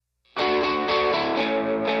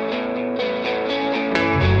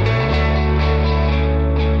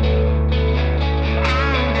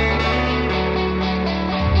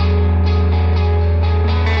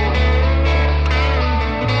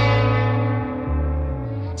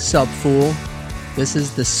Sup, fool? This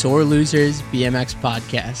is the Sore Losers BMX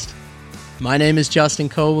podcast. My name is Justin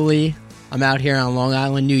Cobley. I'm out here on Long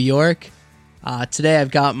Island, New York. Today I've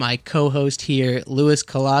got my co-host here, Louis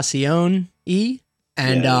Colacione,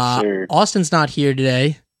 and Austin's not here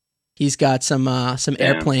today. He's got some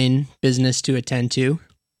airplane business to attend to.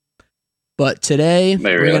 But today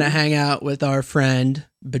we're going to hang out with our friend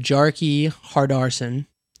Bajarki Hardarson.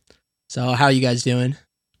 So how you guys doing?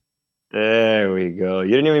 There we go. You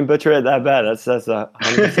didn't even butcher it that bad. That's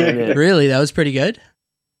 100% it. Really? That was pretty good?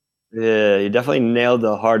 Yeah, you definitely nailed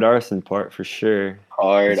the Hardarson part for sure.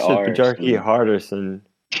 Bajarki Hardarson.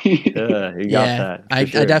 Yeah, you got that. I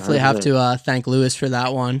definitely 100%. Have to thank Louis for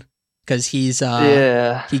that one because he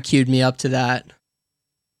queued me up to that.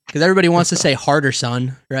 Because everybody wants to say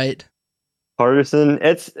Hardarson, right? Hardarson.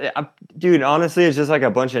 Dude, honestly, it's just like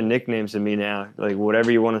a bunch of nicknames to me now. Like,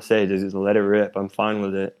 whatever you want to say, just let it rip. I'm fine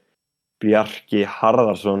with it. Bajarki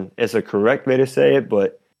Hardarson. It's a correct way to say it,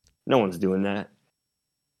 but no one's doing that.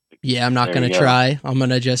 Yeah, I'm not going to try. I'm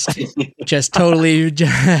going to just totally...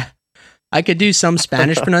 I could do some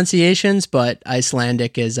Spanish pronunciations, but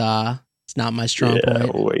Icelandic is it's not my strong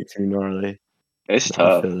point. Way too gnarly. It's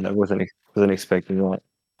tough. I wasn't expecting that.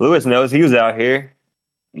 Louis knows he was out here.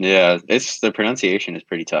 Yeah, the pronunciation is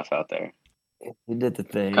pretty tough out there. He did the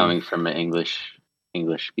thing. Coming from an English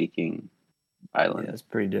speaking island. Yeah, it's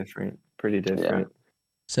pretty different. Yeah.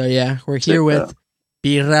 So yeah, we're here with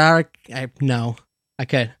Birar.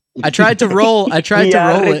 Okay. I tried to roll it.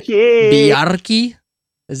 Bajarki.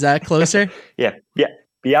 Is that closer? Yeah.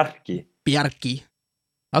 Bajarki.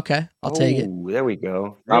 Okay, I'll take it. There we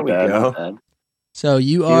go. Not bad. So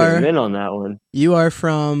you are in on that one. You are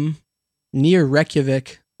from near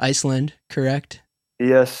Reykjavik, Iceland, correct?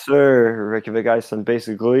 Yes, sir. Reykjavik, Iceland,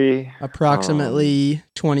 basically. Approximately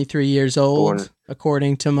 23 years old,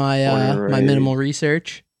 according to my my minimal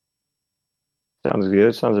research. Sounds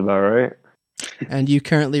good. Sounds about right. And you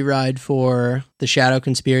currently ride for the Shadow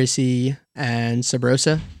Conspiracy and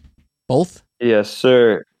Sabrosa, both? Yes,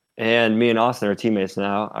 sir. And me and Austin are teammates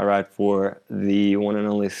now. I ride for the one and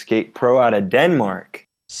only Skate Pro out of Denmark.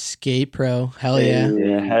 Skate Pro, hell yeah.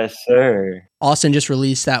 Yes, sir. Austin just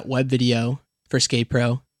released that web video for Skate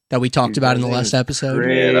Pro that we talked about in the last episode.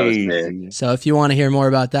 Yeah, that was big. So if you want to hear more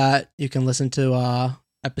about that, you can listen to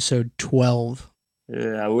episode 12.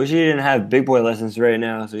 Yeah, I wish he didn't have big boy lessons right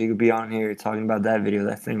now so he could be on here talking about that video.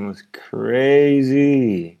 That thing was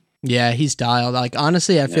crazy. Yeah, he's dialed. Like,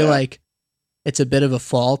 honestly, I feel like it's a bit of a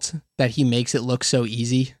fault that he makes it look so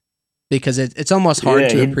easy because it's almost hard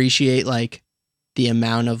to appreciate like the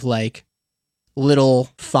amount of like little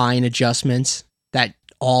fine adjustments that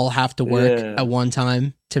all have to work at one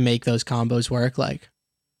time to make those combos work. Like,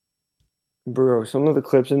 bro, some of the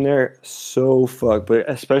clips in there so fucked, but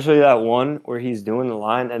especially that one where he's doing the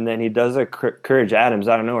line and then he does a Courage Adams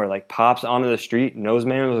out of nowhere, like pops onto the street, nose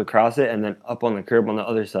manuals across it, and then up on the curb on the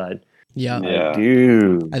other side. Yeah.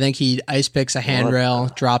 Dude. I think he ice picks a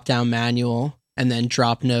handrail, drop down manual, and then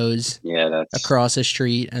drop nose across the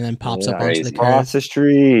street and then pops up onto the curb. Across the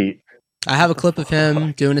street. I have a clip of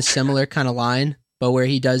him doing a similar kind of line, but where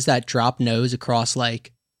he does that drop nose across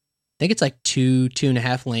like, I think it's like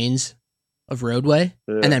 2.5 lanes of roadway,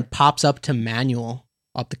 and then pops up to manual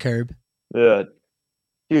up the curb. Yeah.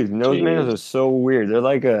 Dude, nose manuals are so weird. They're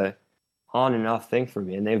like a on and off thing for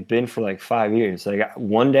me, and they've been for like 5 years. Like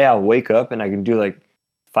one day I'll wake up and I can do like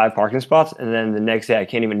 5 parking spots, and then the next day I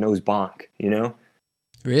can't even nose bonk, you know?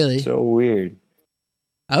 Really? So weird.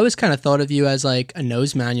 I always kind of thought of you as like a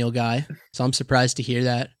nose manual guy, so I'm surprised to hear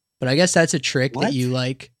that. But I guess that's a trick that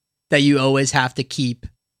you always have to keep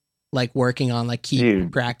like working on, like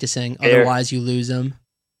keep practicing. Otherwise you lose them.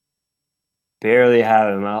 Barely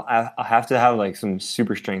have him. I'll have to have like some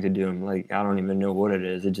super strength to do them. Like I don't even know what it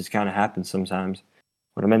is. It just kind of happens sometimes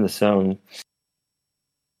when I'm in the zone.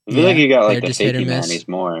 I feel like you got like the fakie manis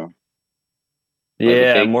more.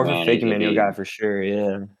 Yeah, more of a fakie manual guy for sure.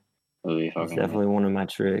 Yeah, it's definitely one of my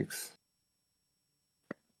tricks.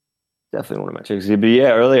 But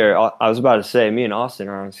yeah, earlier I was about to say, me and Austin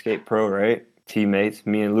are on Skate Pro, right? Teammates.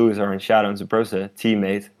 Me and Louis are on Shadow and Sabrosa,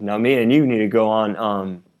 teammates. Now me and you need to go on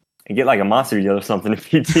and get like a monster deal or something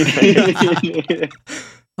if you teammates.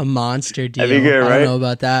 A monster deal. That'd be good, right? I don't know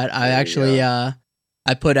about that. I actually I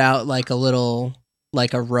put out like a little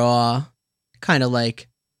like a raw kind of like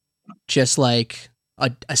just like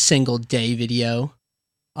a single day video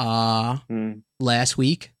last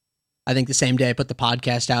week. I think the same day I put the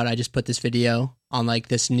podcast out, I just put this video on like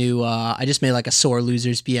this new I just made like a Sore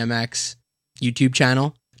Losers BMX YouTube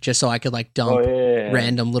channel just so I could like dump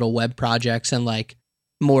random little web projects and like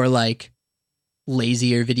more like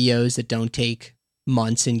lazier videos that don't take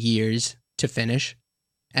months and years to finish.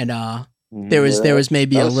 And there was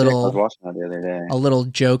maybe a little I was watching that the other day. a little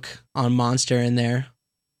joke on Monster in there.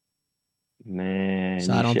 Man,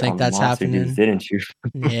 So I don't think that's happening. Didn't you?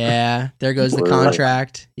 Yeah, there goes the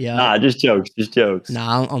contract. Yeah. Nah, just jokes.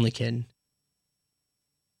 Nah, I'm only kidding.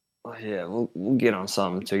 Oh, yeah, we'll get on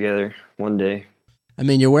something together one day. I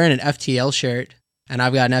mean, you're wearing an FTL shirt, and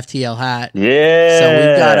I've got an FTL hat. Yeah.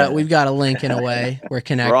 So we've got a link in a way. We're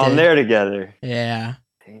connected. We're on there together. Yeah.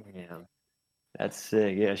 Damn, that's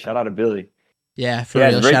sick. Yeah, shout out to Billy. Yeah, for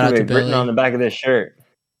real. Shout out to Billy. Written on the back of this shirt.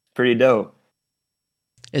 Pretty dope.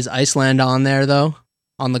 Is Iceland on there though?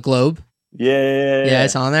 On the globe? Yeah. Yeah,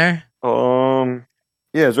 it's on there.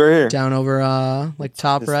 Yeah, it's right here. Down over like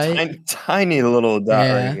top right. Tiny little dot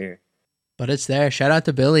right here. But it's there. Shout out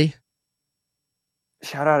to Billy.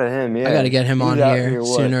 Shout out to him. Yeah, I got to get him on here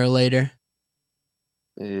sooner or later.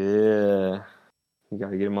 Yeah, you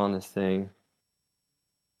got to get him on this thing.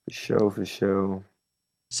 For sure.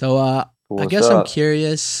 So I guess I'm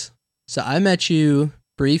curious. So I met you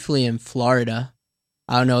briefly in Florida.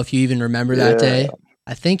 I don't know if you even remember that day.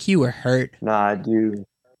 I think you were hurt. Nah, I do.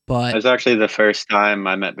 But it was actually the first time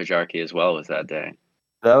I met Bajarki as well. Was that day?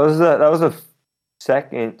 That was the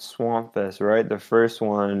second Swamp Fest, right? The first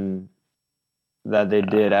one that they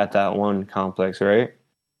did at that one complex, right?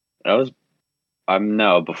 That was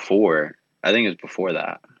no before. I think it was before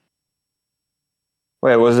that.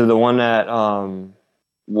 Wait, was it the one that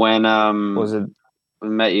when was it? We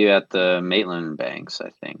met you at the Maitland Banks, I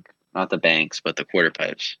think. Not the banks, but the quarter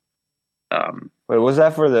pipes. Wait, was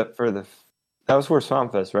that for the? That was for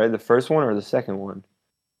Swamp Fest, right? The first one or the second one?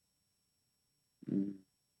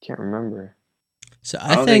 Can't remember. So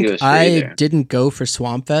I think I didn't go for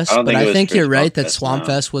Swamp Fest, but I think you're right that Swamp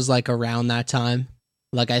Fest was like around that time.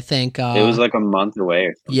 Like I think it was like a month away.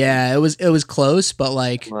 Or something. Yeah, it was close, but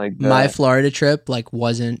like my Florida trip like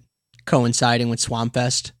wasn't coinciding with Swamp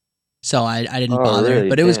Fest. So I didn't bother, really?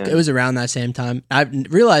 But it was around that same time. I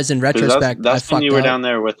realized in retrospect, that's when you were down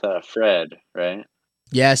there with Fred, right?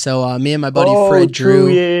 Yeah. So me and my buddy Fred Drew,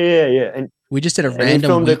 yeah, and we just did a random.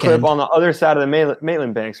 Filmed weekend. a clip on the other side of the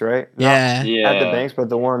Maitland Banks, right? Yeah, at the banks, but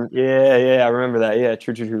the one, I remember that. Yeah,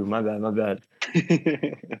 true. My bad.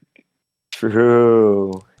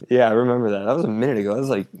 True. Yeah, I remember that. That was a minute ago. That was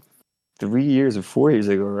like 3 years or 4 years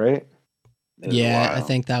ago, right? Yeah, I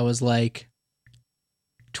think that was like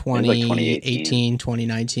 2018,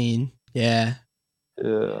 2019. Yeah.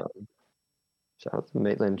 Yeah. Shout out to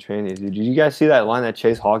Maitland trainees. Did you guys see that line that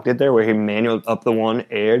Chase Hawk did there where he manualed up the one,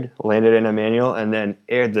 landed in a manual, and then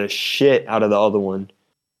aired the shit out of the other one?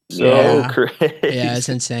 So crazy. Yeah, it's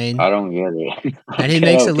insane. I don't get it. And he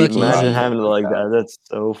makes it look easy. Imagine having it like that. That's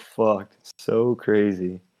so fucked. So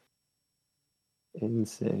crazy.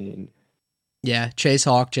 Insane. Yeah, Chase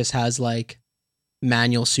Hawk just has like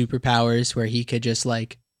manual superpowers where he could just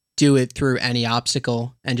like do it through any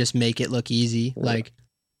obstacle and just make it look easy. Yeah. Like,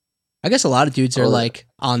 I guess a lot of dudes are like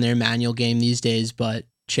on their manual game these days, but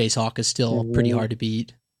Chase Hawk is still pretty hard to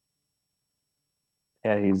beat.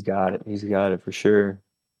 Yeah, he's got it. He's got it for sure.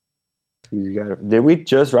 He's got it. Did we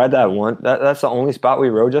just ride that one? That's the only spot we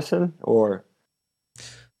rode, Justin? Or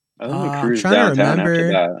I think we cruised downtown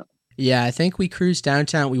after that. Yeah, I think we cruised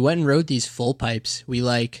downtown. We went and rode these full pipes. We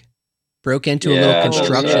like broke into a little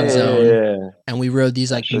construction zone, and we rode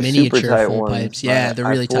these like miniature full pipes. Yeah, the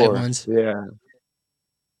really tight ones.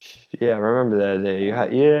 Yeah, I remember that day.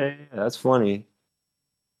 Yeah, that's funny.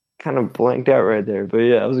 Kind of blanked out right there, but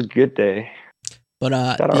yeah, it was a good day. But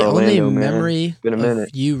the only memory of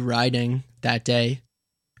you riding that day,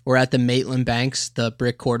 or at the Maitland Banks, the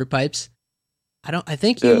brick quarter pipes. I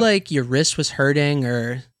think you like your wrist was hurting,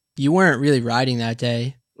 or you weren't really riding that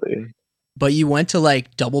day. But you went to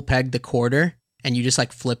like double peg the quarter, and you just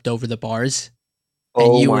like flipped over the bars.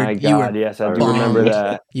 Oh my god! Yes, I do remember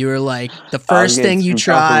that. You were like the first thing you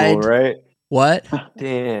tried, right? What?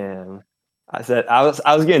 Damn! I said I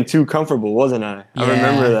was getting too comfortable, wasn't I? Yeah, I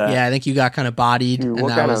remember that. Yeah, I think you got kind of bodied, and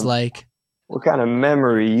that was like, what kind of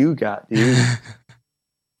memory you got, dude?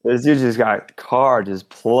 This dude just got car just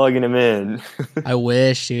plugging him in. I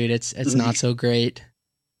wish, dude. It's not so great,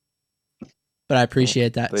 but I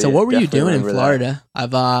appreciate that. So, what were you doing in Florida?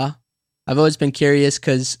 That. I've always been curious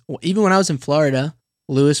because even when I was in Florida,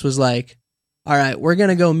 Lewis was like, all right, we're going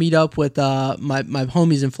to go meet up with my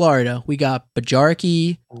homies in Florida. We got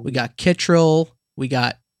Bajarki, we got Kittrell, we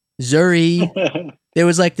got Zuri. There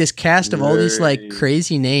was like this cast of all these like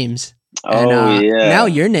crazy names. And now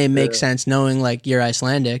your name makes sense knowing like you're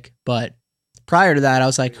Icelandic. But prior to that, I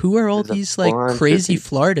was like, who are all these like crazy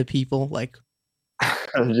Florida people? Like,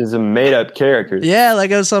 just made up characters. Yeah,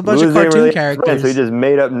 like it was a bunch of cartoon characters. So he just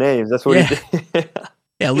made up names. That's what he did.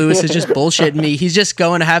 Yeah, Lewis is just bullshitting me. He's just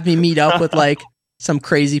going to have me meet up with like some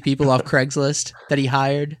crazy people off Craigslist that he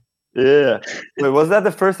hired. Yeah. Wait, was that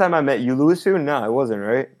the first time I met you, Louis? No, it wasn't,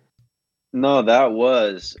 right? No, that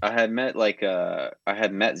was I had met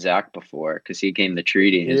Zach before because he came to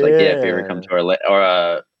Treaty and he was like, yeah, if you ever come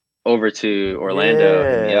to over to Orlando,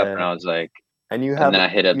 hit me up, and I was like, and then I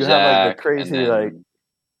hit up you Zach, had like the and crazy then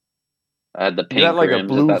I had the you had pink like a rims at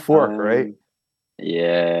blue that fork, time. right?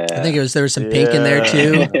 Yeah, I think there was some pink in there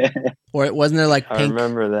too, or it wasn't there like I pink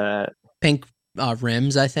remember that. pink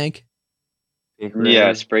rims. I think. Pink yeah, I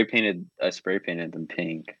rims. spray painted them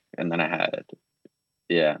pink, and then I had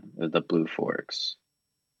the blue forks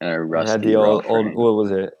and a I rusty had the raw old frame. what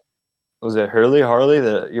was it? Was it Harley,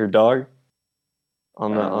 your dog?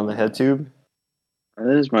 On the head tube?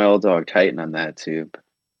 This is my old dog Titan on that tube.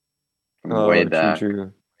 From way back.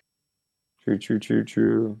 True.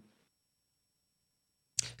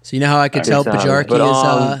 So you know how I could tell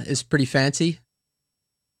Bajarki is pretty fancy?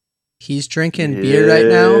 He's drinking beer right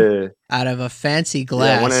now out of a fancy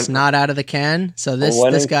glass, not out of the can. So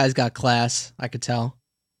this guy's got class, I could tell.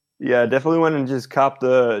 Yeah, I definitely went and just copped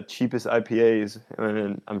the cheapest IPAs,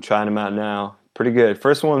 and I'm trying them out now. Pretty good.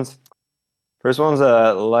 First one's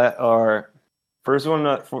a light, first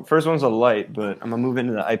one's a light, but I'm gonna move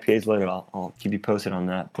into the IPAs later. I'll keep you posted on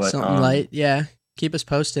that. But something light, yeah. Keep us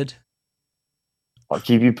posted. I'll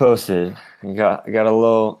keep you posted. I got a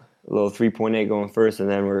little 3.8 going first, and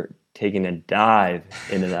then we're taking a dive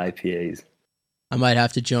into the IPAs. I might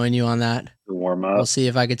have to join you on that. Warm up. We'll see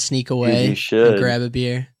if I could sneak away and grab a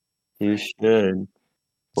beer. You should.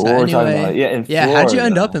 So anyway, how'd you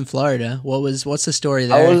end up in Florida? What's the story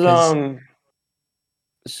there? I was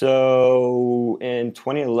so in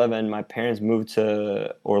 2011, my parents moved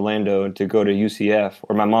to Orlando to go to UCF,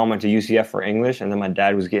 or my mom went to UCF for English, and then my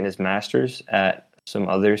dad was getting his master's at some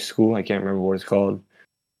other school. I can't remember what it's called.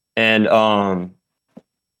 And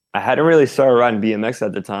I hadn't really started riding BMX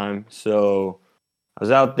at the time, so I was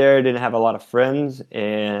out there, didn't have a lot of friends,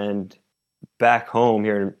 and back home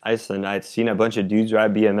here in Iceland, I'd seen a bunch of dudes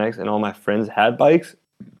ride BMX, and all my friends had bikes,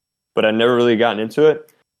 but I'd never really gotten into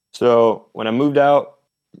it. So when I moved out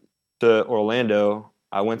to Orlando,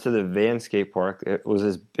 I went to the Van skate park. It was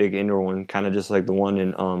this big indoor one, kind of just like the one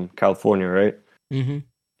in California, right? Mm-hmm.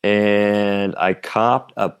 And I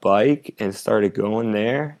copped a bike and started going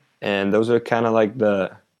there. And those are kind of like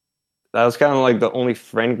that was kind of like the only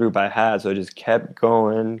friend group I had. So I just kept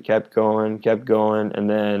going. And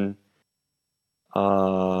then,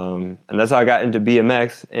 and that's how I got into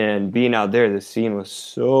BMX, and being out there, the scene was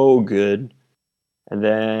so good. And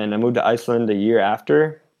then I moved to Iceland a year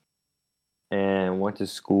after and went to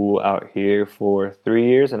school out here for 3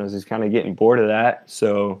 years, and I was just kind of getting bored of that.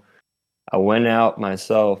 So I went out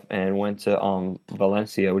myself and went to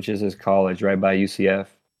Valencia, which is this college right by UCF.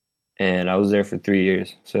 And I was there for 3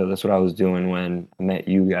 years. So that's what I was doing when I met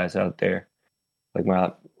you guys out there. Like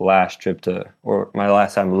my last my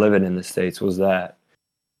last time living in the States was that.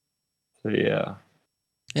 So yeah.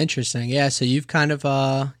 Interesting. Yeah, so you've kind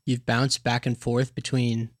of you've bounced back and forth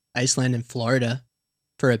between Iceland and Florida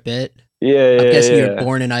for a bit. Yeah. I'm guessing you were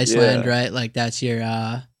born in Iceland, right? Like that's your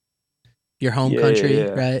home country,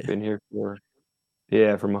 right? Been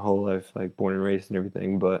here for my whole life, like born and raised and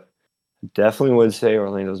everything, but definitely would say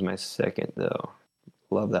Orlando's my second though.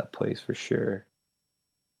 Love that place for sure.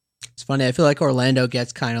 It's funny. I feel like Orlando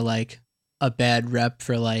gets kind of like a bad rep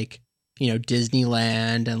for like,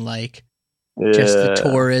 Disneyland and like just the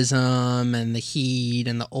tourism and the heat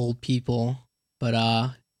and the old people. But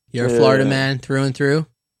you're a Florida man through and through.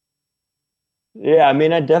 Yeah, I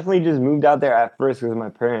mean, I definitely just moved out there at first because my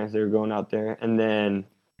parents, they were going out there, and then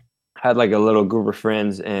had like a little group of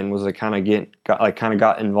friends and was like kind of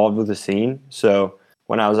got involved with the scene. So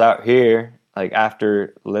when I was out here, like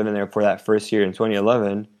after living there for that first year in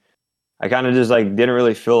 2011, I kind of just like didn't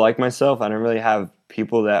really feel like myself. I didn't really have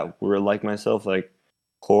people that were like myself, like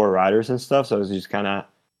core riders and stuff. So I was just kind of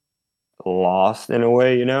lost in a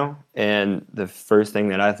way, And the first thing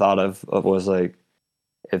that I thought of was like,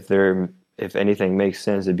 if anything makes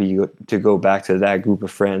sense, it'd be to go back to that group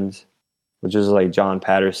of friends, which is like John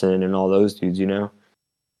Patterson and all those dudes,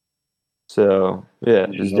 So yeah,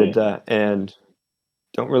 just did that and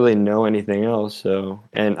don't really know anything else. So,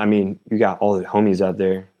 and I mean, you got all the homies out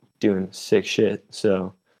there doing sick shit.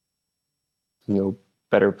 So no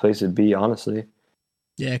better place to be, honestly.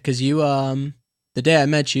 Yeah, because you, the day I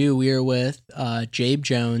met you, we were with Jabe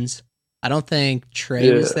Jones. I don't think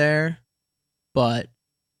Trey was there, but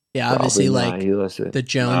yeah, obviously, like the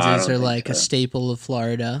Joneses are like a staple of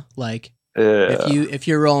Florida. Like, if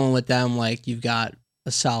you're rolling with them, like you've got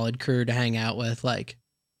a solid crew to hang out with. Like,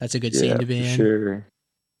 that's a good scene to be in. Sure.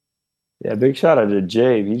 Yeah, big shout out to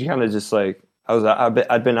Jay. He kind of just like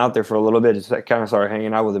I'd been out there for a little bit, just kind of started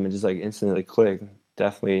hanging out with him and just like instantly clicked.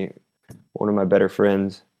 Definitely one of my better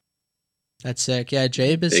friends. That's sick. Yeah,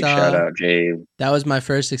 Jabe is Big shout out, Jabe. That was my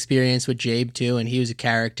first experience with Jabe too, and he was a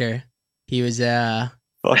character. He was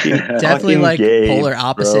Fucking definitely fucking like Gabe, polar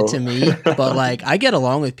opposite bro. to me, but like I get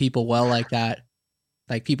along with people well like that.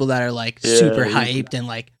 Like people that are like Yeah, super he's- hyped and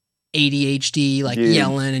like ADHD, like Dude,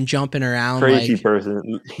 yelling and jumping around. crazy Like,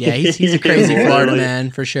 person. yeah, he's a crazy Florida Literally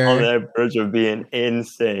man for on sure, that verge of being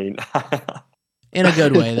insane. in a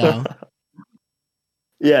good way though.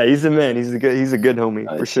 Yeah, he's a man. He's a good homie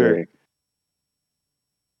for sure. Sick.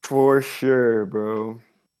 For sure, bro.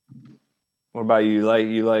 What about you?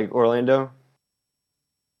 You like Orlando?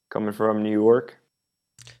 Coming from New York?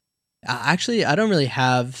 Actually, I don't really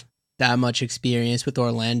have that much experience with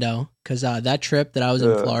Orlando because that trip that I was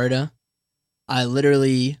in Florida, I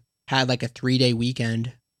literally had like a 3-day weekend.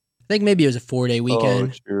 I think maybe it was a 4-day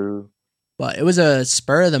weekend. Oh, true. But it was a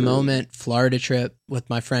spur of the moment Florida trip with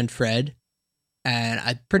my friend Fred. And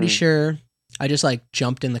I'm pretty sure I just like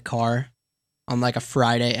jumped in the car on like a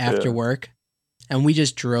Friday after work. And we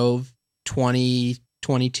just drove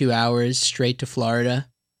 22 hours straight to Florida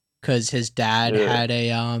because his dad had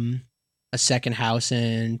a second house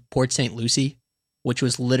in Port St. Lucie, which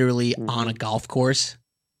was literally on a golf course,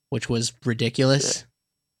 which was ridiculous.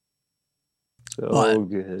 So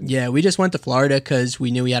good. Yeah, we just went to Florida because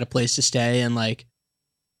we knew we had a place to stay, and like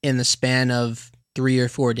in the span of 3 or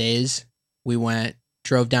 4 days, we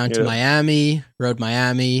drove down to Miami, rode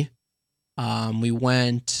Miami. We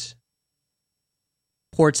went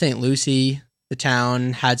Port St. Lucie, the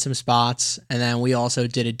town, had some spots, and then we also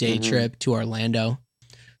did a day trip to Orlando.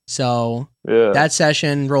 So that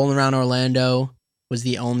session rolling around Orlando was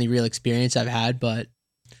the only real experience I've had, but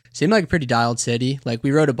seemed like a pretty dialed city. Like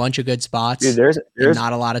we rode a bunch of good spots. Dude, there's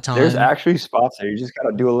not a lot of time. There's actually spots there. You just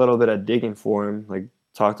gotta do a little bit of digging for them, like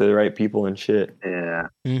talk to the right people and shit. Yeah.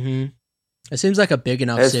 Mm-hmm. It seems like a big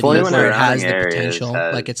enough It's city funny when where it has surrounding the areas potential.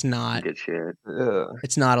 has Like it's not Good shit.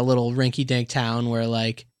 it's not a little rinky-dink town where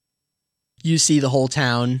like you see the whole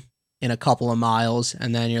town in a couple of miles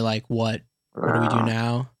and then you're like, what do we do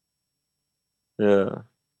now? Yeah.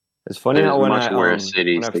 It's funny There's how when much I worse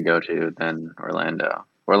cities to go to than Orlando.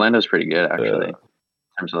 Orlando's pretty good actually, in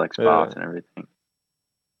terms of like spots and everything.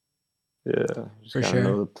 Yeah, just For gotta sure.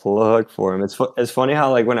 know the plug for him. It's funny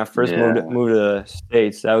how like when I first moved to the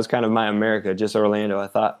States, that was kind of my America, just Orlando. I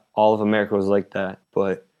thought all of America was like that,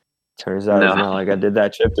 but turns out it's not. Like I did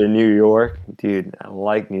that trip to New York, dude. I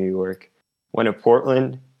like New York. Went to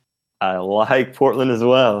Portland. I like Portland as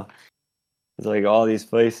well. It's like all these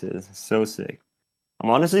places, so sick.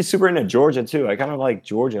 I'm honestly super into Georgia too. I kind of like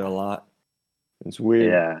Georgia a lot. It's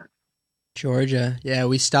weird. Yeah. Georgia. Yeah,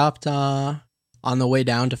 we stopped on the way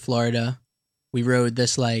down to Florida. We rode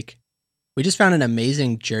this we just found an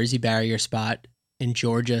amazing Jersey barrier spot in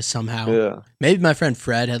Georgia somehow. Yeah. Maybe my friend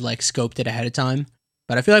Fred had like scoped it ahead of time,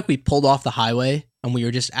 but I feel like we pulled off the highway and we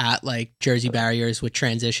were just at like Jersey barriers with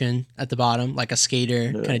transition at the bottom, like a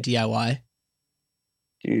skater kind of DIY.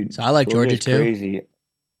 Dude, so I like Georgia too. Crazy.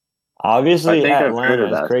 Obviously, Atlanta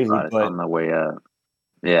is crazy, but on the way up.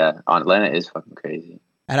 Yeah, Atlanta is fucking crazy.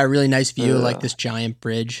 I had a really nice view of like this giant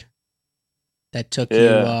bridge that took you.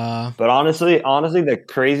 But honestly, the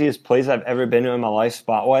craziest place I've ever been to in my life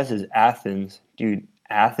spot-wise is Athens. Dude,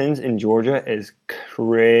 Athens in Georgia is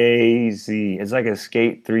crazy. It's like a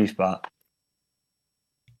skate 3 spot.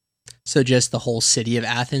 So just the whole city of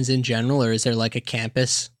Athens in general, or is there like a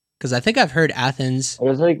campus? Because I think I've heard Athens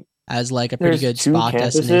as like a pretty good spot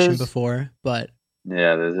destination before, but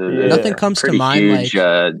nothing comes to mind huge,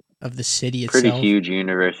 like of the city itself. Pretty huge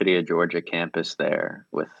University of Georgia campus there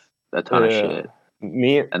with a ton of shit.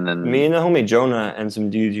 Me and the homie Jonah and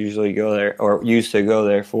some dudes usually go there or used to go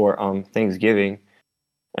there for Thanksgiving.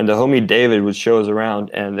 And the homie David would show us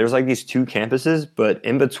around, and there's like these 2 campuses, but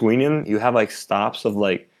in between them you have like stops of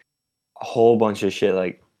like a whole bunch of shit.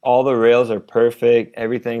 Like all the rails are perfect.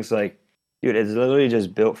 Everything's like, dude, it's literally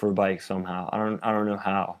just built for bikes somehow. I don't know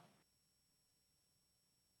how.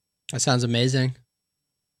 That sounds amazing.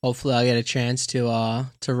 Hopefully I'll get a chance to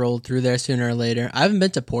roll through there sooner or later. I haven't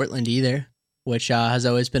been to Portland either, which has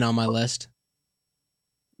always been on my list.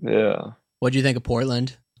 Yeah. What do you think of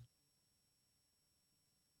Portland?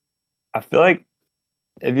 I feel like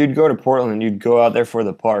if you'd go to Portland, you'd go out there for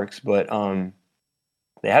the parks, but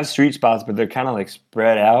they have street spots, but they're kind of like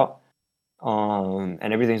spread out. And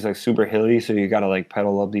everything's like super hilly, so you gotta like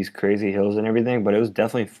pedal up these crazy hills and everything, but it was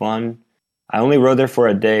definitely fun. I only rode there for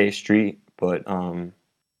a day street, but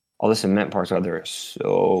all the cement parks out there are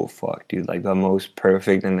so fucked, dude. Like the most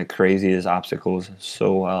perfect and the craziest obstacles.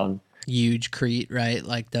 So wild. huge Crete, right?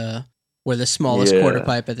 Like where the smallest quarter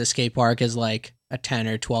pipe at the skate park is like a 10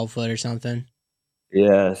 or 12 foot or something.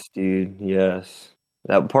 Yes, dude. Yes.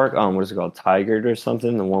 That park, what is it called? Tigard or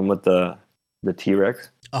something? The one with the T-Rex?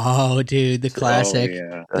 Oh, dude, the classic. Oh,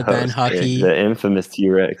 yeah. The Ben Huckey. The infamous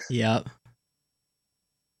T-Rex. Yep.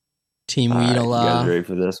 Team All right, Weedle. you guys ready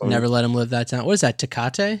for this one? Never let him live that down. What is that,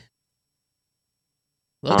 Tecate?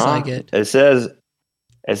 Looks like it. It says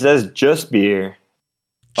just beer.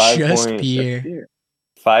 Just beer.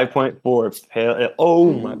 5.4 pale.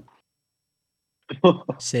 Oh my!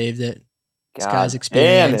 Saved it. This God guy's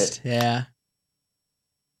experienced. damn it. Yeah.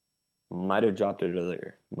 Might have dropped it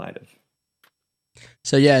earlier. Might have.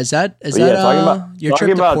 So yeah, is that talking your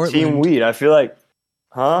trip to Portland? Team Weed? I feel like,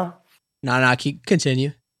 huh? No,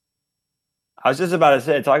 continue. I was just about to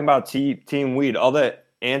say, talking about Team Weed, all the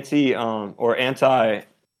anti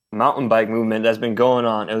mountain bike movement that's been going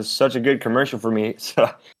on. It was such a good commercial for me.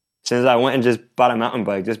 So since I went and just bought a mountain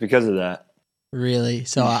bike just because of that. Really?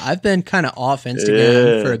 So I've been kind of off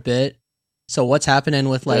Instagram for a bit. So what's happening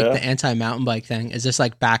with the anti mountain bike thing? Is this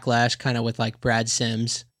like backlash kind of with like Brad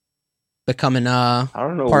Sims becoming I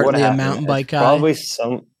don't know partly a mountain bike guy? Probably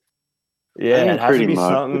some. Yeah, it has to be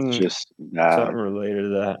something something related to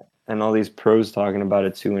that. And all these pros talking about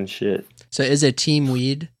it too and shit. So is it Team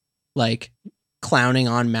Weed like clowning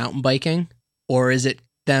on mountain biking? Or is it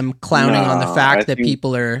them clowning on the fact that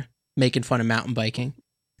people are making fun of mountain biking?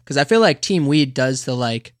 Because I feel like Team Weed does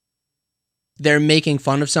they're making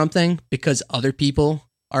fun of something because other people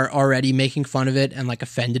are already making fun of it and like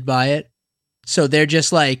offended by it. So they're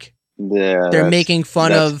just like, they're making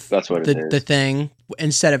fun of the thing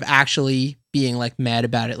instead of actually being like mad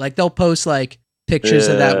about it. Like they'll post like pictures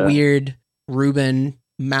of that weird Ruben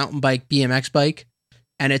mountain bike BMX bike.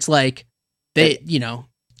 And it's like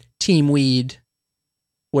Team Weed,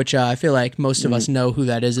 which I feel like most of us know who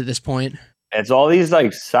that is at this point. It's all these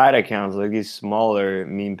like side accounts, like these smaller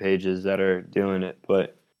meme pages that are doing it.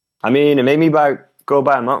 But I mean, it made me go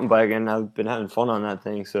buy a mountain bike, and I've been having fun on that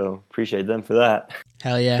thing. So appreciate them for that.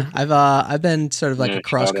 Hell yeah! I've been sort of like a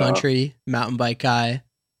cross country mountain bike guy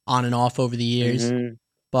on and off over the years,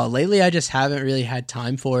 but lately I just haven't really had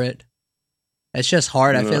time for it. It's just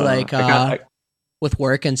hard. I feel like with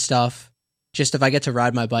work and stuff, just if I get to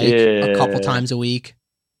ride my bike a couple times a week,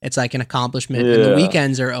 it's like an accomplishment. And the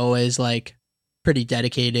weekends are always like pretty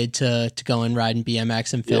dedicated to going riding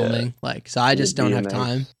BMX and filming. Like, so I just don't have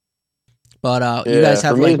time. But you guys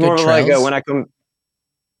have like good trails. Like when I come,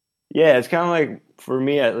 it's kind of like for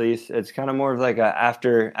me at least. It's kind of more of like a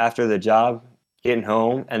after the job, getting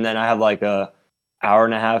home, and then I have like a hour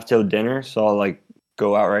and a half till dinner. So I'll like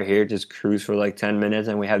go out right here, just cruise for like 10 minutes,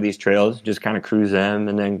 and we have these trails, just kind of cruise them,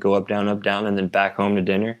 and then go up, down, and then back home to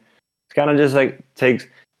dinner. It's kind of just like takes.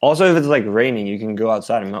 Also, if it's like raining, you can go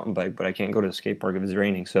outside and mountain bike, but I can't go to the skate park if it's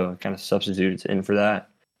raining, so it kind of substitutes in for that,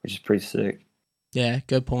 which is pretty sick. Yeah,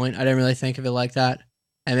 good point. I didn't really think of it like that.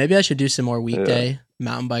 And maybe I should do some more weekday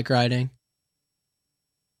mountain bike riding.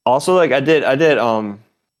 Also, like I did 2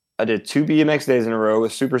 BMX days in a row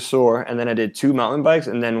with super sore, and then I did 2 mountain bikes,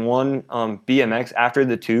 and then 1 BMX after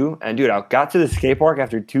the 2. And dude, I got to the skate park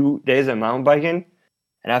after 2 days of mountain biking,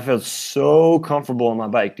 and I felt so comfortable on my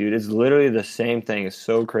bike, dude. It's literally the same thing. It's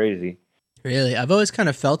so crazy. Really? I've always kind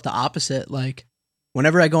of felt the opposite. Like,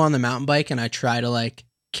 whenever I go on the mountain bike and I try to, like,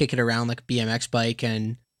 kick it around like a BMX bike,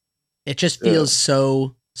 and it just feels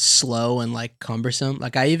so slow and, like, cumbersome.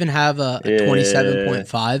 Like, I even have a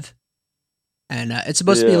 27.5, and it's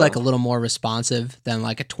supposed to be, like, a little more responsive than,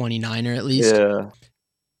 like, a 29er at least. Yeah.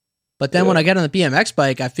 But then when I get on the BMX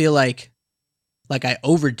bike, I feel like I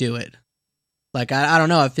overdo it. Like, I don't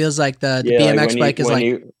know. It feels like the BMX bike is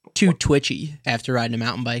like too twitchy after riding a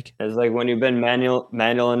mountain bike. It's like when you've been manual in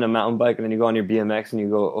a mountain bike, and then you go on your BMX and you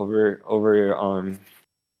go over your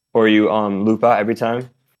or you loop out every time.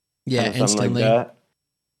 Yeah, instantly. Like that.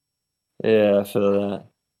 Yeah, I feel that.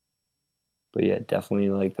 But yeah, definitely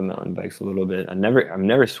like the mountain bikes a little bit. I'm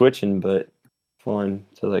never switching, but fun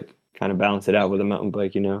to like kind of balance it out with a mountain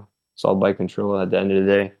bike. It's all bike control at the end of the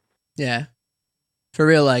day. Yeah. For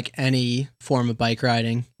real, like, any form of bike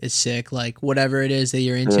riding is sick. Like, whatever it is that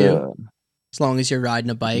you're into, as long as you're riding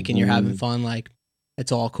a bike and you're having fun, like,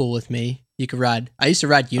 it's all cool with me. You could ride. I used to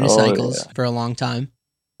ride unicycles for a long time.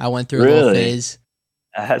 I went through a little phase.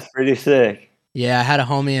 That's pretty sick. Yeah, I had a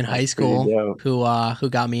homie in high school who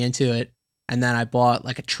got me into it, and then I bought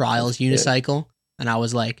like a trials unicycle, and I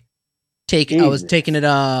was like, I was taking it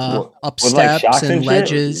up steps like and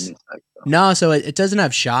ledges. No, so it doesn't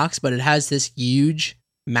have shocks, but it has this huge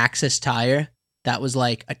Maxxis tire that was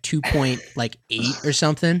like a 2.8 or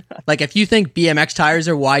something. Like, if you think BMX tires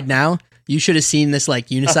are wide now, You should have seen this like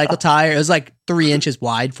unicycle tire. It was like 3 inches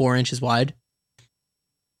wide, 4 inches wide.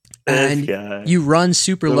 And you run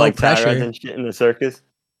super low like pressure. Tie rides and shit in the circus.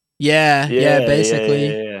 Yeah,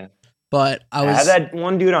 basically. Yeah. But I had that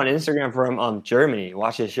one dude on Instagram from Germany.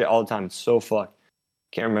 Watch his shit all the time. It's so fucked.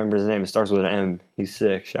 Can't remember his name. It starts with an M. He's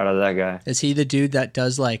sick. Shout out to that guy. Is he the dude that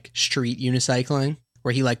does like street unicycling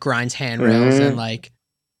where he like grinds handrails and like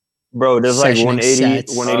bro does like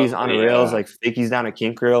 180s on rails, like fakies down a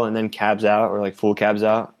kink rail and then cabs out or like full cabs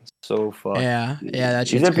out? So fucked. Yeah, that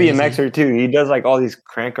shit's he's a crazy. BMXer too. He does like all these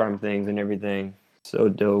crank arm things and everything. So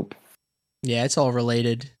dope. Yeah, it's all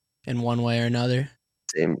related in one way or another.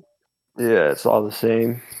 Same. Yeah, it's all the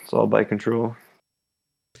same. It's all bike control.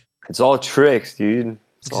 It's all tricks, dude.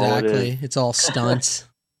 Exactly. It's all stunts.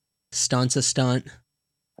 Stunt's a stunt.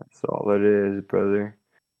 That's all it is, brother.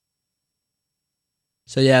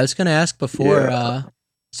 So yeah, I was gonna ask before.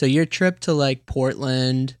 So your trip to like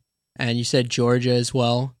Portland, and you said Georgia as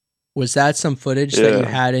well. Was that some footage that you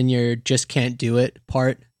had in your "Just Can't Do It"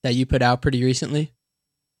 part that you put out pretty recently?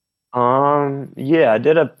 Yeah, I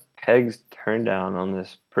did a pegs turn down on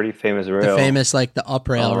this pretty famous rail. The famous like the up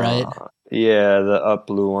rail, right? Yeah, the up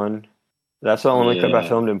blue one. That's the only clip I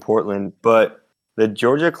filmed in Portland. But the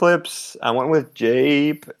Georgia clips, I went with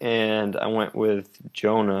Jabe and I went with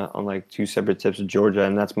Jonah on like 2 separate tips of Georgia,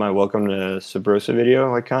 and that's my Welcome to Sabrosa video,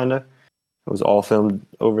 like kinda. It was all filmed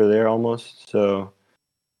over there almost. So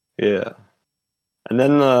yeah. And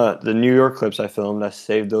then the New York clips I filmed, I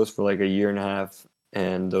saved those for like a year and a half,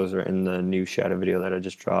 and those are in the new Shadow video that I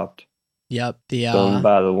just dropped. Yep, the filmed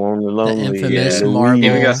by the one and lonely. The infamous marble.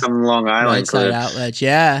 Yeah, we got some Long Island right side clips. outlet.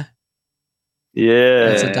 Yeah. Yeah.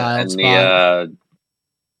 That's a dialed and spot.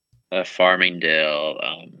 The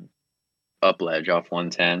Farmingdale up ledge off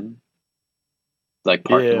 110. Like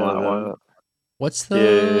parking lot one. What's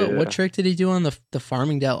the what trick did he do on the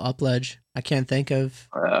Farmingdale up ledge? I can't think of.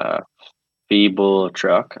 Feeble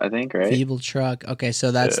truck, I think, right? Feeble truck. Okay,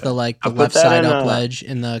 so that's the like the left side up ledge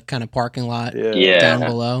in the kind of parking lot down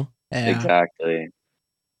below. Yeah. Exactly.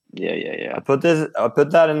 Yeah. I put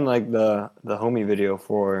that in like the homie video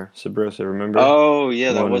for Sabrosa, remember? Oh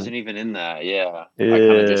yeah, that wasn't even in that. Yeah. I kind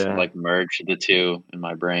of just like merged the two in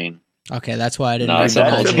my brain. Okay, that's why I didn't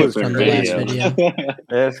recognize it from the last video.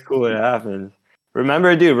 That's cool. It happens.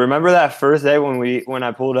 Remember that first day when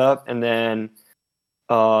I pulled up, and then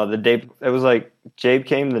the day it was like Jabe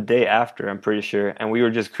came the day after, I'm pretty sure, and we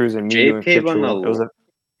were just cruising. Jabe came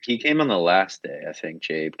he came on the last day, I think.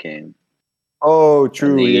 Jabe came. Oh,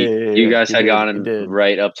 true. You guys had gotten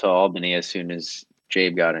right up to Albany as soon as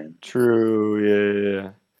Jabe got in. True. Yeah.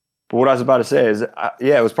 But what I was about to say is,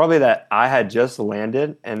 it was probably that I had just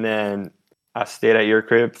landed, and then I stayed at your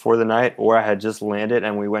crib for the night, or I had just landed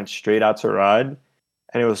and we went straight out to ride,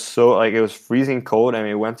 and it was it was freezing cold, and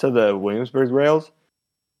we went to the Williamsburg rails,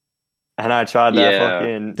 and I tried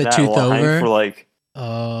that the tooth over for like.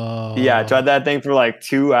 Yeah, I tried that thing for like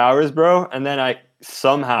 2 hours, bro, and then I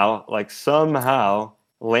somehow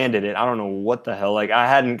landed it. I don't know what the hell. Like I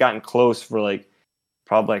hadn't gotten close for like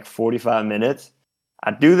probably like 45 minutes.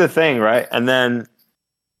 I do the thing, right? And then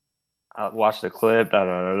I watch the clip,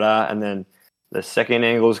 and then the second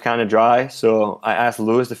angle is kind of dry. So I asked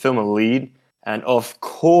Lewis to film a lead, and of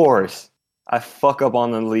course I fuck up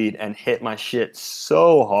on the lead and hit my shit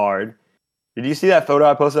so hard. Did you see that photo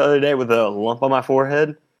I posted the other day with a lump on my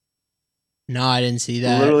forehead? No, I didn't see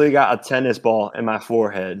that. Literally got a tennis ball in my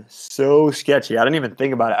forehead. So sketchy. I didn't even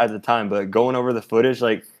think about it at the time, but going over the footage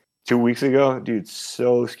like 2 weeks ago, dude,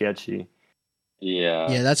 so sketchy.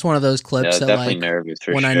 Yeah, that's one of those clips that definitely like nervous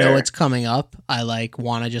when I know it's coming up, I like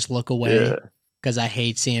want to just look away because I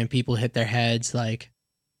hate seeing people hit their heads. Like,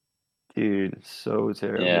 dude, so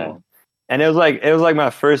terrible. Yeah. And it was like my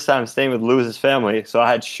first time staying with Lewis's family, so I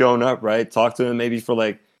had shown up, right, talked to him maybe for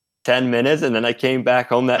like 10 minutes, and then I came back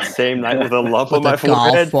home that same night with a lump on my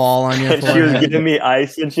forehead. Golf ball on your and forehead. She was giving me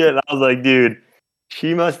ice and shit, and I was like, dude,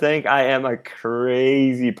 she must think I am a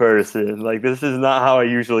crazy person. Like, this is not how I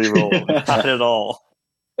usually roll. Not at all.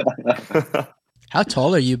 How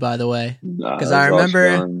tall are you, by the way? Because I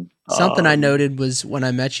remember something I noted was when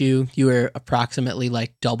I met you, you were approximately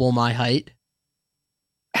like double my height.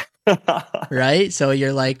 Right? So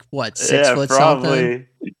you're like, what, 6 foot probably. something?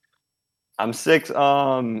 I'm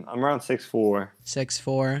around 6'4".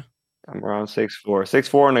 6'4". I'm around 6'4".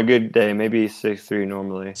 6'4" on a good day, maybe 6'3"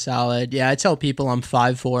 normally. Solid. Yeah, I tell people I'm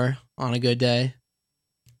 5'4" on a good day.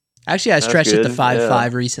 Actually, I stretched it to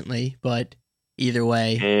 5'5" recently, but either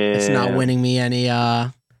way, it's not winning me any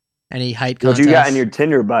height contest. What you got in your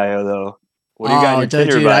Tinder bio, though? What do you got in your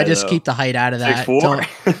Tinder bio, I just keep the height out of that.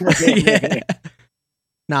 6'4"? Yeah.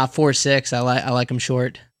 Nah, 4'6". I like them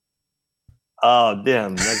short. Oh,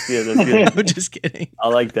 damn. That's good. That's good. I'm just kidding. I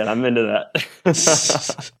like that. I'm into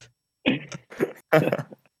that.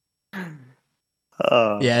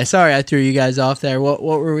 Yeah, sorry I threw you guys off there. What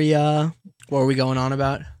were we going on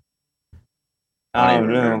about? I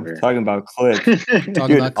don't know. remember. Talking about clips. Talking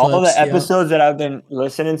Dude, about all the clips, yeah. episodes that I've been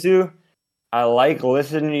listening to, I like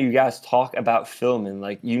listening to you guys talk about filming.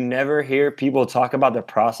 Like, you never hear people talk about the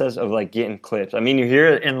process of like getting clips. I mean, you hear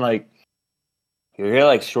it in like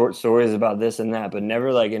short stories about this and that, but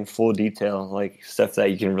never like in full detail, like stuff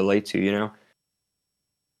that you can relate to, you know?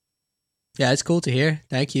 Yeah, it's cool to hear.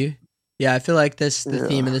 Thank you. Yeah, I feel like the Yeah.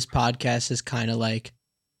 theme of this podcast is kind of like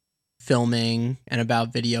filming and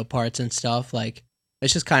about video parts and stuff. Like,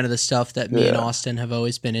 it's just kind of the stuff that me and Yeah. Austin have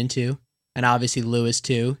always been into, and obviously Lewis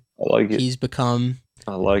too. I like it. He's become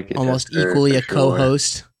I like it. almost Yes, sir, equally for a sure.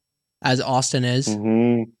 co-host as Austin is.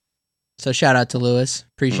 Mm-hmm. So shout out to Lewis.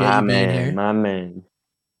 Appreciate My you being man, here. my man,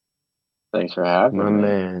 Thanks for having my me.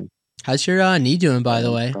 man. How's your knee doing, by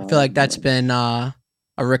the way? I feel like that's been a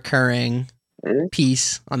recurring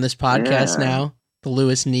piece on this podcast Yeah. now. The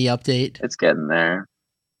Lewis knee update. It's getting there.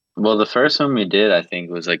 Well, the first one we did, I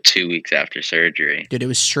think, was like 2 weeks after surgery. Dude, it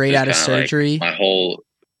was straight It was out of kinda like surgery. my whole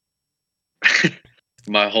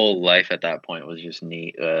my whole life at that point was just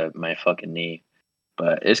my fucking knee.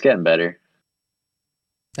 But it's getting better.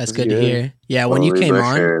 That's That's good to good. hear. Yeah, when you Slowly came but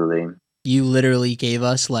on, surely. you literally gave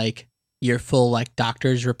us like your full like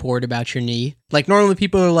doctor's report about your knee. Like normally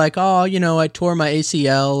people are like, "Oh, you know, I tore my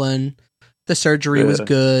ACL and the surgery was Yeah.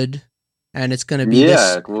 good and it's going to be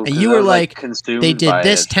this." well, And 'cause you I were was, like, consumed they did by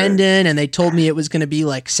this it, so- tendon and they told me it was going to be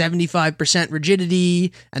like 75%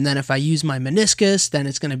 rigidity, and then if I use my meniscus, then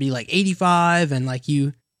it's going to be like 85, and like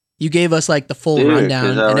you gave us like the full Dude, 'cause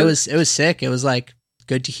rundown, I and it was- was sick. It was like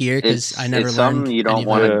good to hear cuz I never it's learned something you don't any of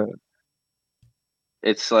wanna- it.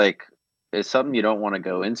 Yeah. It's something you don't want to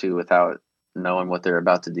go into without knowing what they're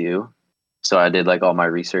about to do. So I did like all my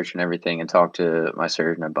research and everything and talked to my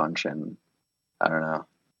surgeon a bunch, and I don't know.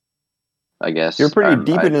 I guess You're pretty I'm-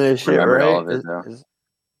 deep I into this shit, remembered right? all of it, though.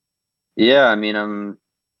 Yeah, I mean, I'm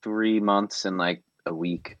 3 months and like a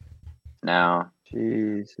week now,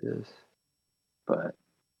 Jesus. but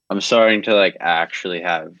I'm starting to like actually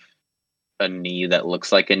have a knee that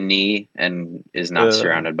looks like a knee and is not Yeah.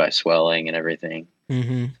 surrounded by swelling and everything.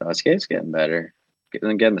 Mhm. So it's getting better.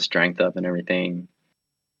 Getting the strength up and everything,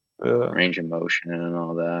 Yeah. range of motion and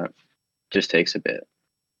all that. Just takes a bit.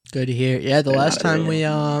 Good to hear. Yeah, the Yeah, last time we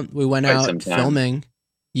went Quite out some time. filming,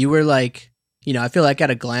 you were like, you know, I feel like at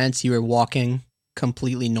a glance you were walking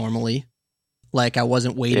completely normally. Like I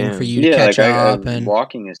wasn't waiting Damn. for you to catch up, and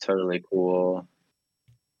walking is totally cool.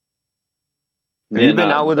 Have you been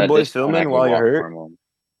out with the at boys this point, I filming can while you're walk hurt?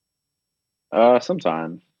 normal.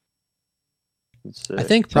 Sometimes. I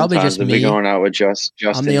think probably Sometimes just I'll be me. going out with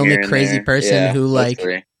Justin. I'm the only here and crazy there. person Yeah, who like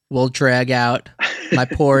mostly. will drag out my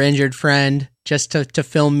poor injured friend just to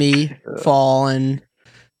film me fall, and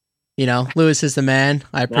you know, Lewis is the man.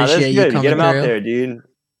 I Nah, that's appreciate you good. coming Get him out through. there, dude.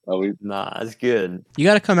 we Nah, that's good. You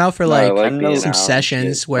got to come out for No, I like, like I being know out some and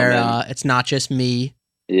sessions shit, where and then- it's not just me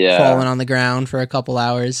yeah. falling on the ground for a couple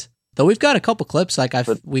hours. Though we've got a couple clips. Like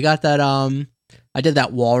we got that I did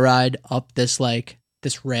that wall ride up this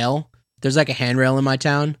rail. There's like a handrail in my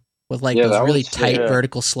town with like Yeah, those that really was sick. tight Yeah.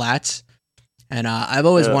 vertical slats. And I've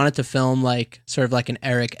always Yeah. wanted to film like sort of like an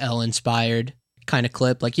Eric L inspired kind of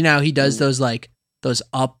clip. Like, you know how he does those like those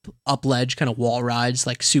up ledge kind of wall rides,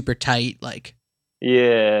 like super tight. Like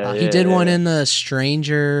Yeah. he did one in the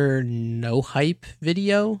Stranger No Hype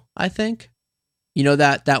video, I think. You know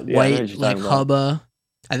that Yeah, I know what white you're like talking about. hubba.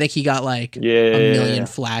 I think he got like Yeah. a million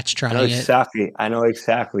flats I know trying it. exactly. I know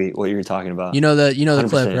exactly what you're talking about. You know the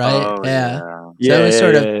clip, 100%. right? Oh, yeah. So Yeah, it was yeah,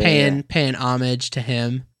 sort of yeah, paying homage to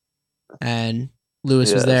him, and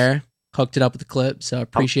Lewis was Yes. there, hooked it up with the clip. So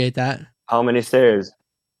appreciate that. How many stairs?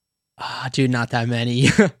 Dude, not that many.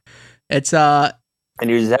 It's And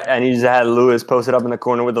you just had Lewis posted up in the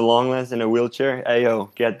corner with the long lens in a wheelchair. Hey yo,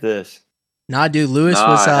 get this. nah, dude. Lewis Nah,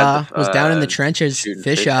 was I had the, was down in the trenches, shooting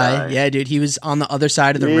fisheye. fisheye. Yeah, dude. He was on the other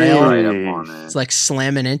side of the Yeah. rail. Right up on it. It's like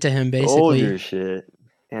slamming into him, Older basically. shit.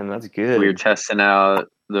 Damn, that's good. We were testing out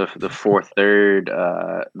the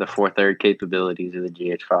 4/3 capabilities of the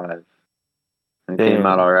GH5. It came Damn.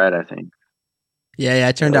 out all right, I think. Yeah,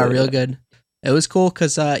 it turned Oh, out real yeah. good. It was cool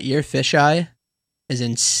because your fisheye is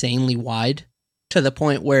insanely wide to the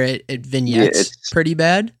point where it vignettes it's- pretty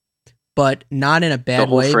bad, but not in a The bad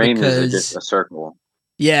whole way frame because is just a circle.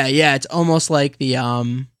 yeah, it's almost like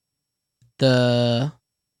the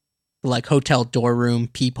like hotel door room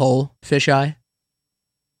peephole fisheye.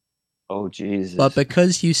 Oh Jesus. But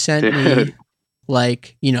because you sent me Dude.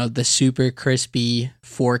 like, you know, the super crispy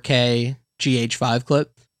 4K GH5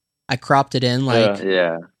 clip. I cropped it in like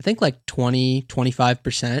Yeah. I think like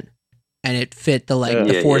 20-25%, and it fit the Yeah.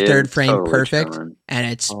 the 4/3 it's frame totally perfect, chilling. and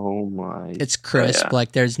it's Oh my. crisp. yeah.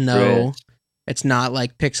 Like there's no, Crisp. it's not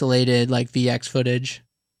like pixelated like VX footage.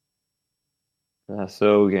 That's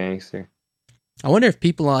so gangster. I wonder if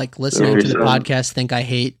people like listening to the So- podcast think I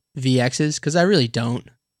hate VXs, because I really don't.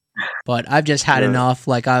 But I've just had Yeah. enough.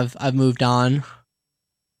 Like I've moved on.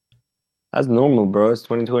 That's normal, bro. It's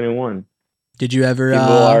 2021. Did you ever People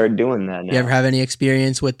are doing that now. you ever have any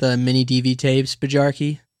experience with the mini DV tapes,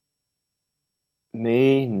 Bajarki?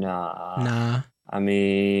 Me? Nah. Nah. I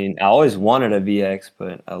mean, I always wanted a VX,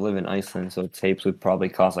 but I live in Iceland, so tapes would probably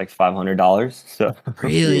cost like $500. So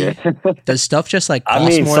Really? Yeah. Does stuff just like cost I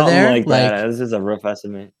mean, more something there? like that. This is a rough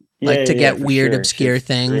estimate. Like to get for weird, sure. obscure Shit's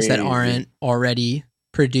things that crazy. aren't already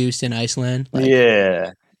produced in Iceland. Like,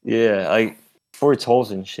 yeah. Like for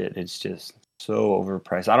tolls and shit, it's just so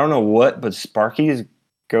overpriced. I don't know what, but Sparky's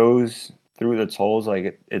goes through the tolls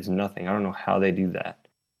like it's nothing. I don't know how they do that.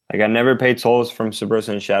 Like I never paid tolls from Subrosa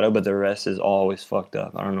and Shadow, but the rest is always fucked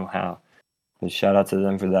up. I don't know how. But shout out to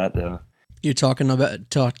them for that though. you're talking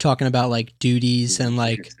about like duties and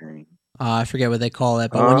like Interesting. I forget what they call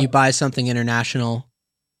it, but when Huh? you buy something international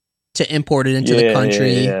to import it into the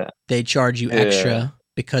country, Yeah. they charge you Yeah. extra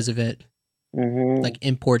because of it, Mm-hmm. like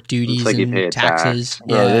import duties like you pay a and taxes. tax.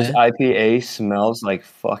 Bro, this Yeah, IPA smells like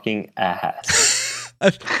fucking ass.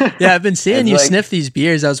 yeah. I've been seeing It's you like- sniff these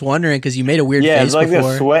beers. I was wondering because you made a weird Yeah, face it's like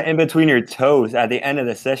before. the sweat in between your toes at the end of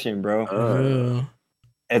the session, bro. Ooh.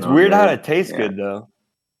 It's Oh, weird how man. it tastes Yeah. good though.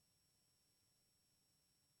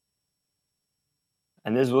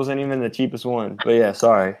 And this wasn't even the cheapest one. But yeah,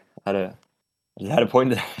 sorry. I just had to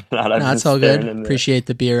point that out. I've No, been it's all staring good. in the, Appreciate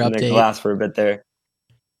the beer in the update. glass for a bit there.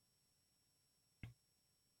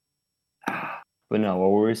 But no,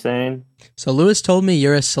 what were we saying? So Lewis told me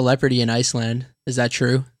you're a celebrity in Iceland. Is that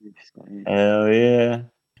true? Hell yeah.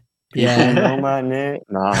 Yeah. People know my name.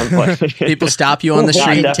 Nah, I'm playing. People stop you on the Nah,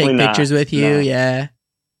 street and take definitely not. pictures with you. Nah. Yeah.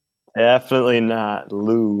 Definitely not.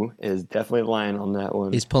 Lou is definitely lying on that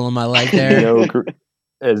one. He's pulling my leg there.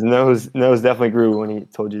 His nose definitely grew when he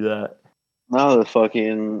told you that. No, the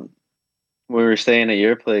fucking. We were staying at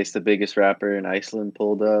your place. The biggest rapper in Iceland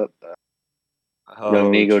pulled up.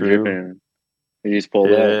 Young Nigo true. dripping. He just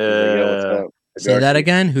pulled up. He was like, yo, what's Yeah. up? Say that Darky.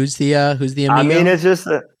 again. Who's the amigo? I mean, it's just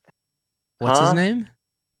What's his huh? name?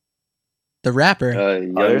 The rapper.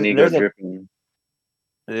 Young there's Nigo a- dripping.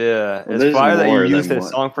 yeah. Well, It's there's fire that you more used than his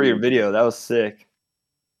one. song for your video. That was sick.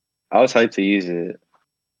 I was hyped to use it.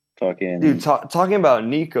 Fucking. Dude, talking about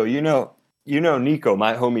Nico, you know Nico,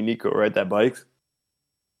 my homie Nico, right? That bikes.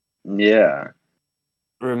 Yeah,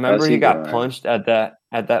 Remember How's he he got doing? punched at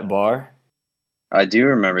that bar? I do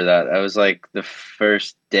remember that. That was like the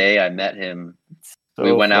first day I met him. We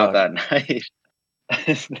So went out fucked. that night.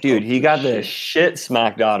 Dude, he got the Shit. shit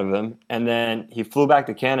smacked out of him, and then he flew back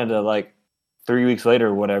to Canada like 3 weeks later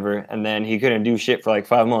or whatever, and then he couldn't do shit for like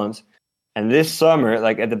 5 months. And this summer,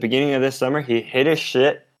 like at the beginning of this summer, he hit his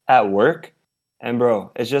shit at work, and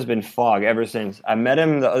bro, it's just been fog ever since. I met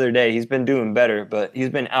him the other day. He's been doing better, but he's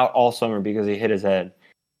been out all summer because he hit his head.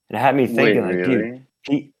 And it had me Wait, thinking, like, really?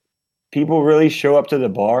 dude, people really show up to the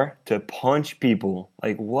bar to punch people.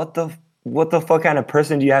 Like, what the fuck kind of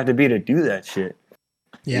person do you have to be to do that shit?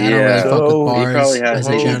 Yeah, I don't really Yeah. fuck with So, he bars Probably had. as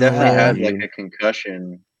a Oh, He general definitely rule. had rule. like a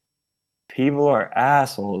concussion, People are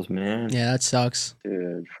assholes, man. Yeah, that sucks.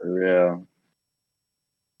 dude. For real.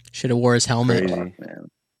 Should have wore his helmet. Crazy. Fuck, man.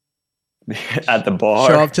 At the bar.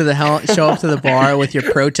 Show up to the bar with your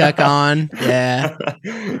ProTech on. Yeah.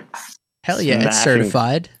 Hell yeah, it's Smashing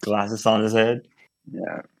certified. Glasses on his head.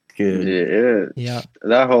 Yeah. Good. Yeah. Yeah.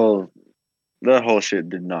 That whole shit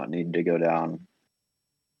did not need to go down.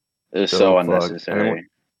 It was so fucked. unnecessary.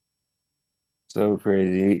 So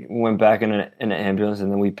crazy. Went back in an ambulance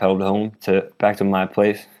and then we pedaled home back to my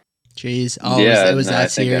place. Jeez. Oh, yeah, it was and I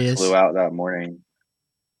that think serious. I flew out that morning.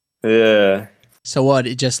 Yeah. So what?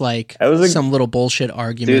 It just like That was some little bullshit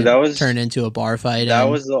argument that was- turned into a bar fight That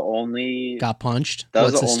and was the only. got punched. That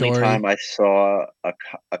was What's the the only story? time I saw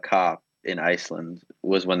a cop in Iceland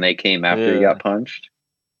was when they came after he Yeah. got punched.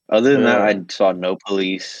 Other than that, Yeah. I saw no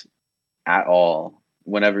police at all.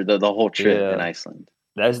 Whenever the whole trip Yeah. in Iceland.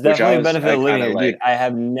 That's Which definitely I a benefit I of living kinda here, dude. I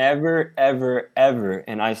have never, ever, ever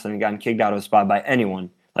in Iceland gotten kicked out of a spot by anyone.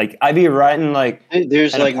 Like I'd be riding like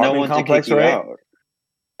There's an like no apartment one to complex, kick you right? out.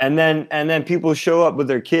 And then people show up with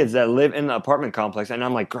their kids that live in the apartment complex, and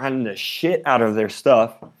I'm like grinding the shit out of their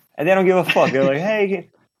stuff, and they don't give a fuck. They're like, "Hey,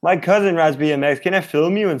 my cousin rides BMX. Can I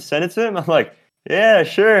film you and send it to him?" I'm like, "Yeah,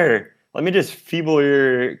 sure. Let me just feeble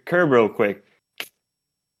your curb real quick."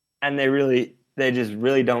 And they they just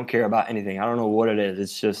really don't care about anything. I don't know what it is.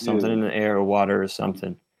 It's just something in the air or water or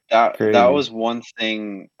something. That Crazy. was one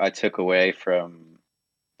thing I took away from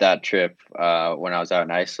that trip when I was out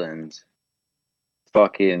in Iceland.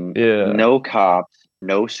 Fucking no cops,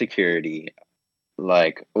 no security.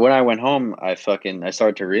 Like when I went home, I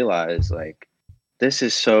started to realize like this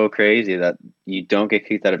is so crazy that you don't get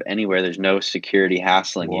kicked out of anywhere. There's no security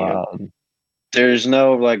hassling you. There's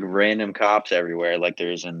no like random cops everywhere like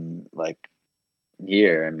there's in like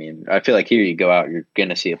here. I mean, I feel like here you go out, you're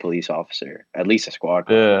gonna see a police officer, at least a squad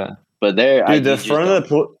car. Yeah. But there, dude, the front of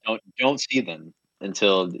the don't see them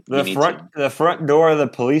until you need to. The front door of the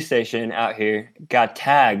police station out here got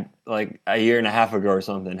tagged like a year and a half ago or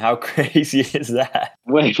something. How crazy is that?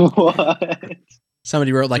 Wait, what?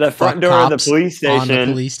 Somebody wrote like the front door of the police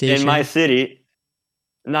station in my city.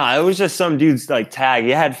 Nah, it was just some dude's like tag.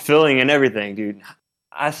 He had filling and everything, dude.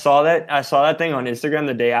 I saw that thing on Instagram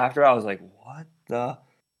the day after. I was like, what the?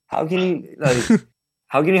 How can you like?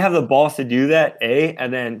 How can you have the balls to do that? A,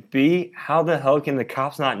 and then B, how the hell can the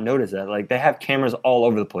cops not notice that? Like they have cameras all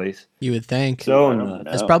over the place. You would think. So nuts.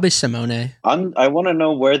 It's probably Simone. I want to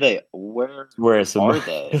know where are Simone?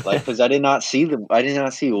 they? Like, because I did not see them. I did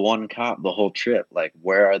not see one cop the whole trip. Like,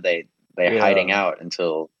 where are they? They're hiding out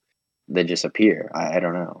until they just appear. I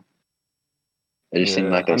don't know. It just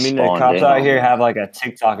seemed like they spawned in. The cops out here have like a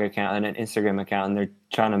TikTok account and an Instagram account, and they're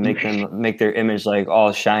trying to make their image like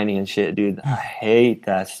all shiny and shit, dude. I hate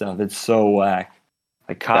that stuff. It's so whack.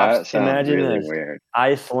 Like cops, imagine really this: weird.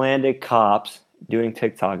 Icelandic cops doing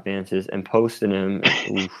TikTok dances and posting them.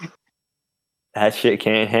 Oof. That shit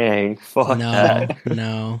can't hang. Fuck that.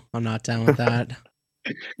 No, I'm not down with that.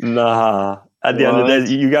 Nah. At the end of the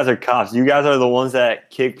day, you guys are cops. You guys are the ones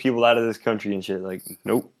that kick people out of this country and shit. Like,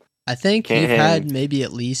 nope. I think you've had maybe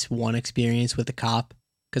at least one experience with a cop,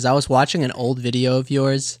 because I was watching an old video of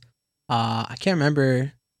yours. I can't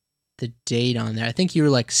remember the date on there. I think you were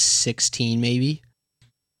like 16 maybe.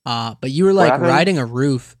 But you were like riding a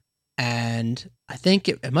roof, and I think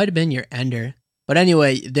it might have been your ender. But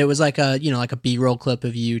anyway, there was like a B-roll clip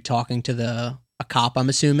of you talking to a cop, I'm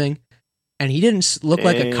assuming. And he didn't look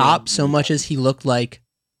like a cop so much as he looked like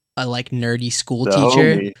a like nerdy school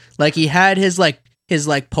teacher. Homie. Like he had his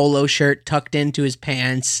polo shirt tucked into his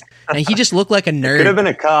pants, and he just looked like a nerd. It could have been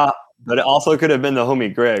a cop, but it also could have been the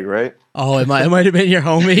homie Greg, right? Oh, it might have been your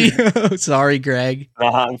homie. Sorry, Greg.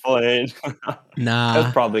 Nah, I'm playing. Nah,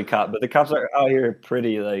 that's probably a cop. But the cops are out here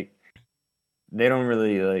pretty like they don't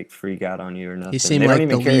really like freak out on you or nothing. He seemed like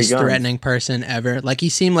the least threatening person ever. Like he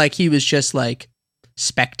seemed like he was just like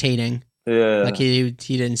spectating. Yeah, like he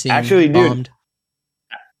didn't seem actually, bummed. Dude.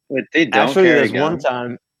 But they don't carry guns.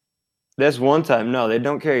 This one time, no, they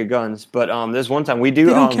don't carry guns. But this one time we do.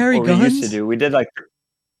 They don't carry guns? We used to do. We did like,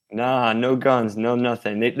 nah, no guns, no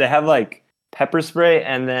nothing. They have like pepper spray,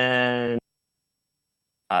 and then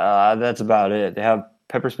that's about it. They have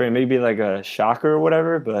pepper spray, maybe like a shocker or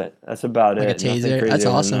whatever, but that's about like it. Like a taser. That's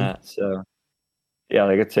awesome. So yeah,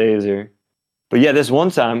 like a taser. But yeah, this one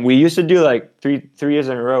time we used to do like three years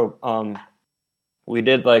in a row. We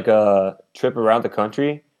did like a trip around the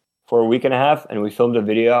country for a week and a half, and we filmed a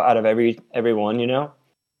video out of every one, you know.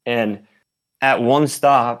 And at one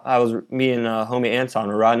stop, me and homie Anton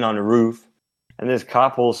were riding on the roof, and this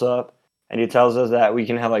cop pulls up, and he tells us that we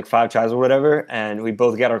can have like 5 tries or whatever, and we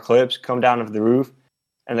both get our clips, come down off the roof,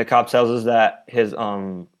 and the cop tells us that his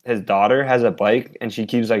daughter has a bike, and she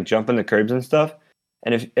keeps like jumping the curbs and stuff,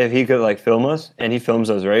 and if he could like film us, and he films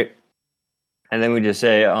us, right? And then we just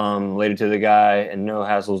say later to the guy, and no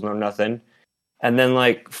hassles, no nothing. And then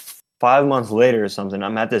like 5 months later or something,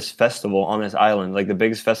 I'm at this festival on this island, like the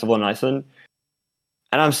biggest festival in Iceland.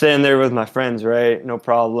 And I'm sitting there with my friends, right? No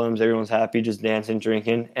problems. Everyone's happy, just dancing,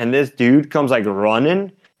 drinking. And this dude comes like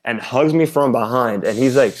running and hugs me from behind. And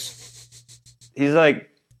he's like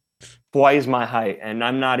twice my height. And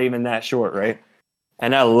I'm not even that short, right?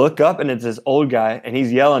 And I look up and it's this old guy and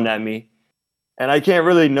he's yelling at me. And I can't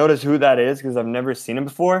really notice who that is because I've never seen him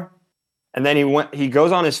before. And then he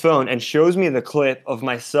goes on his phone and shows me the clip of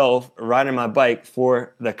myself riding my bike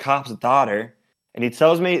for the cop's daughter. And he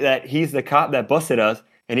tells me that he's the cop that busted us.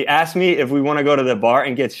 And he asked me if we want to go to the bar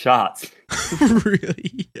and get shots.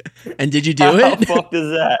 Really? And did you do it? How fucked is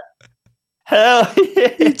that? Hell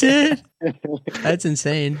yeah. You did? That's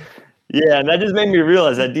insane. Yeah, and that just made me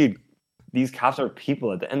realize that, dude, these cops are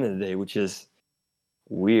people at the end of the day, which is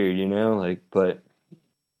weird, you know? Like, but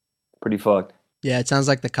pretty fucked. Yeah, it sounds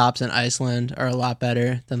like the cops in Iceland are a lot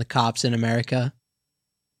better than the cops in America.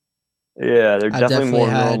 Yeah, they're definitely more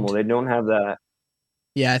normal. They don't have that.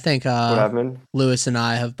 Yeah, I think Lewis and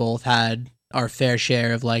I have both had our fair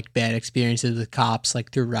share of like bad experiences with cops,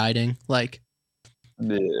 like through riding. Like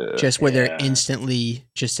Yeah. just where they're Yeah. instantly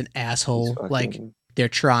just an asshole. It's Like fucking- they're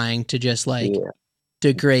trying to just like yeah.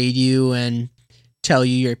 degrade you and tell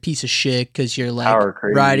you you're a piece of shit because you're like Power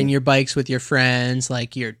crazy. riding your bikes with your friends,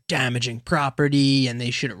 like you're damaging property and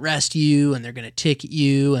they should arrest you and they're gonna ticket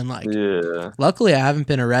you. And like Yeah. luckily I haven't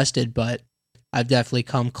been arrested, but I've definitely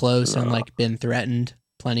come close and No. like been threatened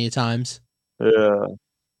plenty of times. Yeah.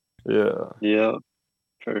 Yeah. Yeah,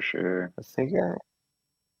 for sure. I think have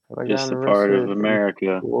I Just a gotten part of arrested in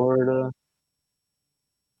America. Florida?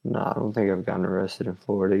 No, I don't think I've gotten arrested in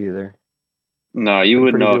Florida either. No, you I'm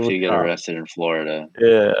would pretty know good if with you get cops. arrested in Florida.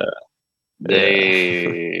 Yeah.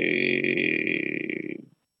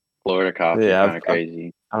 Florida cops Yeah, are kind of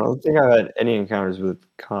crazy. I don't think I've had any encounters with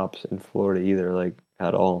cops in Florida either, like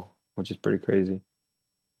at all, which is pretty crazy.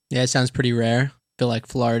 Yeah, it sounds pretty rare. I feel like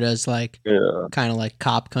Florida's like Yeah. kind of like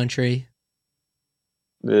cop country,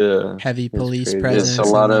 Yeah. heavy It's police crazy. presence. It's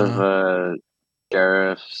a lot and, of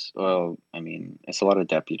sheriffs. Well, I mean, it's a lot of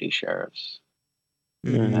deputy sheriffs.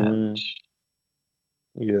 mhm. And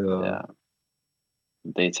Yeah. yeah,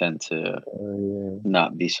 they tend to Yeah.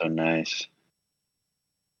 not be so nice.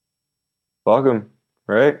 Fuck 'em,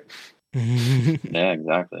 right? Yeah,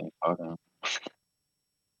 exactly. Okay.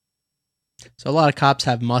 So a lot of cops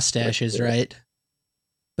have mustaches, right?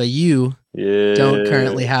 But you Yeah. don't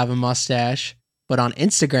currently have a mustache. But on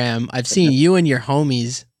Instagram, I've seen you and your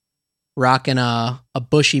homies rocking a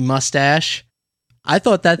bushy mustache. I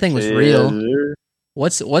thought that thing was real. sir.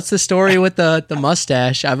 What's the story with the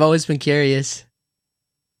mustache? I've always been curious.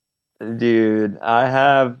 Dude, I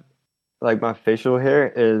have like my facial hair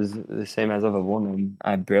is the same as of a woman.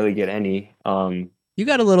 I barely get any. You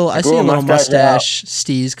got a little. I see grew a a little mustache mustache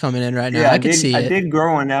steez coming in right now. I could see I it. did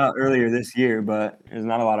grow one out earlier this year, but there's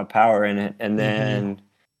not a lot of power in it. And Mm-hmm. then,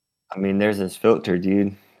 I mean, there's this filter,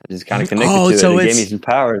 dude. I just kind of connected Oh, to so it. It gave it's- me some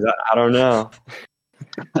powers. I don't know.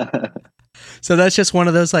 So that's just one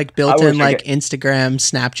of those like wish built-in I like could- Instagram,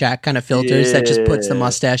 Snapchat kind of filters that just puts the Yeah.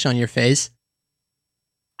 mustache on your face.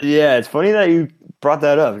 Yeah, it's funny that you brought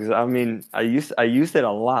that up because I mean, I used it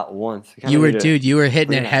a lot once. I kinda You were, need to dude, you were hitting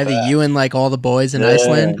bring it that heady. back. You and like all the boys in Yeah.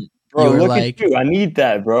 Iceland. Bro, You were look like- at you. I need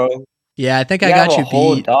that, bro. Yeah, I think You I have got a you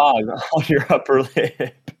whole beat. dog on your upper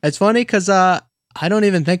lip. It's funny because I don't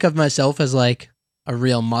even think of myself as like a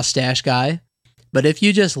real mustache guy. But if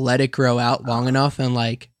you just let it grow out long enough and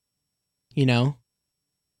like, you know,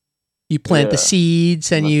 you plant the Yeah.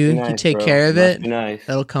 seeds and Must you be nice, take bro. care of Must it, be nice.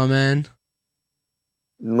 it'll come in.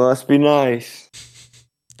 Must be nice.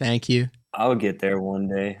 Thank you. I'll get there one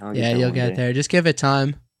day. Yeah, you'll get there. Just give it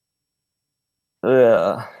time.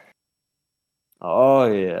 Yeah. Oh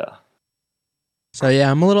yeah. So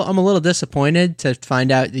yeah, I'm a little disappointed to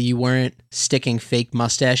find out that you weren't sticking fake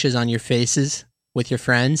mustaches on your faces with your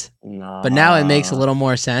friends. Nah. But now it makes a little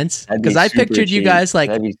more sense That'd be because I super pictured you cheap. guys like,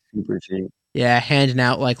 That'd be super cheap. yeah, handing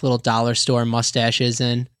out like little dollar store mustaches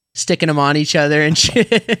and sticking them on each other and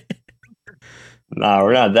shit. Nah,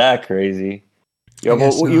 we're not that crazy. Yo, I but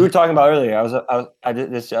guess what you were not. talking about earlier, I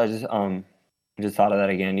just thought of that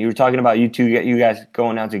again. You were talking about you guys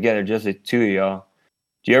going out together, just the two of y'all.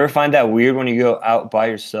 Do you ever find that weird when you go out by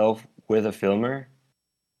yourself with a filmer?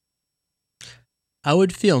 I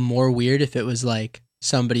would feel more weird if it was like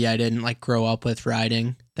somebody I didn't like grow up with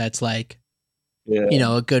riding. That's like, Yeah. you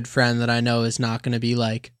know, a good friend that I know is not going to be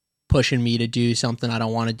like pushing me to do something I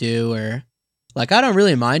don't want to do, or like I don't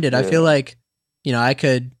really mind it. I Yeah. feel like, you know, I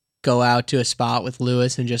could go out to a spot with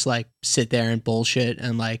Lewis and just like sit there and bullshit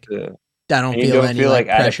and like Yeah. I don't And you feel don't any feel like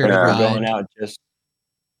like pressure to adequate for ride. going out just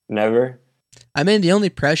never. I mean, the only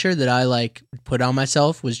pressure that I like put on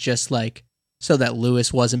myself was just like so that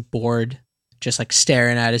Lewis wasn't bored, just like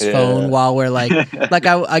staring at his Yeah. phone while we're like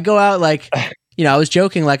I go out like, you know, I was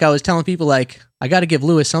joking, like I was telling people like I got to give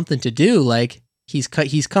Lewis something to do, like he's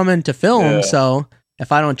coming to film, Yeah. so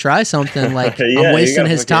if I don't try something, like Yeah, I'm you wasting gotta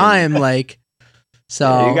his fucking- time, like so.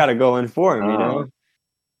 Yeah, you got to go in for him, you know.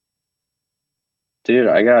 Dude,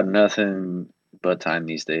 I got nothing but time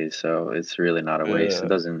these days, so it's really not a waste. Yeah. It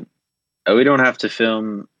doesn't. We don't have to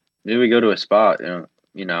film. Maybe we go to a spot. Don't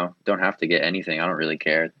have to get anything. I don't really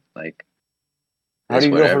care. Like, How do it's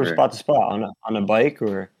you go from whatever. spot to spot on a bike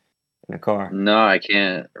or in a car? No, I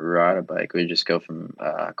can't ride a bike. We just go from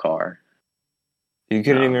a car. You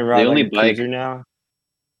couldn't No. even The ride only like a bike- cruiser now.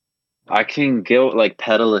 I can go like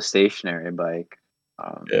pedal a stationary bike,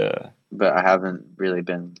 Yeah, but I haven't really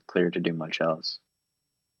been cleared to do much else.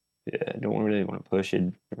 yeah. Don't really want to push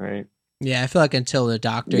it, right? Yeah, I feel like until the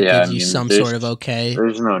doctor Yeah, gives I you mean, some there's- sort of okay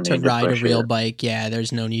There's no need to ride a push real it. bike, yeah,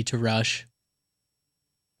 there's no need to rush.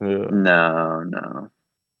 Yeah. No.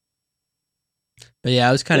 But yeah,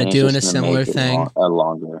 I was kind of Then it's doing a just gonna similar make it thing. a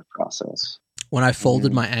longer process. when I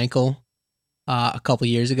folded my ankle a couple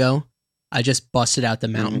years ago, I just busted out the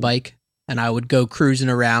mountain bike and I would go cruising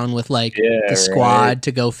around with like the squad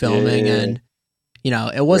to go filming. And, you know,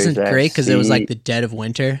 it wasn't great because it was like the dead of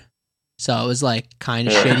winter. So it was like kind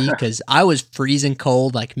of shitty because I was freezing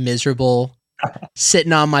cold, like miserable,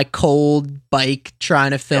 sitting on my cold bike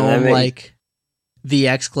trying to film like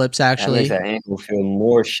VX clips actually. That makes that ankle feel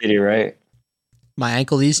more shitty, right? My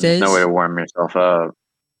ankle these days? No way to warm yourself up.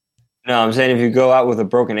 No, I'm saying if you go out with a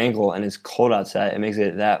broken ankle and it's cold outside, it makes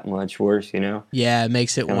it that much worse, you know? Yeah, it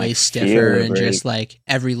makes it way stiffer and just like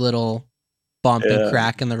every little bump and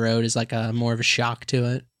crack in the road is like a more of a shock to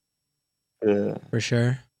it. Yeah. For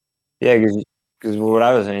sure. Yeah, because what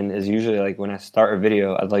I was saying is usually like when I start a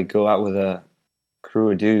video, I'd like go out with a crew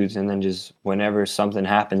of dudes and then just whenever something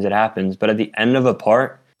happens, it happens. But at the end of a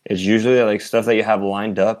part, it's usually like stuff that you have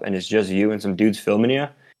lined up and it's just you and some dudes filming you.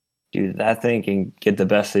 Dude, that thing can get the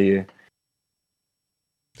best of you.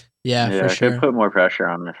 Yeah, for sure. It could put more pressure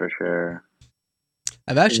on it for sure.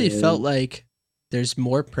 I've actually felt like there's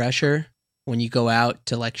more pressure when you go out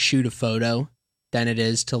to like shoot a photo than it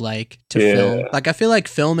is to like to film. Like I feel like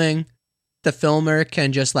filming, the filmer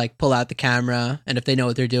can just like pull out the camera and if they know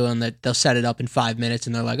what they're doing, that they'll set it up in 5 minutes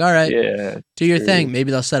and they're like, all right, do your thing. Maybe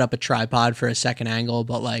they'll set up a tripod for a second angle,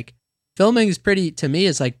 but like filming is to me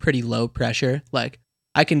is like pretty low pressure. Like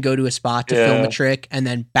I can go to a spot to film a trick and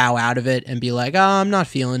then bow out of it and be like, oh, I'm not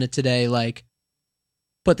feeling it today. Like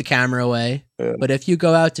put the camera away. But if you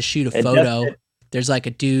go out to shoot a photo, there's like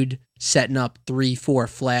a dude setting up 3-4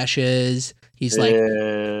 flashes. He's like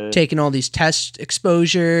taking all these test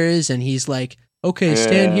exposures and he's like, okay,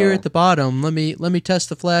 stand here at the bottom. Let me test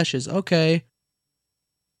the flashes. Okay.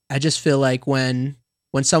 I just feel like when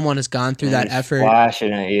someone has gone through that effort,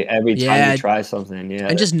 flashing at you every time you try something,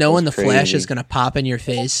 and just knowing the flash is gonna pop in your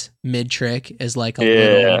face mid trick is like a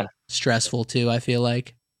little stressful too. I feel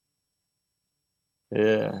like.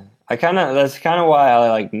 Yeah, that's kind of why I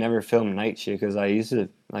like never film night shit because I used to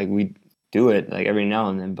like we do it like every now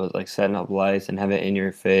and then, but like setting up lights and have it in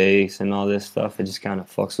your face and all this stuff, it just kind of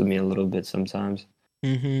fucks with me a little bit sometimes.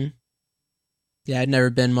 Mm-hmm. Yeah, I'd never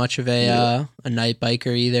been much of a night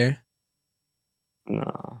biker either.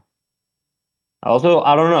 No. Also,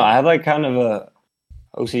 I don't know. I have like kind of a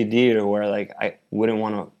OCD to where like I wouldn't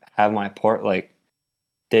want to have my part like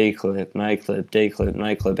day clip, night clip, day clip,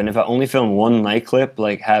 night clip. And if I only film one night clip,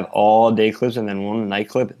 like have all day clips and then one night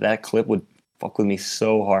clip, that clip would fuck with me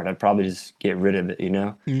so hard. I'd probably just get rid of it, you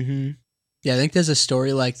know? Mm-hmm. Yeah, I think there's a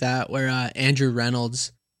story like that where Andrew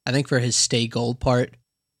Reynolds, I think for his Stay Gold part,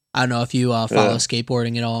 I don't know if you follow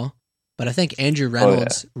skateboarding at all, but I think Andrew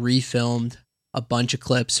Reynolds refilmed a bunch of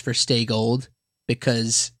clips for Stay Gold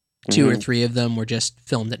because 2 or 3 of them were just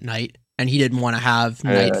filmed at night and he didn't want to have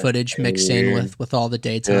night footage mixed in with all the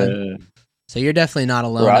daytime. So you're definitely not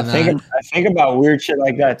alone in that. I think about weird shit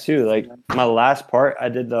like that too. Like my last part, I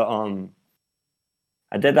did that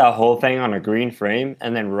whole thing on a green frame,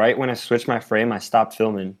 and then right when I switched my frame, I stopped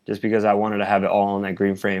filming just because I wanted to have it all on that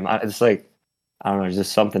green frame. It's like, I don't know, it's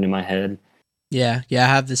just something in my head. Yeah, I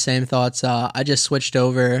have the same thoughts. I just switched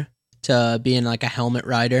over to being like a helmet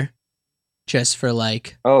rider just for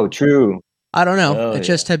like... Oh, true. I don't know. It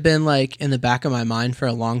just had been like in the back of my mind for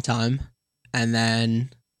a long time. And then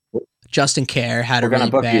Justin Kerr had a really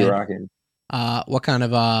bad... What kind of book are you rocking? What kind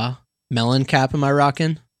of melon cap am I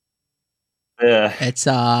rocking? Yeah. It's,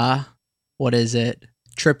 what is it?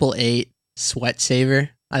 888 Sweat Saver,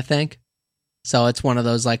 I think. So it's one of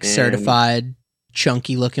those like certified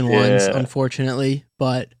chunky looking ones, unfortunately.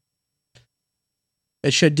 But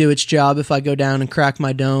it should do its job if I go down and crack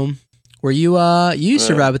my dome. Were you, you used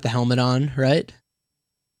to ride with the helmet on, right?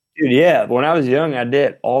 Dude, yeah. When I was young, I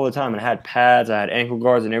did all the time. I had pads, I had ankle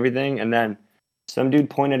guards and everything. And then some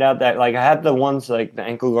dude pointed out that, like, I had the ones, like, the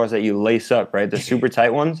ankle guards that you lace up, right? The super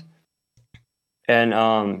tight ones.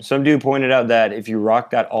 And some dude pointed out that if you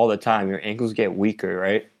rock that all the time, your ankles get weaker,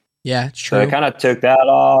 right? Yeah, it's true. So I kind of took that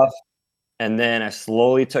off. And then I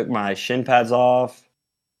slowly took my shin pads off.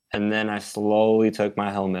 And then I slowly took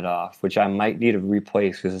my helmet off, which I might need to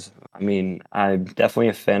replace because, I mean, I'm definitely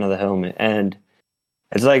a fan of the helmet. And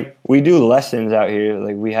it's like we do lessons out here.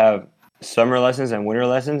 Like we have summer lessons and winter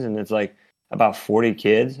lessons, and it's like about 40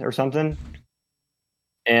 kids or something.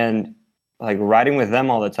 And like riding with them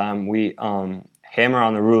all the time, we hammer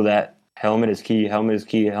on the rule that helmet is key, helmet is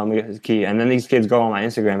key, helmet is key. And then these kids go on my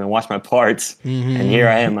Instagram and watch my parts. Mm-hmm. And here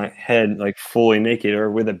I am, my head like fully naked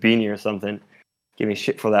or with a beanie or something. Give me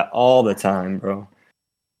shit for that all the time, bro.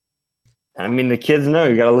 I mean, the kids know.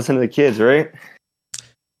 You got to listen to the kids, right?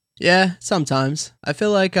 Yeah, sometimes. I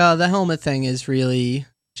feel like the helmet thing is really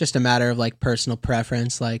just a matter of like personal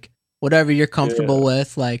preference. Like whatever you're comfortable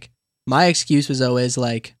with. Like, my excuse was always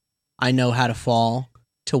like, I know how to fall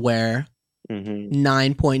to where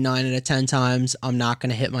 9.9 out of 10 times I'm not going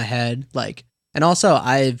to hit my head. Like, and also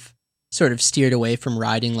I've sort of steered away from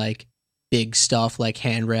riding like big stuff like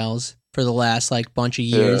handrails for the last like bunch of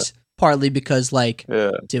years, partly because like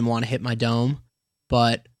didn't want to hit my dome.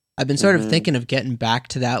 But I've been sort of thinking of getting back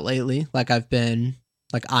to that lately. Like, I've been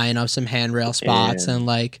like eyeing up some handrail spots and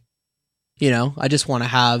like, you know, I just want to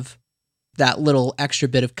have that little extra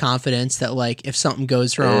bit of confidence that like if something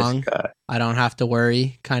goes wrong, I don't have to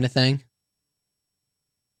worry, kind of thing.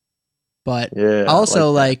 But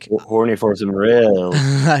also like horny for some rails.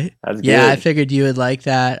 That's good. Yeah, I figured you would like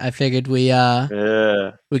that. I figured we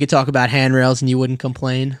could talk about handrails and you wouldn't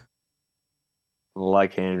complain.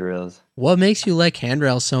 Like handrails. What makes you like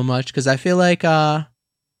handrails so much? Because I feel like I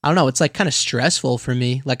don't know, it's like kind of stressful for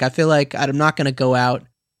me. Like, I feel like I'm not gonna go out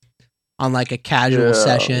on like a casual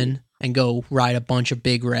session and go ride a bunch of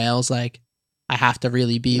big rails. Like, I have to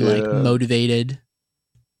really be like motivated.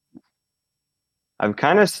 I've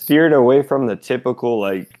kind of steered away from the typical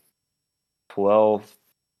like 12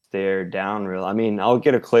 stair down rail. I mean, I'll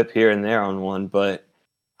get a clip here and there on one, but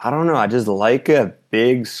I don't know. I just like a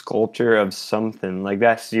big sculpture of something like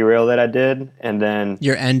that C rail that I did, and then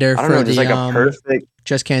your ender I don't for know, just the like a perfect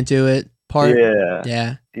just can't do it part.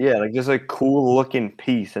 Yeah, like just like cool looking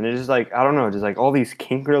piece, and it's just like I don't know, just like all these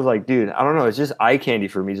kink rails. Like, dude, I don't know. It's just eye candy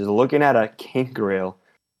for me. Just looking at a kink rail,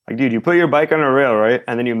 like, dude, you put your bike on a rail, right,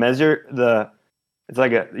 and then you measure the. It's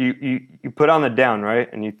like you put on the down, right?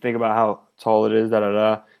 And you think about how tall it is,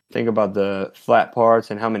 Think about the flat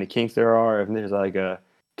parts and how many kinks there are. If there's like a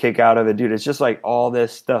kick out of it, dude, it's just like all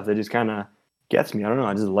this stuff that just kind of gets me. I don't know.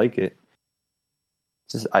 I just like it.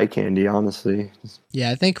 It's just eye candy, honestly.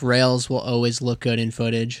 Yeah, I think rails will always look good in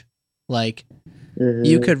footage. Like,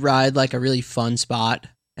 you could ride like a really fun spot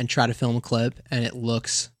and try to film a clip, and it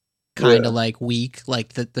looks kind of like weak.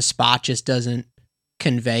 Like the spot just doesn't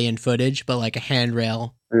convey in footage, but like a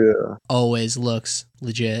handrail always looks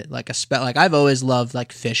legit. Like like I've always loved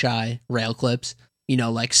like fisheye rail clips, you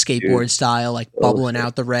know, like skateboard style, like bubbling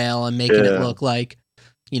out the rail and making it look like,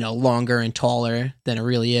 you know, longer and taller than it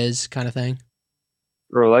really is, kind of thing.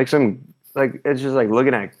 Or like it's just like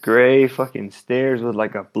looking at gray fucking stairs with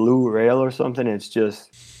like a blue rail or something. It's just,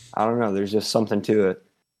 I don't know, there's just something to it.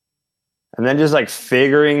 And then just like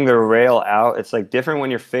figuring the rail out, it's like different when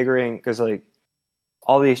you're figuring, because like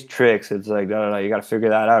all these tricks, it's like, you got to figure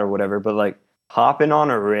that out or whatever. But like hopping on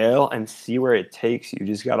a rail and see where it takes you,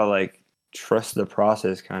 just got to like trust the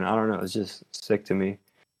process, kind of. I don't know. It's just sick to me.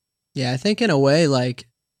 Yeah, I think in a way, like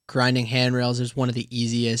grinding handrails is one of the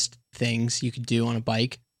easiest things you could do on a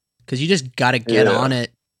bike, because you just got to get on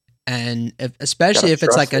it. And especially if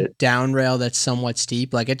it's like a down rail that's somewhat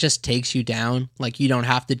steep, like it just takes you down. Like, you don't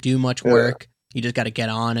have to do much work. You just got to get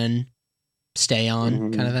on and stay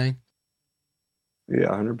on, kind of thing. Yeah,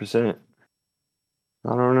 100%.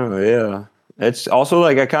 I don't know. Yeah, it's also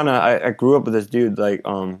like I grew up with this dude. Like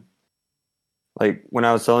when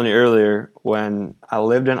I was telling you earlier, when I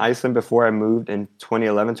lived in Iceland before I moved in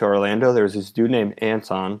 2011 to Orlando, there was this dude named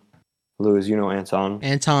Anton. Louis, you know Anton.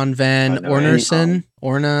 Anton Van Ornerson,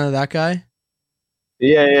 Orna, that guy.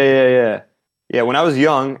 Yeah. When I was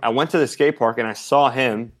young, I went to the skate park and I saw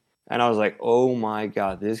him. And I was like, oh my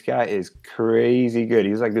God, this guy is crazy good.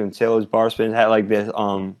 He was like doing Taylor's bar spins, had like this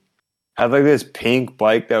pink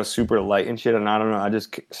bike that was super light and shit. And I don't know,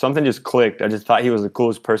 something just clicked. I just thought he was the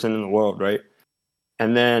coolest person in the world, right?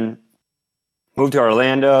 And then moved to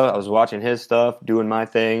Orlando. I was watching his stuff, doing my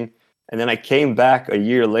thing. And then I came back a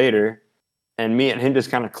year later, and me and him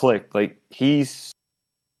just kind of clicked. Like, he's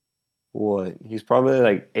probably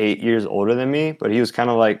like 8 years older than me, but he was kind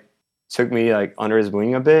of like, took me like under his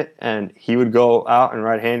wing a bit, and he would go out and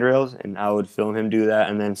ride handrails and I would film him do that.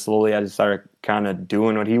 And then slowly I just started kind of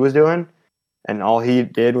doing what he was doing, and all he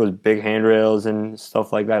did was big handrails and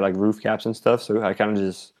stuff like that, like roof caps and stuff. So I kind of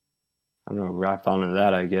just, I don't know, wrapped onto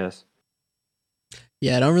that, I guess.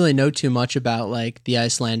 Yeah, I don't really know too much about like the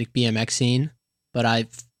Icelandic BMX scene, but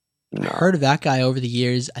I've heard of that guy over the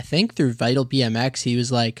years. I think through Vital BMX, he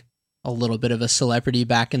was like a little bit of a celebrity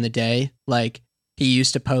back in the day. Like, he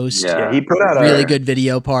used to post he put out really good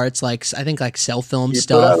video parts, like I think like self-filmed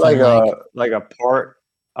stuff. Put out like a part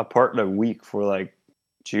a week for like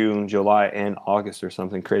June, July, and August or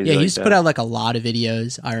something crazy. Yeah, he like used to put out like a lot of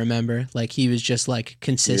videos. I remember, like, he was just like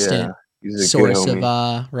consistent source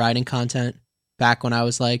of riding content back when I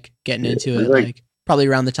was like getting into it. Like probably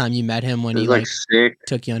around the time you met him, when he like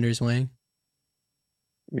took you under his wing.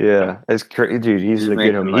 Yeah, it's crazy, dude. He's a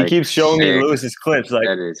good homie. He keeps showing me Lewis's clips. Like,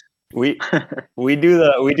 we do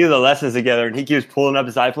the lessons together, and he keeps pulling up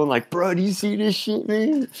his iPhone like, bro, do you see this shit,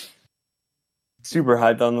 man? Super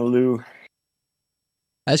hyped on the Lou.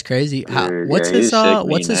 That's crazy. Dude, What's yeah, he's his sick,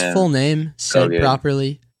 what's his man. full name So said good.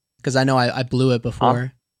 properly? Because I know I blew it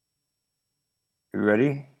before. You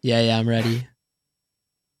ready? Yeah, I'm ready.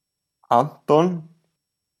 Anton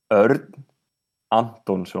Erd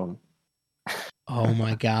Antonsson. Oh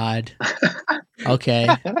my god. Okay.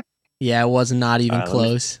 Yeah, it was not even All right,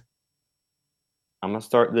 close. I'm gonna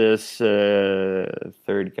start this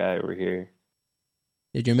third guy over here.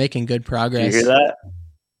 Dude, you're making good Did progress. you hear that?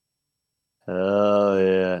 Oh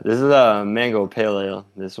yeah, this is a mango pale ale.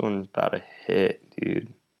 This one's about a hit,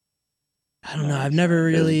 dude. I don't know. I've Nice.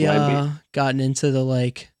 never This really might be- gotten into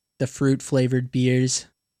the fruit flavored beers.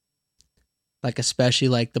 Like especially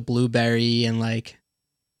like the blueberry and like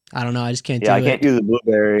I don't know, I just can't do Yeah, it. I can't do the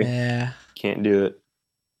blueberry. Yeah, Can't do it.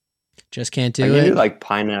 just can't I do can it. do like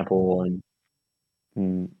pineapple one.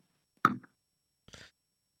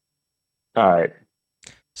 All right.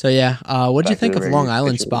 So yeah, what do you Back to think the of Long regular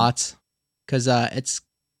Island picture. spots? Because it's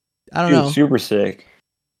I don't Dude, know. super sick.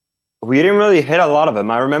 We didn't really hit a lot of them.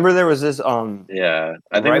 I remember there was this Yeah,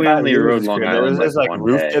 I think right we by only Lou's rode Long crib, there was Island this like like one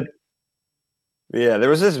roof day. to Yeah, there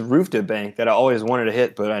was this roof to bank that I always wanted to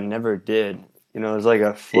hit, but I never did. You know, there's like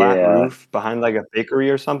a flat Yeah. roof behind like a bakery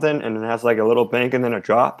or something, and it has like a little bank and then a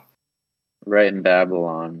drop. Right in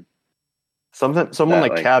Babylon. Someone That,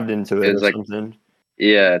 like like, cabbed into it it or was like- something.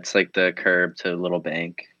 Yeah, it's like the curb to Little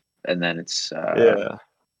Bank, and then it's Yeah.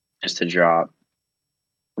 just a drop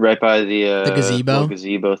right by the gazebo? little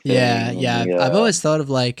gazebo thing. Yeah, and yeah. the, I've always thought of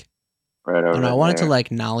like right over I wanted to there. like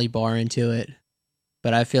nollie bar into it,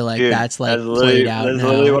 but I feel like Dude, that's like literally, played out that's now.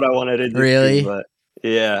 literally what I wanted to do. Really? Too, but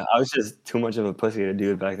yeah, I was just too much of a pussy to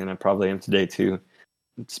do it back then. I probably am today too.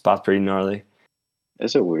 The spot's pretty gnarly.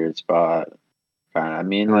 It's a weird spot. Kind of. I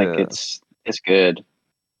mean, like Yeah. it's good.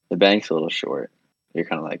 The bank's a little short. You're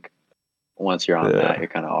kind of like once you're on Yeah. that, you're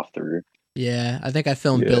kind of off the roof. Yeah, I think I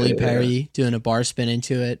filmed Yeah, Billy yeah. Perry doing a bar spin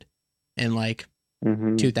into it in like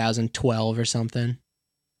Mhm. 2012 or something,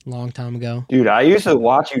 a long time ago. Dude, I used to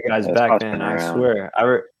watch you guys Yeah, back spot's then. been I around. swear,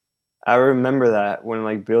 I remember that when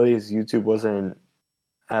like Billy's YouTube wasn't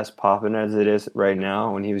as popping as it is right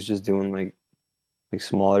now. When he was just doing like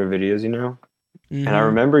smaller videos, you know. And I Mhm.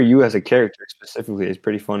 remember you as a character specifically. It's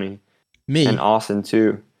pretty funny. Me, And Austin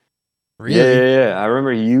too. really? Yeah. I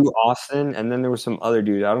remember you, Austin, and then there was some other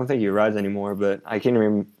dude. I don't think he rides anymore, but I can't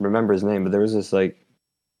even remember his name. But there was this like,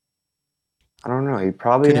 I don't know. He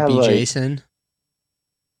probably Could it had be like, Jason?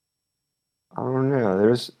 I don't know.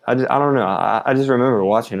 I don't know. I just remember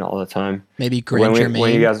watching it all the time. Maybe Grant when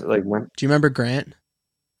Germain? you guys like went. Do you remember Grant?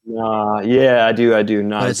 Yeah, I do.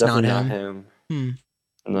 No, But it's it's not definitely not him. Hmm.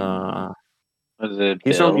 Nah, Was it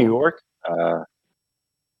he's Bill? from New York. Uh,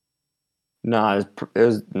 Nah, it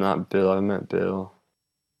was not Bill. I meant Bill.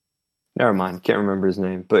 Never mind. Can't remember his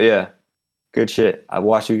name. But yeah, good shit. I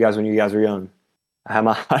watched you guys when you guys were young. I had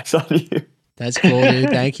my eyes on you. That's cool, dude.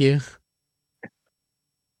 Thank you.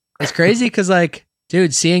 It's crazy because, like,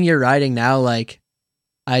 dude, seeing your riding now, like,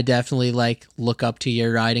 I definitely like look up to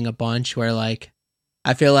your riding a bunch. Where like,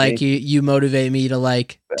 I feel like Thank you motivate me to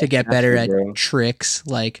like to get better Got at you, bro. tricks.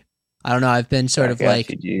 Like, I don't know. I've been sort of Back at like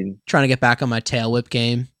you, dude. trying to get back on my tail whip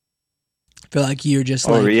game. I feel like you're just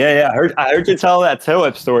Oh like, yeah. I heard you tell that tail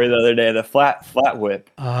whip story the other day. The flat whip.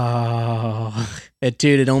 oh,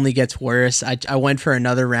 dude, it only gets worse. I went for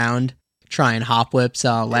another round trying hop whips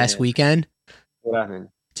last Yeah. weekend. What happened?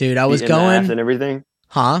 Dude, I was Beating the ass going, and everything.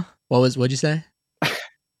 huh? What'd you say?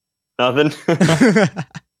 Nothing.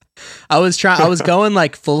 I was going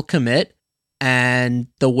like full commit and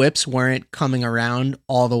the whips weren't coming around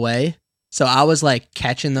all the way. So I was like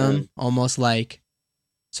catching them almost like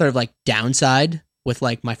sort of like downside with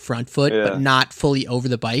like my front foot, Yeah. but not fully over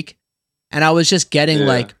the bike. And I was just getting Yeah.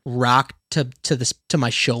 like rocked to my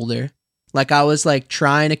shoulder. Like I was like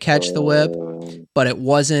trying to catch the whip, but it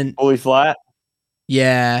wasn't. Fully flat.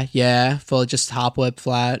 Yeah, full just hop whip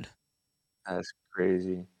flat. That's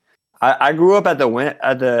crazy. I grew up at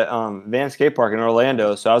the Van Skate Park in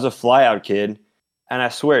Orlando, so I was a flyout kid, and I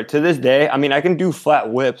swear to this day, I mean, I can do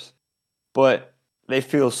flat whips, but they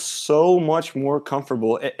feel so much more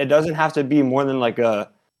comfortable. It doesn't have to be more than like a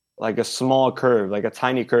small curve, like a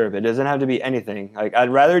tiny curve. It doesn't have to be anything. Like I'd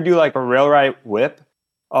rather do like a rail ride whip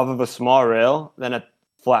off of a small rail than a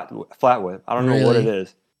flat whip. I don't know what it Really?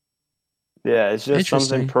 is. Yeah, it's just something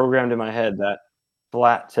Interesting. programmed in my head that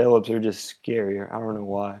flat tail whips are just scarier. I don't know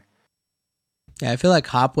why. Yeah, I feel like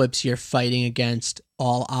hop whips, you're fighting against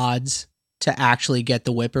all odds to actually get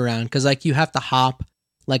the whip around. Because, like, you have to hop,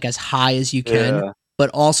 like, as high as you can, Yeah. but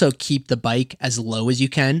also keep the bike as low as you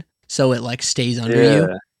can. so it like stays under Yeah.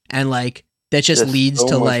 you, and like that just There's leads so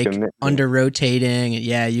to much like commitment. under rotating.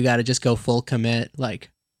 Yeah, you got to just go full commit. Like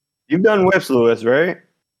You've done whips, Lewis, right?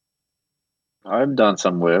 I've done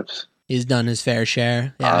some whips. he's done his fair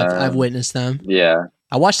share. Yeah, I've witnessed them. Yeah,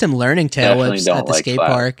 I watched him learning tail definitely whips don't at the like skate flat.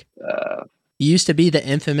 park. He used to be the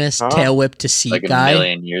infamous Huh? tail whip to seat Like a guy.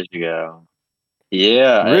 million years ago.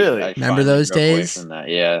 Yeah, Really? I Remember finally those broke away days? from that.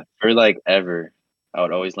 Yeah, for like ever, I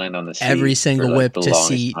would always land on the seat. Every for, single like, whip the to longest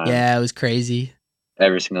seat. time. Yeah, it was crazy.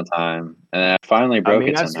 Every single time, and then I finally broke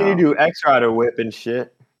it I've seen somehow. you do X Rider whip and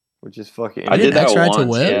shit, which is fucking. I did that X Ride to once.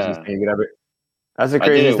 whip? Yeah, Thing you could ever, that's the I did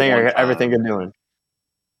craziest it thing I one could ever think time. of doing.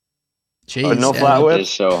 Jeez. no flat whip? It's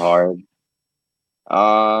so hard.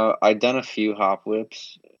 I've done a few hop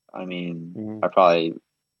whips. I mean, Mhm. I probably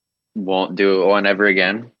won't do one ever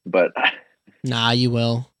again, but Nah, you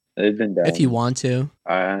will they've been done. if you want to.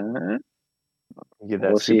 You get that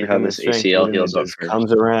We'll see how superhuman this strength, ACL and heals it up just first.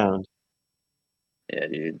 comes around. Yeah,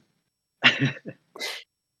 dude.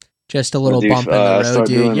 Just a little do, bump in the road, start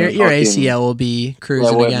dude. doing Your the fucking ACL will be cruising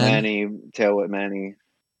Tail whip again. Manny, tail whip Manny.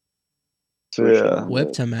 Switch Yeah. from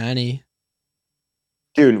Whip to Manny.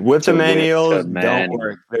 Dude, whip to To whip to manuals don't Manny.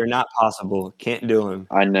 work. They're not possible. Can't do them.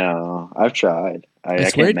 I know. I've tried. I It's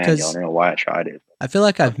can't weird manual. I 'cause- don't know why I tried it. I feel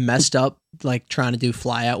like I've messed up like trying to do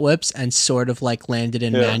fly out whips and sort of like landed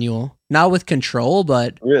in Yeah. manual. Not with control,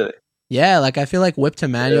 but Really? yeah, like I feel like whip to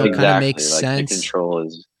manual Yeah. kind of makes Like, sense. The control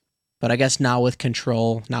is. But I guess not with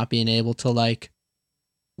control, not being able to like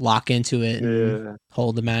lock into it and Yeah.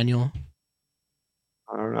 hold the manual.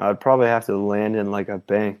 I don't know. I'd probably have to land in like a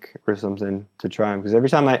bank or something to try them because every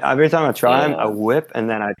time I try them, Yeah. I whip and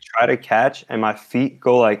then I try to catch and my feet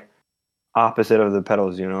go like opposite of the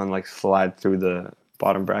pedals, and like slide through the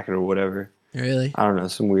bottom bracket or whatever. Really? I don't know,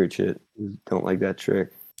 some weird shit. Don't like that trick.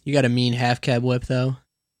 You got a mean half cab whip though.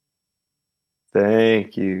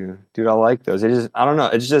 Thank you, dude. I like those. I don't know.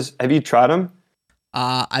 It's just. Have you tried them?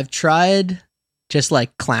 I've tried just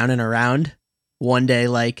like clowning around. One day,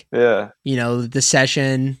 like, Yeah. the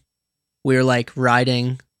session, we were like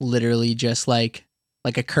riding literally just like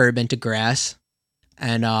a curb into grass.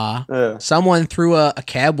 And Yeah. someone threw a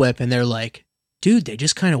cab whip and they're like, dude, they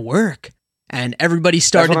just kind of work. And everybody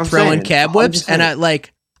started I'm throwing saying. cab whips. And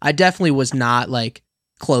 100%. I definitely was not like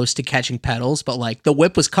close to catching pedals, but like the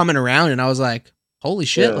whip was coming around and I was like, holy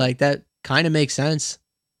shit, Yeah. like that kind of makes sense.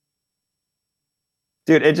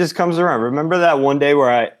 Dude, it just comes around. Remember that one day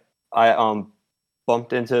where I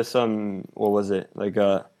bumped into some, what was it, like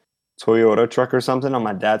a Toyota truck or something on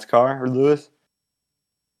my dad's car, or Lewis?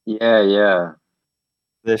 Yeah.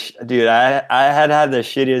 Dude, I had the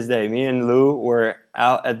shittiest day. Me and Lou were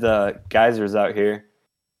out at the geysers out here,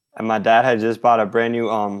 and my dad had just bought a brand new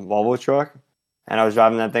Volvo truck, and I was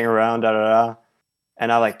driving that thing around,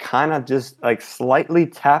 and I like kind of just like slightly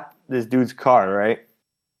tapped this dude's car, right?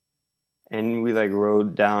 And we like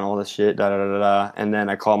rode down all the shit, and then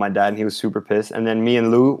I called my dad, and he was super pissed. And then me and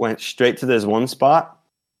Lou went straight to this one spot,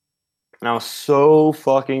 and I was so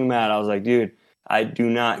fucking mad. I was like, dude, I do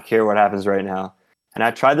not care what happens right now. And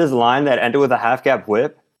I tried this line that ended with a half gap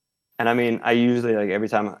whip. And I mean, I usually like every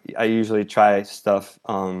time I usually try stuff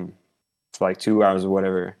for like 2 hours or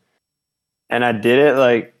whatever. And I did it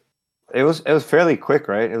like it was fairly quick,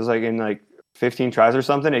 right? It was like in like 15 tries or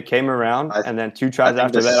something. It came around, and then 2 tries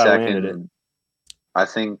after that, I landed it. I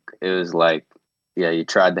think it was like, yeah, you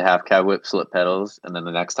tried the half cab whip, slip pedals, and then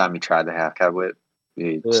the next time you tried the half cab whip,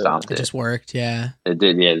 you stomped It it. just worked, yeah. It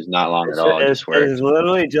did, yeah. It was not long at all. It just worked. It's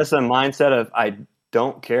literally just a mindset of I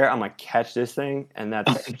don't care. I'm gonna catch this thing, and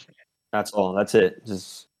that's all. That's it.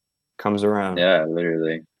 Just comes around. Yeah,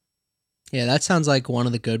 literally. Yeah, that sounds like one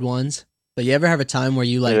of the good ones. But you ever have a time where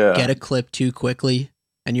you like Yeah. get a clip too quickly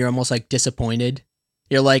and you're almost like disappointed?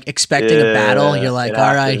 You're like expecting a battle. You're like, it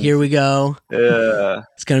all right, happens. here we go. Yeah.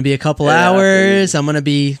 It's going to be a couple It hours. happens. I'm going to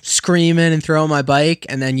be screaming and throwing my bike.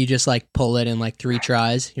 And then you just like pull it in like 3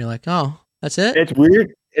 tries. You're like, oh, that's it? It's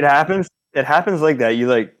weird. It happens. It happens like that.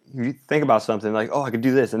 You think about something like, oh, I could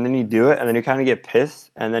do this, and then you do it, and then you kind of get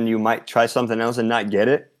pissed, and then you might try something else and not get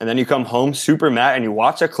it, and then you come home super mad, and you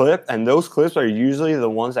watch a clip, and those clips are usually the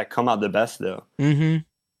ones that come out the best, though. Mm-hmm.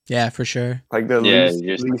 Yeah, for sure. Like the Yeah, least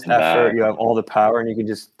you're just effort, looking back. you have all the power, and you can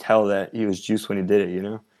just tell that he was juiced when he did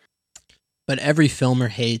it. But every filmer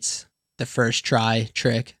hates the first try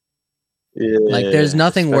trick. Yeah. Like, there's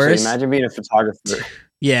nothing Especially worse. Imagine being a photographer.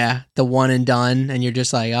 Yeah, the one and done. And you're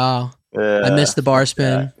just like, oh, Yeah, I missed the bar fuck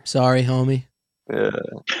spin. Sorry, homie. Yeah.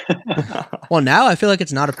 Well, now I feel like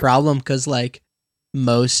it's not a problem because like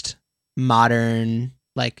most modern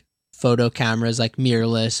like photo cameras, like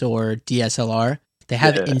mirrorless or DSLR, they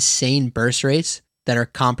have Yeah. insane burst rates that are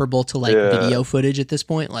comparable to like Yeah. video footage at this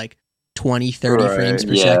point. Like 20, 30 frames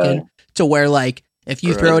per yeah. second, to where like if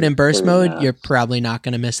you throw it in burst Pretty mode, nuts. you're probably not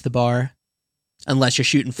going to miss the bar unless you're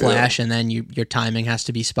shooting flash, and then your timing has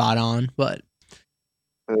to be spot on. But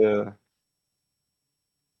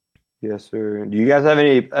yes, sir. Do you guys have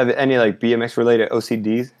any like BMX related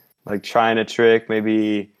OCDs? Like trying a trick,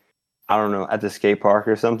 maybe I don't know, at the skate park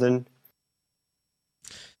or something?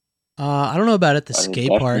 I don't know about at the I skate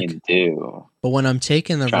park, definitely do. but when I'm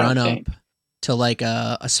taking the Trying run to up think. to like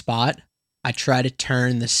a spot, I try to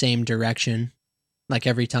turn the same direction, like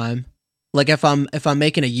every time. Like if I'm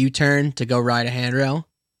making a U-turn to go ride a handrail,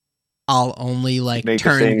 I'll only like Make the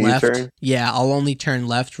turn same left. U-turn? Yeah, I'll only turn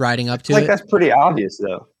left riding up to Like it. that's pretty obvious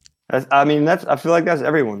though. I feel like that's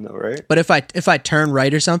everyone though, right? But if I turn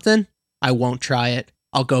right or something, I won't try it.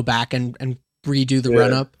 I'll go back and redo the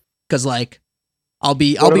run up, because like I'll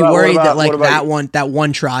be worried that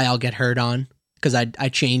one try I'll get hurt on, because I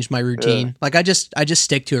changed my routine. Yeah. Like I just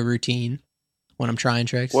stick to a routine when I'm trying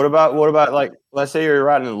tricks. What about like, let's say you're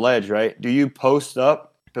riding a ledge, right? Do you post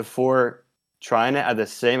up before trying it at the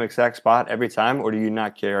same exact spot every time, or do you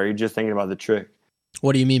not care? Are you just thinking about the trick?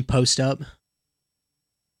 What do you mean post up?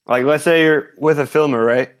 Like, let's say you're with a filmer,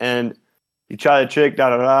 right? And you try the trick, da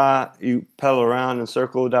da da. You pedal around in a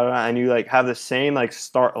circle, da da da, and you like have the same like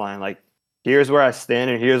start line. Like, here's where I stand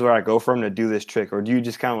and here's where I go from to do this trick. Or do you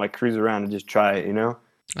just kind of like cruise around and just try it? You know?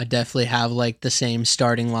 I definitely have like the same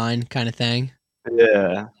starting line kind of thing.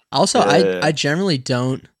 Yeah. Also, Yeah. I generally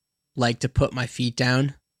don't like to put my feet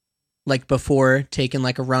down, like before taking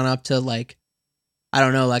like a run up to like, I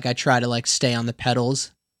don't know, like I try to like stay on the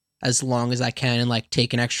pedals as long as I can and like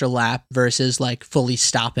take an extra lap versus like fully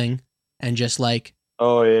stopping and just like,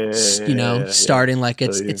 Oh yeah. starting like Feel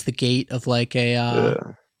it's you. it's the gate of like Yeah.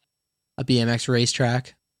 a BMX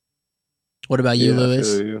racetrack. What about you, Yeah, I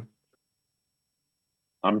Lewis? feel you.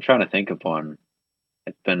 I'm trying to think of one.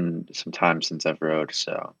 It's been some time since I've rode,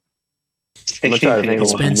 so. I'm gonna try to think of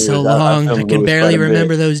It's one. been Lewis. so I long. I filmed can Lewis barely quite a bit.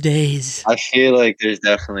 remember those days. I feel like there's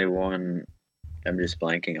definitely one. I'm just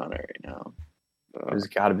blanking on it right now. There's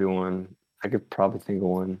got to be one. I could probably think of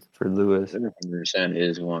one for Lewis. 100%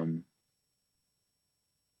 is one.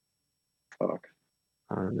 Fuck.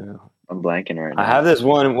 I don't know. I'm blanking right now. I have this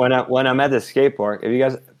one when I'm at the skate park. Have you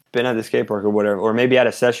guys been at the skate park or whatever, or maybe at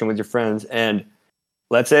a session with your friends, and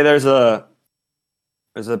let's say there's a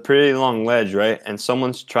pretty long ledge, right? And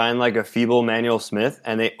someone's trying like a feeble manual Smith,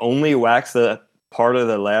 and they only wax the part of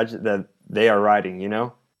the ledge that they are riding. You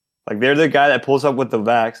know, like they're the guy that pulls up with the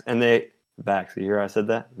vax, and vax. You hear I said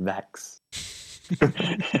that? Vax.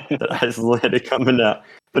 I just let it coming out.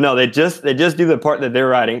 But no, they just do the part that they're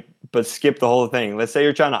riding, but skip the whole thing. Let's say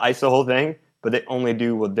you're trying to ice the whole thing, but they only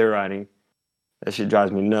do what they're riding. That shit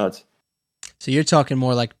drives me nuts. So you're talking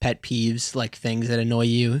more like pet peeves, like things that annoy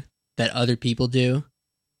you that other people do.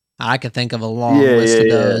 I could think of a long list of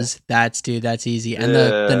those. That's easy. And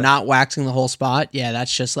the not waxing the whole spot, yeah,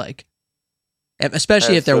 that's just like,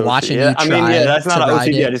 especially if they're watching you try. I mean, yeah, that's not to an ride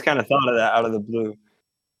OCD. it. I just kind of thought of that out of the blue.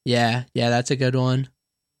 Yeah, that's a good one.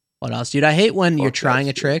 What else, dude? I hate when you're trying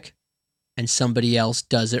a trick and somebody else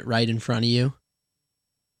does it right in front of you.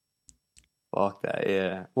 Fuck that,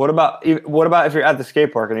 yeah. What about if you're at the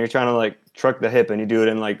skate park and you're trying to like truck the hip and you do it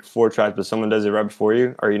in like 4 tries, but someone does it right before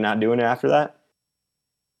you? Are you not doing it after that?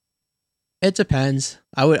 It depends.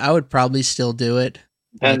 I would probably still do it,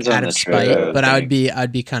 Depends like, on out of the trick, spite, but think.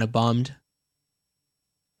 I'd be kind of bummed.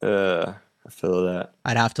 I feel that.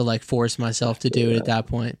 I'd have to like force myself to do it at that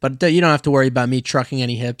point. But you don't have to worry about me trucking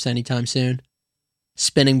any hips anytime soon.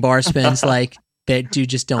 Spinning bar spins, like, they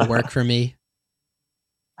just don't work for me.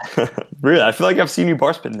 Really? I feel like I've seen you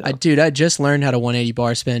bar spin now. I just learned how to 180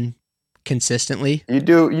 bar spin consistently. You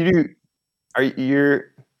do. You're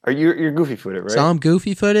goofy footed, right? So I'm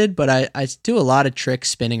goofy footed, but I do a lot of tricks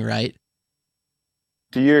spinning right.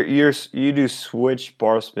 Do you do switch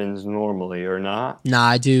bar spins normally or not? Nah,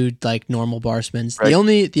 I do like normal bar spins. Right. The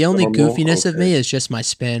only Normal? goofiness of Okay. me is just my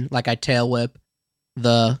spin. Like I tail whip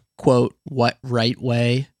the quote what right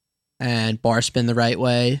way and bar spin the right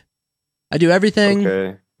way. I do everything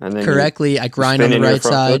Okay. And then correctly. I grind spin on the in your right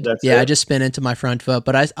front foot, side. that's Yeah, I it? just spin into my front foot,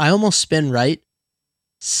 but I almost spin right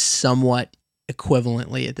somewhat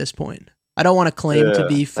equivalently at this point. I don't want to claim to Yeah,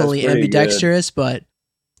 be that's fully pretty ambidextrous, but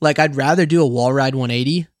like I'd rather do a wall ride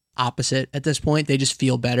 180 opposite at this point. They just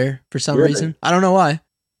feel better for some Really? reason. I don't know why.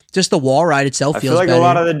 Just the wall ride itself I feels feel like better. a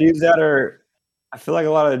lot of the dudes that are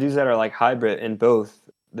like hybrid in both,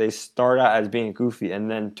 they start out as being goofy and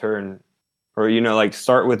then turn, or like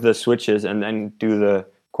start with the switches and then do the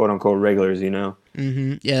quote unquote regulars. Yeah,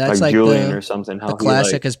 that's like like Julian the, or something. How the he,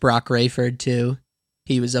 classic like, is Brock Rayford too.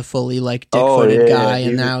 he was a fully like dick-footed guy,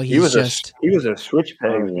 and now he he's was just he was a switch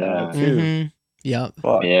peg yeah. guy too. mm-hmm. Yep.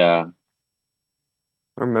 Fuck, Yeah.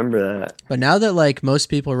 I remember that. But now that like most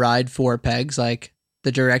people ride 4 pegs, like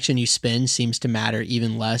the direction you spin seems to matter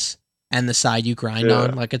even less, and the side you grind Yeah.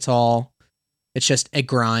 on, like it's just a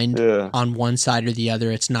grind Yeah, on one side or the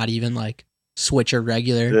other. It's not even like switch or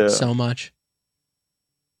regular Yeah. so much.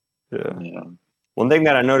 yeah. Yeah. One thing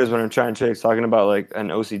that I noticed when I'm trying tricks, talking about like an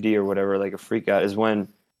OCD or whatever, like a freak out, is when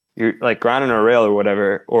you're like grinding a rail or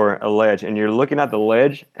whatever, or a ledge, and you're looking at the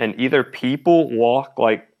ledge, and either people walk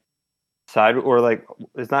like side or like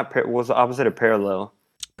it's not what's the opposite of parallel?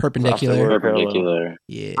 Perpendicular. word? Perpendicular.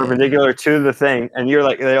 Yeah. Perpendicular to the thing, and you're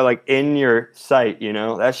like they're like in your sight. You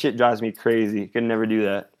know that shit drives me crazy. Could never do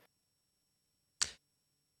that.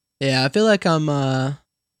 Yeah, I feel like I'm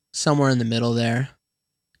somewhere in the middle there.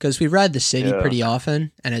 Because we ride the city Yeah. pretty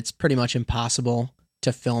often, and it's pretty much impossible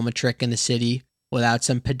to film a trick in the city without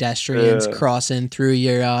some pedestrians Yeah. crossing through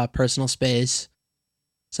your personal space.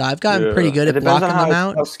 So I've gotten pretty Yeah. good It at depends blocking on them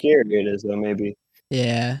out. how scary it is, though. Maybe.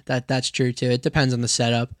 Yeah, that's true too. It depends on the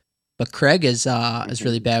setup. But Craig is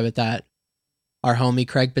really bad with that. Our homie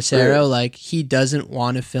Craig Passero, Really? like he doesn't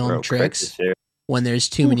want to film Bro, tricks Craig is when there's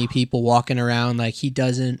too many people walking around. Like he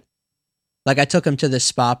doesn't. Like I took him to this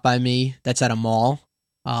spot by me that's at a mall.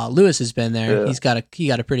 Lewis has been there. Yeah. He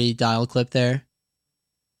got a pretty dial clip there.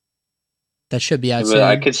 That should be out But soon.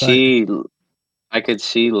 I could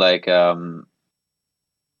see like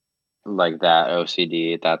that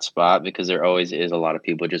OCD at that spot, because there always is a lot of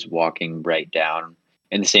people just walking right down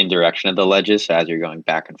in the same direction of the ledges. So as you're going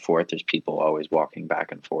back and forth, there's people always walking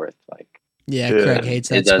back and forth. Like Yeah, Yeah. Craig hates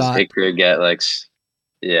that it does. spot. It could get like,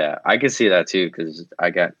 yeah, I could see that too, because I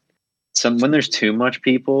got when there's too much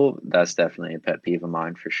people, that's definitely a pet peeve of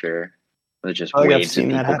mine for sure. There's just I feel like I've waves of seen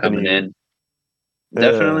that people happen coming to you. in. Yeah.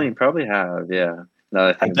 Definitely, probably have. Yeah. Now that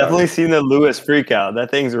I think I've about definitely it. seen the Lewis freak out.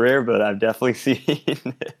 That thing's rare, but I've definitely seen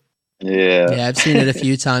it. Yeah. Yeah, I've seen it a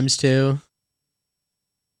few times too.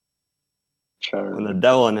 When the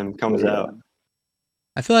devil in him comes Yeah. out.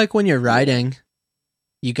 I feel like when you're riding,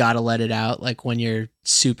 you gotta let it out. Like when you're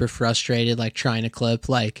super frustrated, like trying to clip,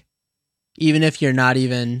 like even if you're not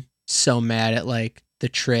even so mad at like the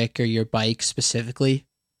trick or your bike specifically,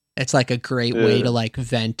 it's like a great way Yeah. to like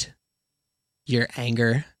vent your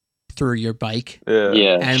anger through your bike. Yeah.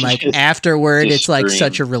 Yeah. And like Just- afterward, just it's like scream.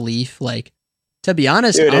 such a relief. Like to be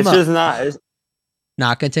honest, Dude, I'm it's just not.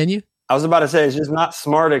 not continue. I was about to say, it's just not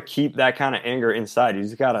smart to keep that kind of anger inside. You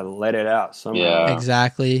just gotta let it out somehow. Yeah.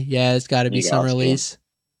 Exactly. Yeah, it's got to be You some got to. release.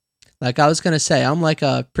 Like I was gonna say, I'm like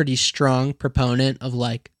a pretty strong proponent of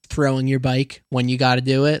like throwing your bike when you got to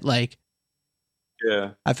do it. Like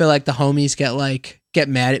Yeah. I feel like the homies get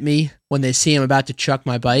mad at me when they see I'm about to chuck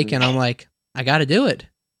my bike, and I'm like, I got to do it.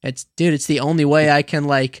 It's the only way I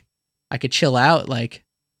could chill out. Like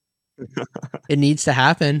it needs to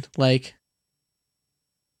happen. Like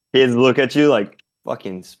Kids look at you like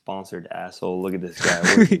fucking sponsored asshole. Look at this guy.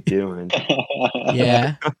 What are you doing?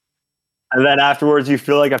 yeah. And then afterwards, you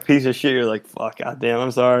feel like a piece of shit. You're like, fuck, goddamn,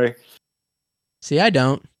 I'm sorry. See, I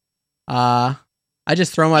don't. I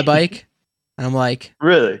just throw my bike. And I'm like,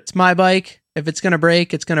 Really? it's my bike. If it's gonna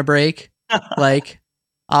break, it's gonna break. Like,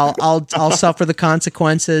 I'll suffer the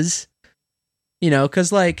consequences. You know,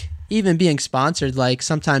 because like even being sponsored, like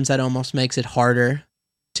sometimes that almost makes it harder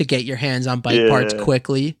to get your hands on bike parts Yeah.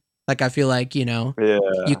 quickly. Like I feel like you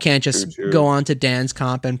Yeah. can't just true. go on to Dan's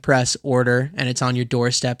Comp and press order, and it's on your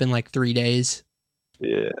doorstep in like 3 days.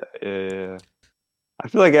 Yeah. I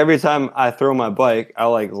feel like every time I throw my bike,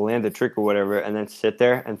 I'll like land a trick or whatever, and then sit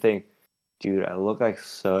there and think, dude, I look like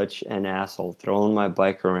such an asshole throwing my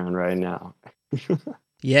bike around right now.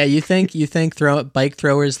 Yeah, you think bike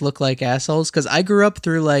throwers look like assholes? Because I grew up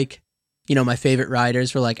through like, my favorite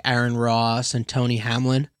riders were like Aaron Ross and Tony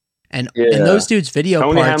Hamlin, and in Yeah. those dudes' video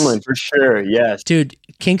Tony parts, Hamlin, for sure, yes. dude,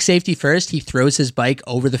 kink safety first. He throws his bike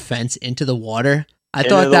over the fence into the water. I Into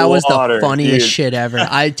thought the that was water, the funniest dude. shit ever.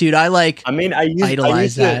 I like I mean, I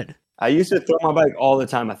idolize that. used to throw my bike all the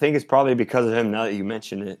time. I think it's probably because of him now that you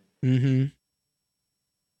mention it. Mm-hmm.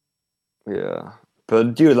 Yeah.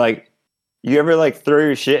 But dude, like, you ever like throw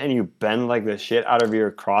your shit and you bend like the shit out of your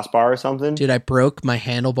crossbar or something? Dude, I broke my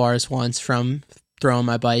handlebars once from throwing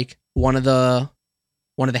my bike. One of the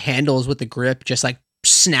handles with the grip just like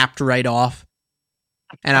snapped right off.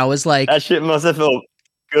 And I was like, That shit must have felt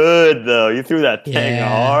good though. You threw that thing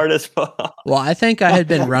Yeah. hard as fuck. well, I think I had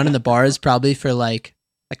been running the bars probably for like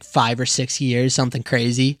 5 or 6 years, something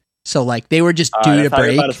crazy. So like they were just due I to thought you were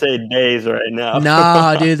break. about to say days right now.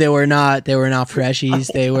 No, dude, they were not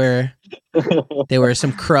freshies. They were They were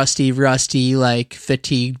some crusty, rusty, like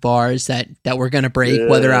fatigued bars that were gonna break,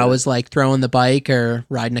 whether I Yeah. was like throwing the bike or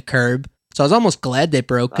riding a curb. So I was almost glad they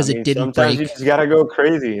broke because I mean, it didn't sometimes break. you just gotta go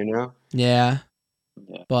crazy, you know. Yeah,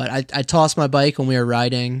 Yeah. but I tossed my bike when we were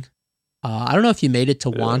riding. I don't know if you made it to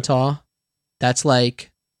Yeah. Wantagh. That's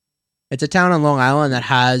like, it's a town on Long Island that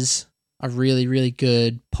has a really, really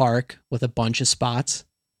good park with a bunch of spots.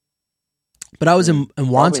 But I was in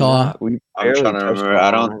Probably Wantagh. not. We I'm barely trying to touched remember. on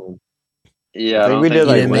I don't. Island. Yeah, I I think don't we think did You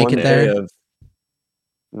like didn't make one it day there? of.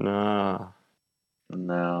 Nah,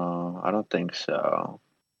 No, I don't think so.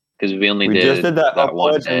 Because we only we did just did that up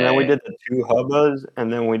one ledge, and then we day. did the two hubbas,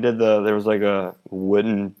 and then we did there was like a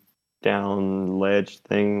wooden down ledge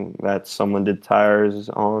thing that someone did tires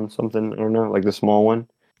on something. I don't know, like the small one.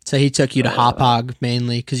 So he took you to Uh, Hop Hog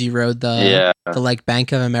mainly because you rode Yeah, the like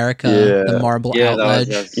Bank of America, the Yeah. marble yeah, that was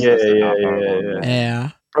outledge. Yeah, that's the yeah, Hop Hog yeah, one. yeah. Yeah.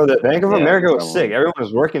 Bro, the Bank of Yeah, America that's was that sick. one. Everyone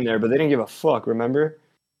was working there, but they didn't give a fuck. Remember?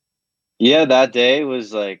 Yeah, that day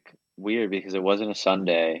was like weird because it wasn't a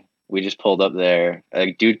Sunday. We just pulled up there.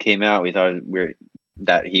 A dude came out. We thought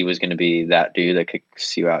that he was going to be that dude that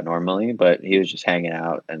kicks you out normally, but he was just hanging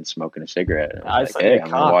out and smoking a cigarette. And I I was was like, like "Hey, a I'm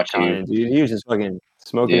gonna cop watch kind you of dude. He was just fucking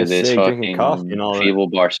smoking do a this cig, drinking coffee and fucking all that. feeble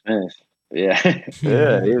bar Smith." Yeah,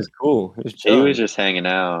 Yeah, he was cool. He was he chilling. was just hanging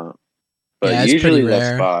out. But Yeah, it's usually pretty that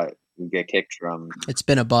rare. spot we get kicked from. It's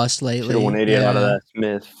been a bust Should have lately. 180 out of Yeah. that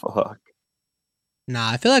Smith. Fuck.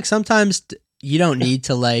 Nah, I feel like sometimes you don't need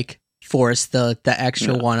to like force the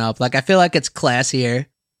extra No. one up. Like I feel like it's classier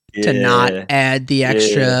to not Yeah. add the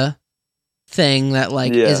extra thing that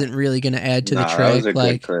like Yeah. isn't really going to add to the Nah, that was trick. a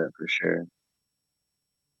Like good clip for sure.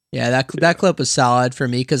 yeah, that clip was solid for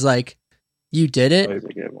me because like you did That it was a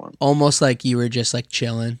good one. almost like you were just like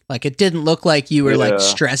chilling. Like it didn't look like you were like Yeah.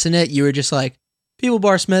 stressing it. You were just like People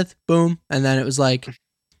Bar Smith, boom, and then it was like,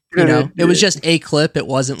 you know, it was just a clip. It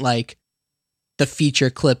wasn't like the feature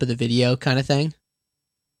clip of the video kind of thing.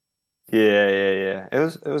 Yeah.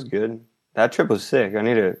 It was good. That trip was sick. I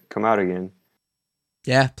need to come out again.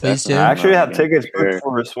 Yeah, please Definitely. do. I actually have Yeah, tickets for booked sure.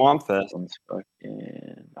 for Swamp Fest.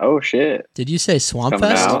 Oh shit! Did you say Swamp Coming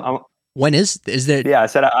Fest? out? When is there? Yeah, I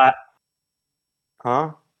said I.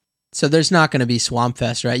 Huh? So there's not going to be Swamp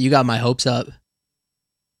Fest, right? You got my hopes up.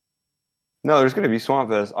 No, there's gonna be Swamp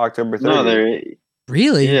Fest October 30th. No, there.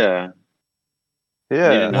 Really? Yeah,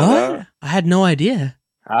 Yeah. Yeah. know What? that? I had no idea.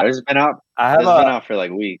 it's been out. I It's have been out for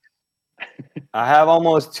like weeks. I have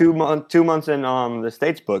almost 2 months in the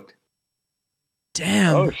States booked.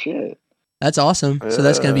 Damn. Oh shit! That's awesome. So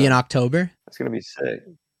that's going to be in Yeah. October. That's gonna be sick.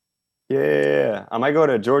 Yeah. I might go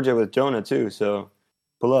to Georgia with Jonah too, so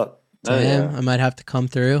pull up. Oh, Damn, yeah. I might have to come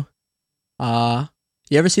through.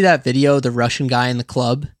 You ever see that video, of the Russian guy in the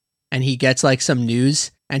club, and he gets like some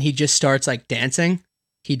news, and he just starts like dancing.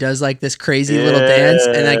 He does like this crazy little dance,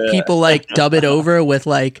 and like Yeah. people like dub it over with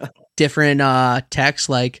like different text.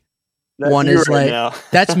 Like That's one you is right like, now.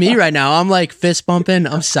 that's me right now. I'm like fist bumping.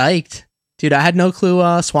 I'm psyched, dude. I had no clue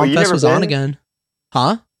Swamp you Fest never was on been? again.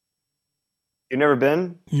 Huh? You never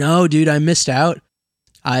been? No, dude, I missed out.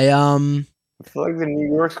 I feel like the New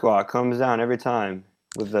York squad comes down every time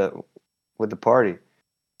with the party.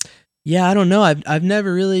 Yeah, I don't know. I've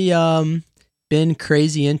never really been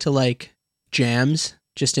crazy into like jams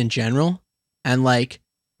just in general. And like,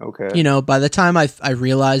 Okay. you know, by the time I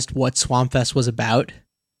realized what Swamp Fest was about,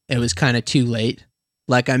 it was kind of too late.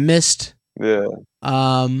 Like I missed Yeah.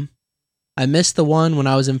 I missed the one when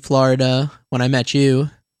I was in Florida when I met you.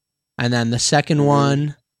 And then the second Mhm.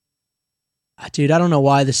 one, dude, I don't know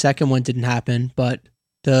why the second one didn't happen, but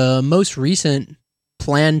the most recent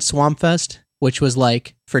planned Swamp Fest, which was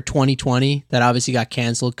like for 2020, that obviously got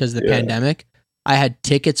canceled because of the Yeah. pandemic. I had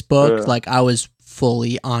tickets booked, Yeah. like I was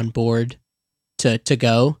fully on board to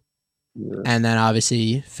go, Yeah. and then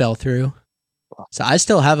obviously fell through. So I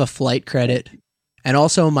still have a flight credit, and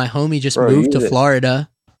also my homie just Bro, moved to use it. Florida,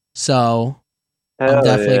 so Hell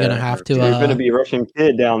definitely yeah. gonna have to. So you're gonna be a Russian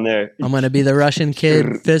kid down there. I'm gonna be the Russian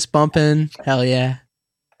kid, fist bumping. Hell yeah,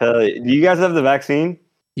 Hell yeah. Do you guys have the vaccine?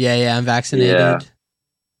 yeah. I'm vaccinated. Yeah.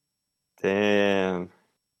 Damn.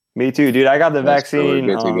 Me too, dude. I got the That's totally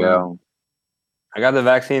vaccine. good to go. I got the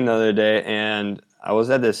vaccine the other day, and I was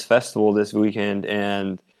at this festival this weekend,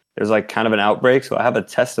 and there's like kind of an outbreak. So I have a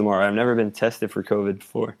test tomorrow. I've never been tested for COVID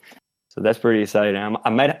before, so that's pretty exciting. I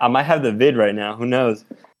might have the vid right now. Who knows?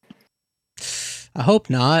 I hope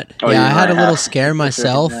not. Oh, yeah, you I had a might little have- scare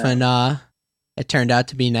myself, Yeah. and it turned out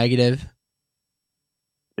to be negative.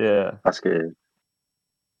 Yeah. That's good.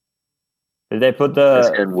 Did they put the It's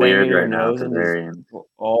getting thing weird in your right now nose with and the just variants.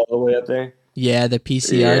 all the way up there? Yeah, the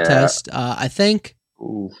PCR Yeah. test. I think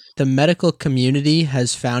Oof. the medical community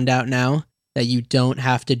has found out now that you don't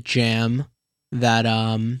have to jam that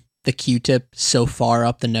the Q-tip so far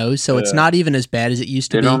up the nose, so it's Yeah. not even as bad as it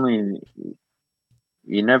used to It be. only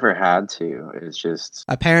you never had to. It's just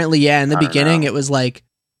Apparently, yeah, in the I don't beginning know. it was like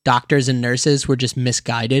doctors and nurses were just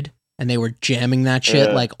misguided and they were jamming that shit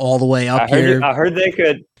Yeah. like all the way up I heard. here. I heard they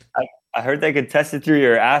could. I heard they could test it through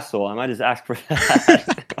your asshole. I might just ask for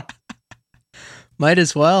that. Might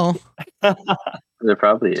as well There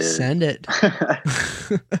probably is. send it.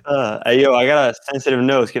 Hey, yo, I got a sensitive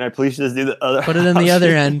nose. Can I please just do the other? Put it in the other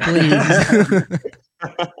end, please.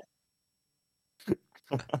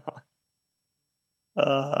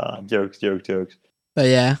 Jokes. But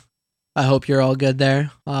yeah, I hope you're all good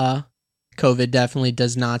there. COVID definitely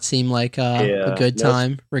does not seem like a Yeah, good no-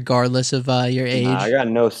 time, regardless of your age. Nah, I got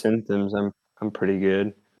no symptoms. I'm pretty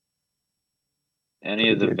good.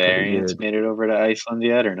 Any of the Pretty variants good. made it over to Iceland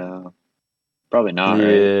yet, or no? Probably not, right?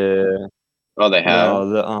 Yeah. Oh, they have.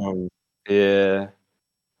 No, yeah.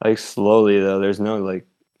 Like slowly though. There's no like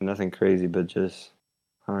nothing crazy, but just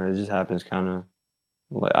I don't know, it just happens kind of.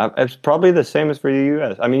 Like it's probably the same as for the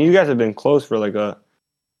U.S. I mean, you guys have been closed for like a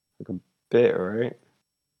bit, right?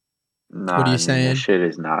 Nah, What are you I mean, saying? this shit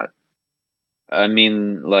is not. I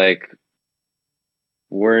mean, like,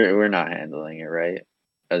 we're not handling it right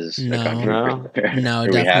as No. a country. No? No, Or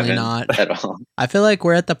we definitely haven't not. at all. I feel like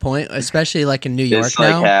we're at the point, especially like in New York It's like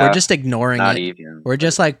now, we're half, just ignoring not it. even. We're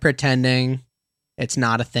just like pretending it's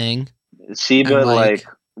not a thing. See, and, but like- like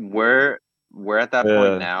we're at that Yeah.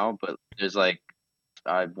 point now, but there's like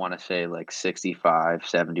I want to say like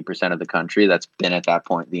 65-70% of the country that's been at that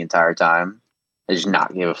point the entire time. They just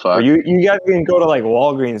not give a fuck. Or you guys can go to like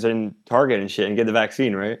Walgreens and Target and shit and get the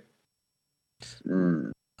vaccine, right?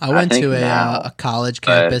 Mm, I went think to now, a college but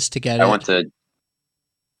campus to get I it. went to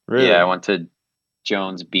Really? yeah, I went to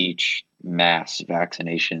Jones Beach Mass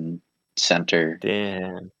Vaccination Center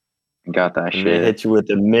Damn. and got that And they shit. hit you with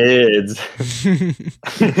the mids.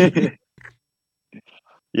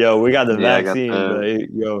 Yo, we got the Yeah, I got vaccine, the-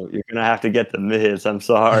 but yo, you're gonna have to get the mids. I'm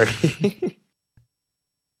sorry.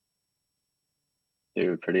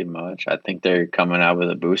 Dude, pretty much. I think they're coming out with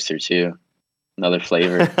a booster too. Another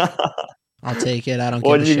flavor. I'll take it. I don't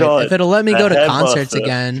What give a did you shit. call If it? it'll let me A go to head concerts buster.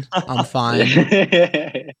 again, I'm fine.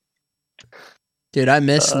 Dude, I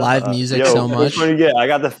miss live music yo, so which much. one you get? I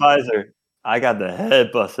got the Pfizer. I got the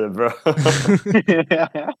head buster, bro.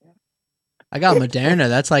 I got Moderna.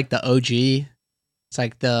 That's like the OG. It's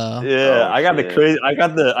like the Yeah, Oh, I got the shit. crazy. I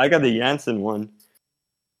got the Janssen one.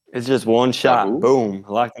 It's just one shot, who? boom,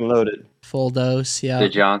 locked and loaded. full dose. Yeah. The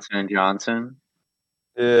Johnson & Johnson.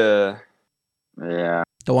 Yeah, Yeah.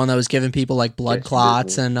 The one that was giving people like blood Yes,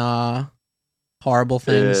 clots business. and horrible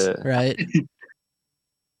things, Yeah. right?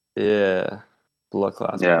 yeah, blood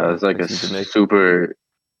clots. Yeah, bro. it was like a Makes you Jamaican. super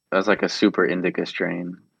that was like a super indica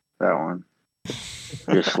strain, that one.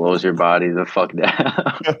 Just slows your body the fuck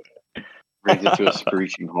down. Brings it to a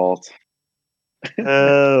screeching halt.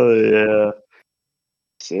 Hell yeah,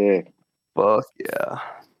 Sick. fuck yeah.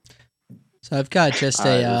 So I've got just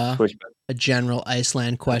Alright, let's switch back. a general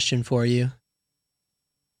Iceland question for you.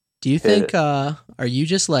 Do you Hit think it. are you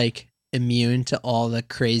just like immune to all the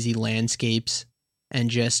crazy landscapes and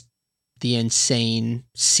just the insane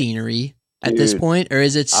scenery at this Dude, point, or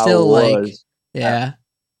is it I still like was. yeah?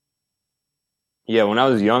 Yeah, when I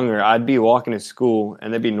was younger, I'd be walking to school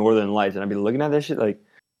and there'd be northern lights, and I'd be looking at this shit like,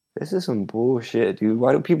 this is some bullshit, dude.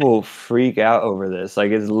 Why do people freak out over this?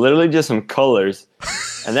 Like, it's literally just some colors.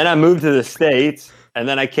 And then I moved to the States, and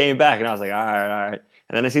then I came back, and I was like, all right.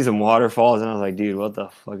 And then I see some waterfalls, and I was like, dude, what the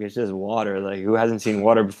fuck? It's just water. Like, who hasn't seen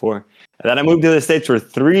water before? And then I moved to the States for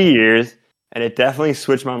 3 years, and it definitely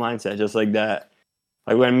switched my mindset just like that.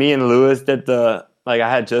 Like, when me and Lewis did I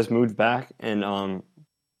had just moved back, and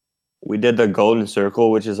we did the Golden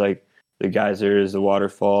Circle, which is like the geysers, the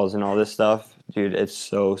waterfalls, and all this stuff. Dude, it's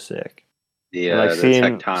so sick. The, And, like the seeing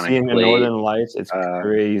tectonic the plate. northern lights, it's uh,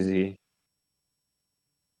 crazy.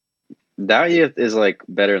 That is like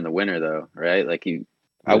better in the winter though, right? Like we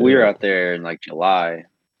were Yeah. out there in like July.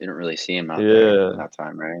 Didn't really see him out there Yeah. that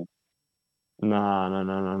time, right?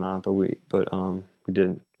 Nah. But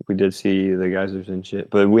we did see the geysers and shit.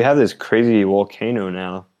 But we have this crazy volcano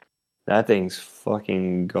now. That thing's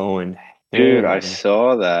fucking going Dude, I ham.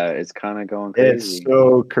 saw that. It's kind of going It's crazy.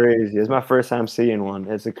 so crazy. It's my first time seeing one.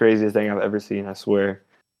 It's the craziest thing I've ever seen, I swear.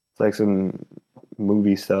 It's like some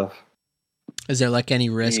movie stuff. Is there like any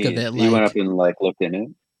risk of it You went up like and like looked in it?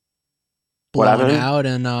 What blowing happened? out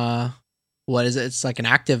and what is it? It's like an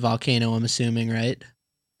active volcano, I'm assuming, right?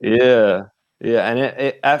 Yeah. And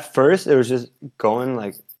it at first it was just going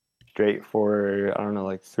like straight for I don't know,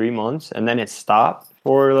 like 3 months, and then it stopped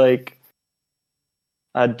for like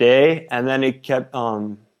a day, and then it kept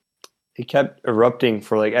erupting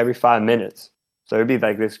for like every 5 minutes. So it'd be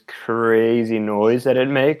like this crazy noise that it'd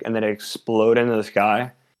make, and then it explode into the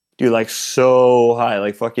sky, dude, like so high,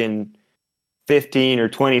 like fucking 15 or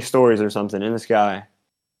 20 stories or something in the sky,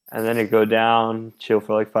 and then it go down, chill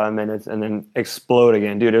for like 5 minutes, and then explode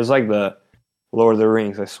again, dude. It was like the Lord of the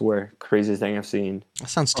Rings, I swear, craziest thing I've seen. That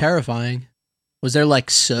sounds terrifying. Was there like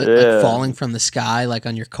soot like Yeah. falling from the sky, like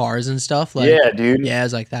on your cars and stuff? Like, Yeah, dude. yeah, it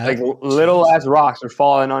was like that. Like little ass rocks are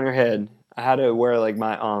falling on your head. I had to wear like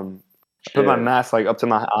my put my Shit. mask like up to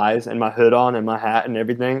my eyes and my hood on and my hat and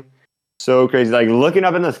everything. So crazy. Like looking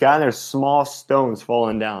up in the sky and there's small stones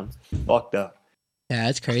falling down. Fucked up. Yeah,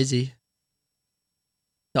 it's crazy.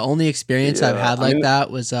 The only experience I've Yeah, had I like mean- that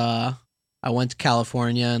was I went to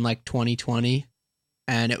California in like 2020,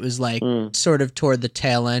 and it was like Mm. sort of toward the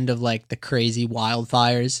tail end of like the crazy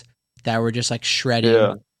wildfires that were just like shredding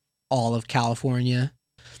Yeah. all of California.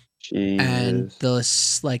 And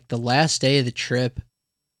Jesus. the last day of the trip,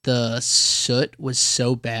 the soot was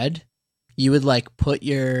so bad. You would like put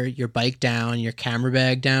your bike down, your camera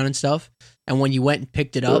bag down and stuff. And when you went and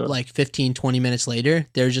picked it up Yeah. like 15, 20 minutes later,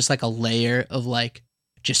 there was just like a layer of like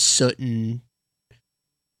just soot and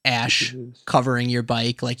ash Jesus. covering your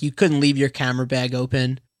bike. Like you couldn't leave your camera bag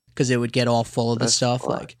open because it would get all full of the That's stuff.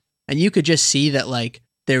 fucked. Like, and you could just see that like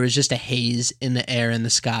there was just a haze in the air in the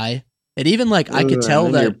sky. And even like I could Ugh, tell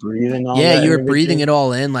and then you're that, breathing all yeah, that you were and breathing everything. it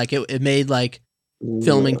all in. Like it made like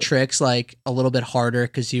filming Ugh. tricks like a little bit harder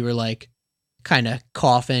because you were like kind of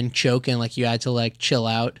coughing, choking, like you had to like chill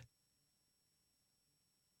out.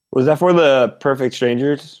 Was that for the Perfect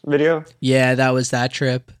Strangers video? Yeah, that was that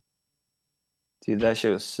trip. Dude, that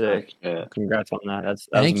shit was sick. Yeah. Congrats on that. That was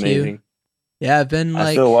Thank you. amazing. Yeah, I've been I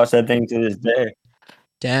like, still watch that thing to this day.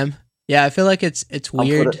 damn. Yeah, I feel like it's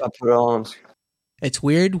weird. I'll put it on. It's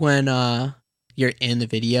weird when you're in the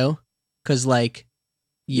video because like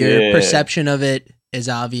your Yeah. perception of it is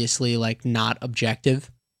obviously like not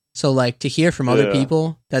objective. So like to hear from other Yeah.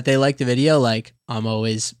 people that they like the video, like I'm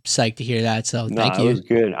always psyched to hear that. So No, thank it you. was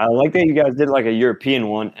good. I like that you guys did like a European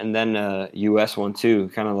one and then a US one too.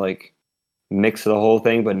 Kind of like mix the whole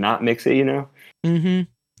thing, but not mix it, you know? Mm-hmm.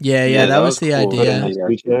 Yeah, that was the cool. idea. Yeah. Next to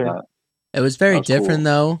each other. It was very That was different cool.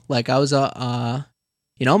 though. Like I was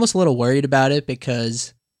almost a little worried about it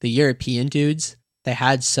because the European dudes, they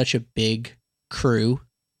had such a big crew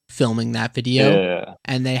filming that video, Yeah.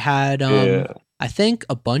 and they had Yeah. I think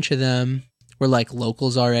a bunch of them were like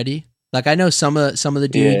locals already. Like I know some of the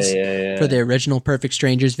dudes yeah. for the original Perfect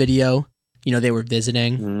Strangers video, you know, they were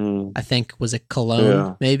visiting. Mhm. I think was it Cologne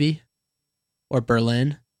Yeah. maybe or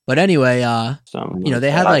Berlin. But anyway, Something You know, they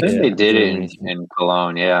like had, that. like- I think Yeah, they did it Germany. in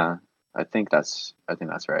Cologne. Yeah, I think that's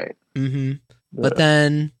right. mhm. But Yeah.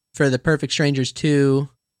 then for the Perfect Strangers 2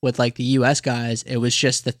 with like the US guys, it was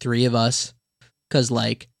just the three of us cuz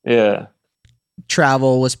like Yeah.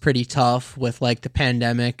 travel was pretty tough with like the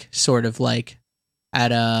pandemic sort of like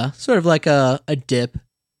at a sort of like a dip,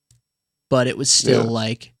 but it was still Yeah.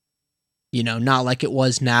 like, you know, not like it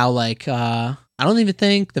was now. Like I don't even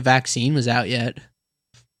think the vaccine was out yet,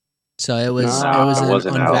 so it was No, it was it an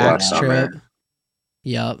wasn't out last unvaxxed summer. trip.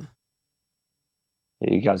 Yep.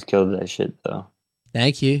 Yeah, you guys killed that shit though.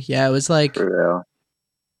 Thank you. Yeah, it was like For real.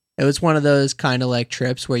 it was one of those kind of like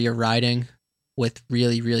trips where you're riding with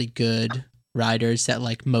really really good riders that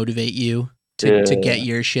like motivate you to Yeah. get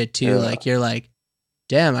your shit too. Yeah. Like you're like,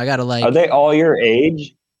 damn, I gotta like, Are they all your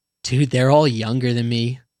age? dude, they're all younger than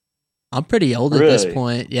me. I'm pretty old at this Really?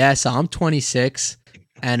 point. Yeah, so I'm 26,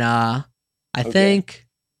 and I Okay. think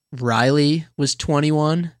Riley was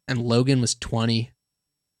 21 and Logan was 20.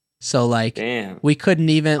 So like Damn. we couldn't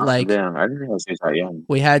even Oh, like damn, I didn't realize he was that young.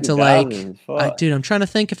 we had to like 2000s, fuck. dude, I'm trying to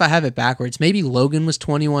think if I have it backwards. Maybe Logan was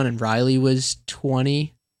 21 and Riley was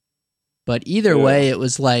 20. But either Yeah. way, it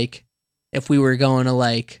was like if we were going to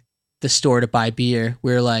like the store to buy beer,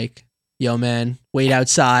 we were like, yo man, wait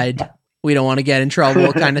outside. We don't want to get in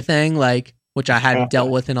trouble kind of thing, like which I hadn't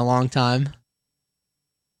dealt with in a long time.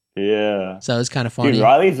 Yeah. So it was kind of funny. Dude,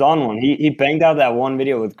 Riley's on one. He banged out that one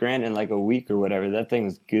video with Grant in like a week or whatever. That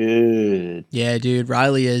thing's good. Yeah, dude,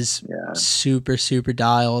 Riley is Yeah. super super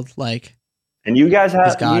dialed. Like And you guys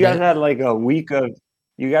He's got it. had like a week of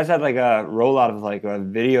you guys had like a rollout of like a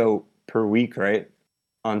video per week, right?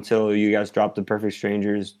 Until you guys dropped the Perfect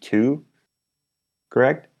Strangers 2.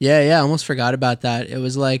 Correct? yeah, I almost forgot about that. It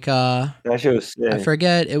was like That shit was sick. I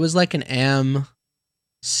forget. It was like an AM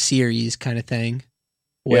series kind of thing.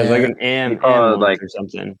 Yeah, it was like Where an AM, Oh, AM like- or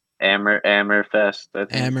something. Ammerfest. I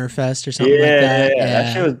think. Ammerfest or something Yeah, like that.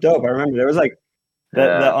 that shit was dope. I remember there was like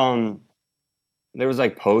Yeah. there was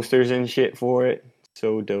like posters and shit for it.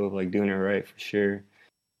 So dope, like doing it right for sure.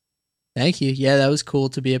 Thank you. Yeah, that was cool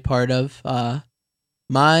to be a part of.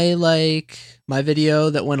 My video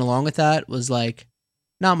that went along with that was like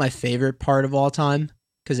not my favorite part of all time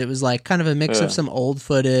because it was like kind of a mix of some old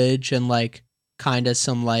footage and like kind of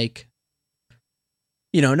some like,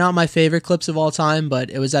 you know, not my favorite clips of all time,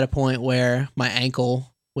 but it was at a point where my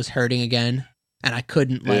ankle was hurting again and I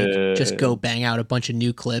couldn't like just go bang out a bunch of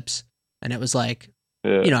new clips. And it was like,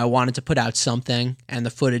 you know, I wanted to put out something and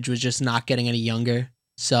the footage was just not getting any younger.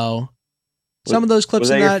 So some of those clips was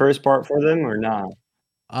that your first part for them or not?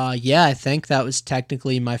 Yeah, I think that was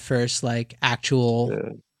technically my first like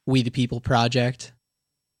actual We the People project.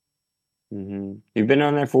 Mm-hmm. You've been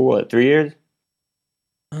on there for what, 3 years?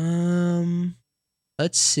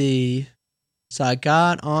 Let's see. So I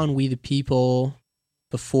got on We the People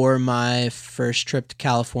before my first trip to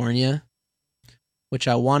California, which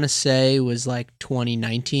I want to say was like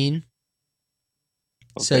 2019. Okay.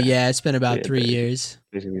 So yeah, it's been about 3 years.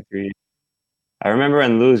 Basically 3 years. I remember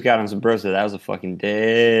when Luz got on Sabrosa, that was a fucking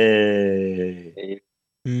day.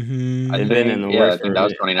 Mm-hmm. I've been in the works. I think that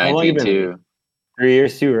was 2019 too. 3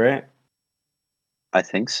 years too, right? I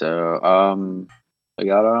think so. I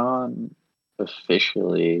got on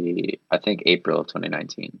officially, I think April of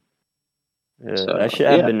 2019. Yeah, so, that shit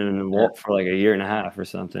had been in the vault for like a year and a half or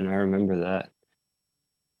something. I remember that.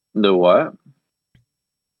 The what?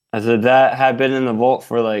 I said that had been in the vault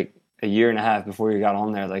for like a year and a half before you got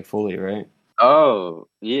on there, like fully, right? Oh,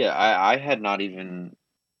 yeah. I had not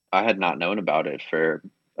known about it for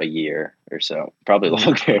a year or so, probably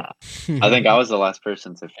longer. I think I was the last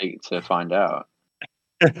person to find out.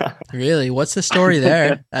 Really? What's the story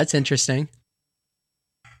there? That's interesting.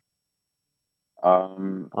 I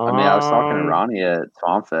mean, I was talking to Ronnie at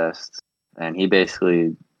Swampfest, and he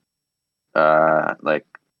basically, like,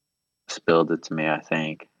 spilled it to me. I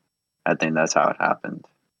think that's how it happened.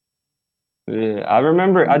 Yeah, I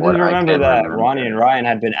remember. I just remember that Ronnie and Ryan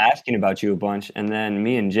had been asking about you a bunch, and then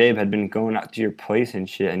me and Jabe had been going out to your place and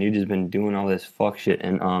shit, and you just been doing all this fuck shit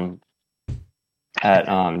and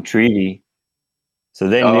at Treaty. So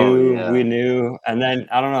they knew, we knew, and then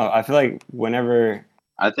I don't know. I feel like whenever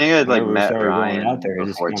I think I'd like met Ryan out there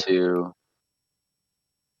before too.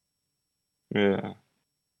 Yeah.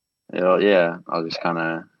 Yeah. I just kind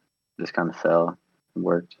of fell and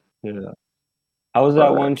worked. Yeah. How was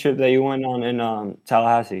that one trip that you went on in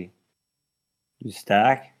Tallahassee? You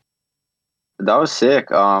stack? That was sick.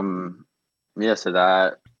 Yeah. So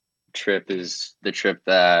that trip is the trip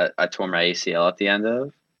that I tore my ACL at the end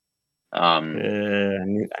of. Yeah,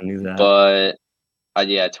 I knew that. But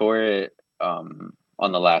I tore it on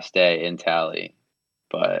the last day in Tally.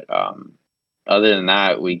 But other than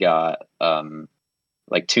that, we got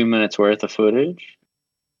like 2 minutes worth of footage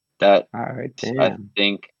that I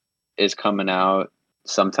think is coming out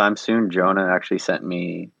sometime soon. Jonah actually sent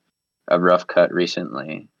me a rough cut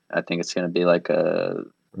recently. I think it's gonna be like a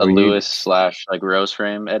Lewis / like Rose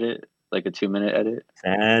frame edit, like a 2-minute edit.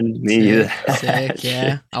 Send me sick,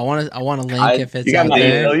 yeah. I want to link if it's you got out my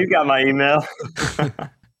there. email. You got my email.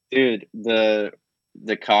 Dude, the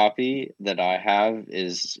copy that I have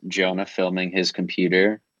is Jonah filming his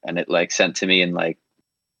computer, and it like sent to me in like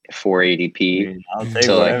 480p. I'll take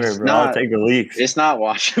whatever, bro. I'll take the leaks. It's not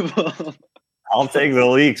watchable. I'll take the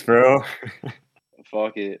leaks, bro.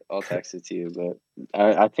 Fuck it. I'll text it to you, but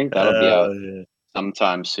I think that'll be out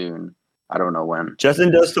sometime soon. I don't know when.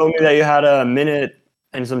 Justin just told me that you had a minute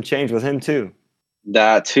and some change with him too.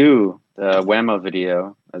 That too. The Whammo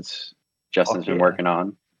video that's Justin's been working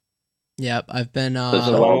on. Yep, I've been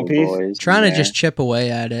trying to just chip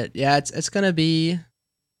away at it. Yeah, it's gonna be,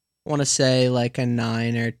 I want to say like a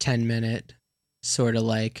 9 or 10 minute sort of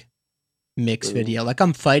like mix video. Like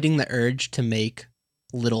I'm fighting the urge to make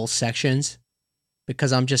little sections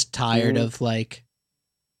because I'm just tired of like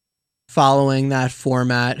following that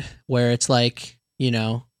format where it's like, you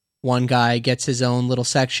know, one guy gets his own little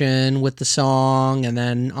section with the song and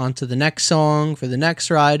then onto the next song for the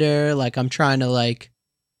next rider. Like I'm trying to like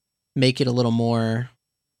make it a little more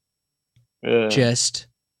just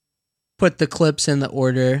put the clips in the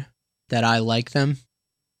order that I like them,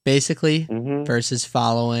 basically, versus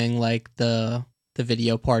following like the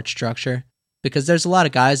video part structure. Because there's a lot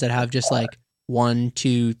of guys that have just like 1,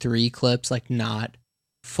 2, 3 clips, like not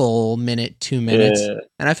full minute, 2 minutes.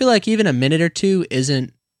 And I feel like even a minute or two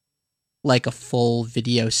isn't like a full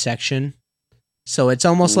video section. So it's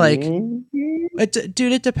almost like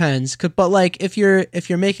it depends. But like if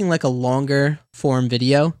you're making like a longer form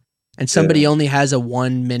video and somebody only has a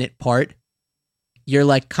 1 minute part, you're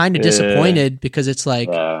like kind of disappointed because it's like,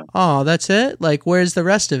 oh, that's it? Like where's the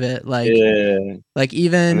rest of it? Like like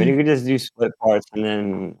even I mean you could just do split parts and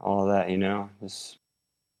then all that, you know.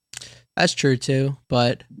 That's true too.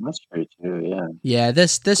 But That's true too. Yeah. yeah,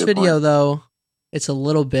 this Good video point. though, it's a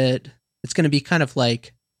little bit. It's going to be kind of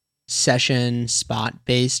like session spot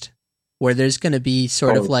based, where there's going to be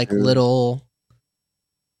sort of like true. little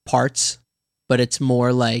parts, but it's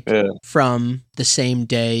more like Yeah. from the same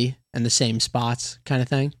day and the same spots kind of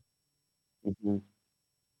thing. Mm-hmm.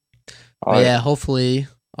 But yeah, hopefully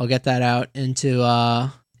I'll get that out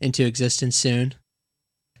into existence soon.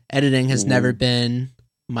 Editing has never been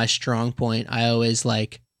my strong point. I always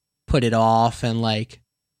like put it off and like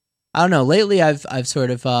I don't know. Lately I've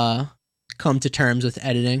sort of come to terms with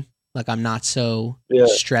editing. Like I'm not so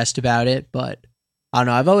stressed about it, but I don't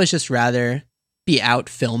know. I've always just rather be out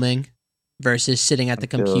filming versus sitting at the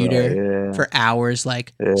computer for hours,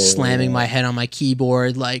 like slamming my head on my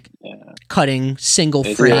keyboard, like cutting single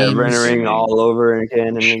frames. Rendering all over again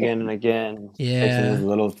and again and again. Yeah. Fixing this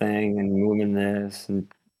little thing and moving this and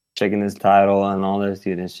checking this title and all this,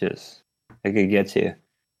 dude. It's just, it could get to you.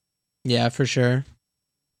 Yeah, for sure.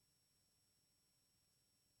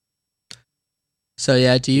 So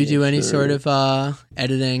yeah, do you do any sort of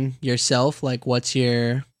editing yourself? Like what's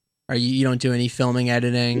your you don't do any filming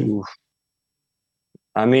editing? Oof.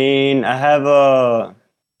 I mean, I have an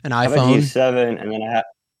iPhone. I have a G7 and then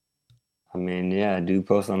I do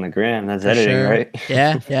post on the gram. That's editing, right?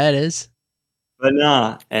 Yeah, it is. But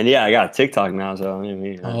nah, and yeah, I got TikTok now, so I'm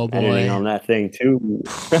editing on that thing too.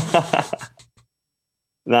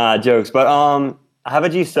 Nah, jokes. But I have a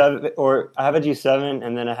G7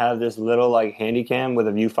 and then I have this little like handy cam with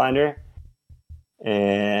a viewfinder.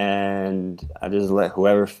 And I just let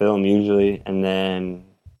whoever film usually, and then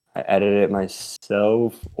I edit it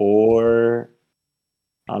myself, or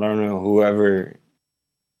I don't know,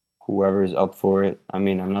 whoever's up for it. I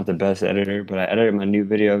mean, I'm not the best editor, but I edited my new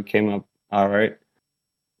video, came up all right.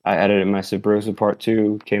 I edited my Subrosa Part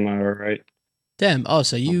 2, came out all right. Damn. Oh,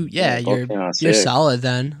 so you're solid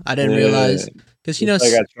then. I didn't realize because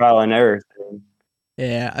I got trial and error thing.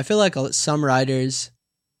 Yeah, I feel like some writers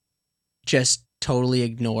just totally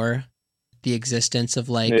ignore the existence of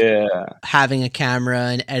like having a camera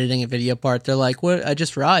and editing a video part. They're like, "What? I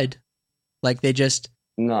just ride." Like they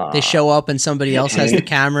show up and somebody else has the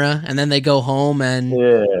camera, and then they go home and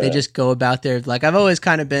they just go about their like. I've always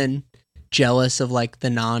kind of been jealous of like the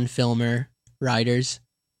non-filmer writers.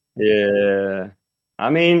 Yeah, I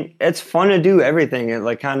mean, it's fun to do everything. It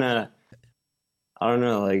like kind of, I don't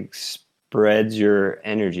know, like spreads your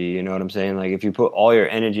energy. You know what I'm saying? Like if you put all your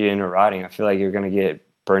energy into writing, I feel like you're gonna get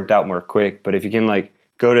burnt out more quick. But if you can like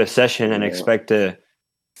go to a session and expect to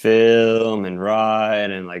film and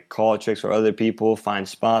write and like call tricks for other people, find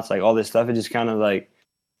spots, like all this stuff, it just kind of like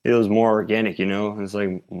feels more organic. You know, it's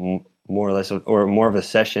like more or less, or more of a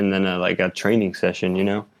session than a training session. You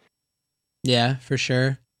know? Yeah, for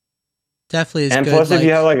sure. Definitely is and good. Plus, if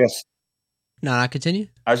you have like I continue.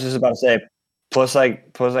 I was just about to say, plus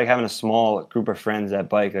having a small group of friends that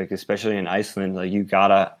bike, like especially in Iceland, like you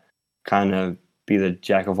gotta kind of be the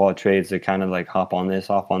jack of all trades to kind of like hop on this,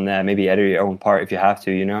 hop on that, maybe edit your own part if you have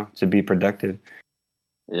to, you know, to be productive.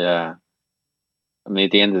 Yeah, I mean,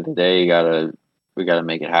 at the end of the day, we gotta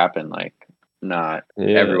make it happen. Like, not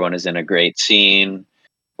everyone is in a great scene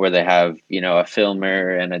where they have, you know, a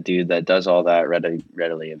filmer and a dude that does all that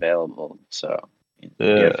readily available. So you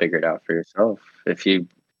gotta figure it out for yourself. If you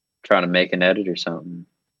trying to make an edit or something,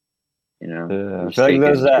 you know. I feel like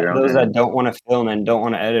those that don't want to film and don't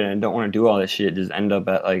want to edit and don't want to do all this shit just end up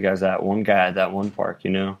at like as that one guy at that one park, you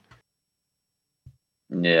know.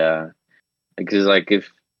 Yeah, because like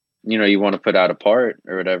if you know you want to put out a part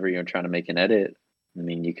or whatever, you're trying to make an edit. I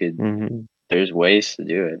mean, you could. There's ways to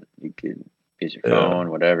do it. You could use your phone,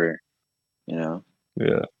 whatever. You know.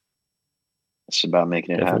 Yeah. It's about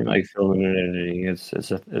making it happen. Like filming and editing,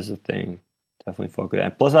 it's a thing. Definitely fuck with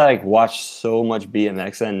that. Plus, I like watch so much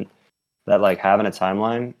BMX and that like having a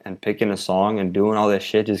timeline and picking a song and doing all this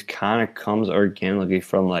shit just kind of comes organically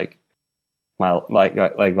from like my like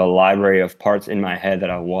the library of parts in my head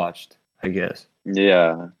that I watched, I guess.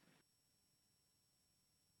 Yeah.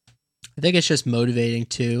 I think it's just motivating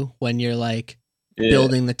too when you're like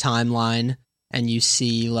building the timeline and you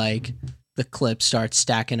see like the clip start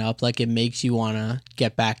stacking up. Like it makes you want to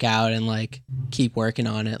get back out and like keep working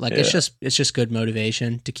on it. Like it's just good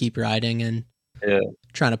motivation to keep riding and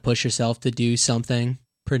trying to push yourself to do something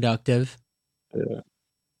productive. Yeah.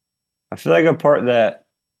 I feel like a part that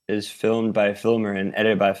is filmed by a filmer and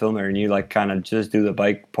edited by a filmer and you like kind of just do the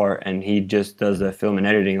bike part and he just does the film and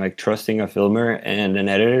editing, like trusting a filmer and an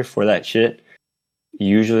editor for that shit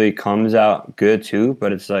usually comes out good too,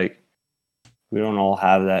 but it's like we don't all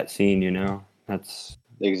have that scene, you know. That's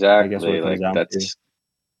exactly like that's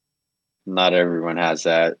not everyone has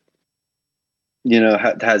that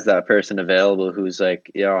has that person available who's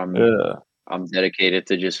like, Yeah. I'm dedicated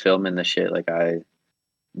to just filming the shit. Like I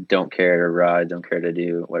don't care to ride, don't care to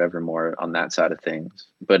do whatever more on that side of things.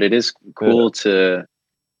 But it is Yeah. cool to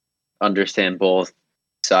understand both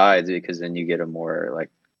sides, because then you get a more like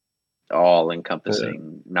all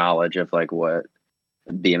encompassing knowledge of like what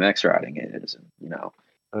BMX riding is,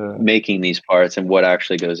 and making these parts and what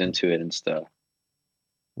actually goes into it and stuff.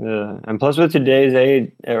 Yeah, and plus with today's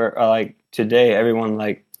age, or like today, everyone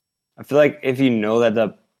like, I feel like if you know that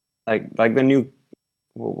the like the new,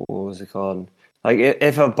 what was it called? Like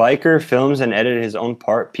if a biker films and edits his own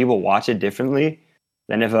part, people watch it differently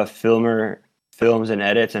than if a filmer films and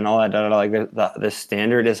edits and all that. Like the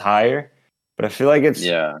standard is higher, but I feel like it's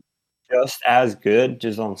just as good,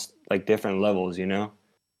 just on like different levels.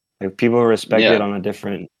 Like people respect it on a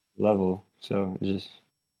different level, so it just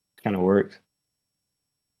kind of works.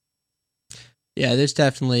 Yeah, there's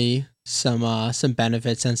definitely some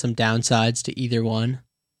benefits and some downsides to either one.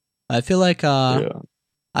 I feel like I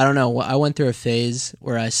don't know, I went through a phase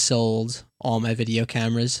where I sold all my video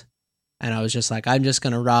cameras, and I was just like, I'm just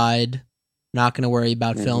gonna ride, not gonna worry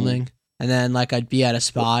about filming. And then like I'd be at a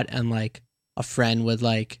spot and like a friend would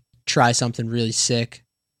like try something really sick,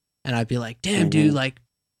 and I'd be like, damn dude, like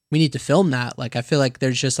we need to film that. Like I feel like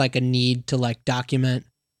there's just like a need to like document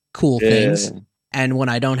cool things. And when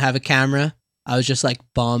I don't have a camera, I was just like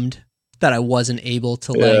bummed that I wasn't able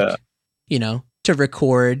to like, to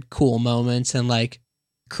record cool moments and like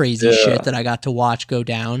crazy shit that I got to watch go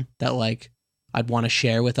down that like I'd want to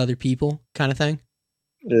share with other people, kind of thing.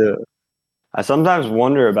 Yeah. I sometimes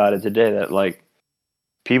wonder about it today that like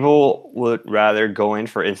people would rather go in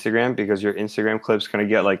for Instagram because your Instagram clip's going to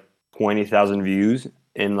get like 20,000 views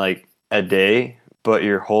in like a day, but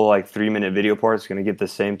your whole like 3-minute video part is going to get the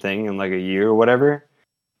same thing in like a year or whatever.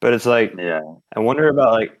 But it's like, I wonder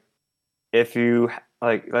about like, if you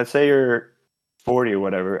like, let's say you're 40 or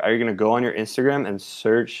whatever, are you going to go on your Instagram and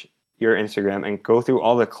search your Instagram and go through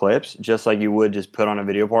all the clips just like you would just put on a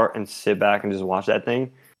video part and sit back and just watch that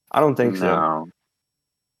thing? I don't think so.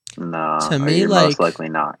 No. To me, you're like, most likely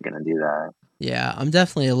not going to do that. Yeah, I'm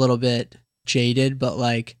definitely a little bit jaded, but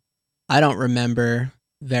like, I don't remember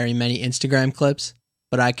very many Instagram clips,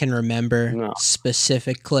 but I can remember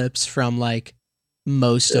specific clips from like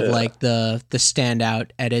most of like the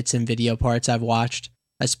standout edits and video parts I've watched.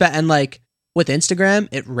 And like with Instagram,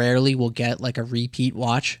 it rarely will get like a repeat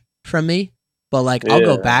watch from me, but like I'll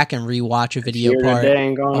go back and rewatch a video part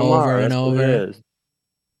over and over.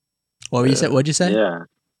 What you said? What'd you say? Yeah,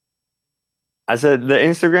 I said the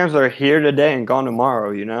Instagrams are here today and gone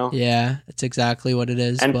tomorrow. Yeah, it's exactly what it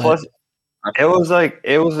is. And plus, it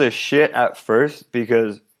was a shit at first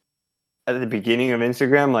because at the beginning of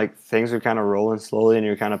Instagram, like things were kind of rolling slowly and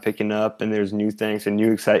you're kind of picking up and there's new things and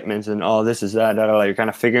new excitements and this is that, like you're kind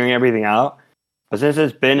of figuring everything out. But since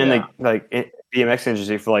it's been in the BMX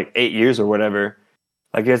industry for like 8 years or whatever,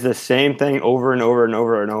 like it's the same thing over and over and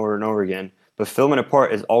over and over and over again. But filming a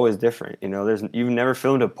part is always different. You've never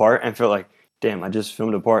filmed a part and felt like, damn, I just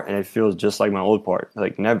filmed a part and it feels just like my old part.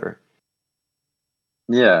 Like never.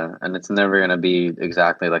 Yeah, and it's never gonna be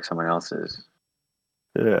exactly like someone else's.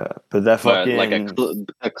 Yeah, but that fucking like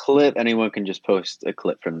a clip, anyone can just post a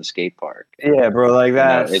clip from the skate park. Yeah, bro, like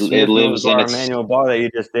that. It lives in its manual bar that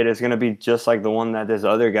you just did. It's gonna be just like the one that this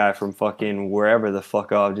other guy from fucking wherever the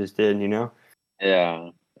fuck off just did. Yeah,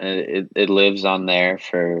 it lives on there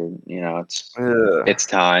for its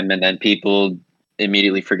time, and then people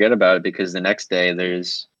immediately forget about it because the next day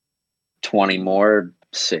there's 20 more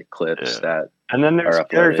sick clips that. And then there's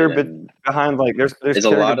character behind, like there's a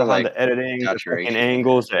lot of behind like the editing, the fucking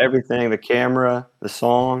angles, everything, the camera, the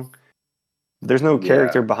song. There's no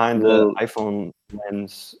character behind the iPhone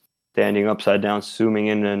lens standing upside down, zooming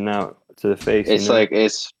in and out to the face. It's like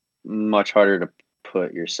it's much harder to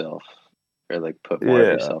put yourself or like put more of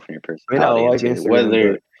yourself in your personality into it,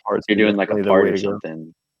 whether you're doing like a part or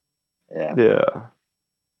something. Yeah.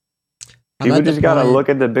 People just gotta look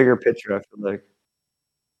at the bigger picture, I feel like.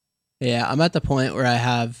 Yeah, I'm at the point where I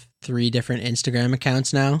have 3 different Instagram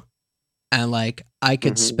accounts now, and like I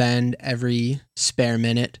could spend every spare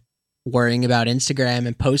minute worrying about Instagram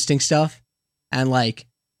and posting stuff, and like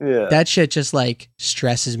that shit just like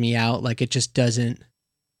stresses me out. Like it just doesn't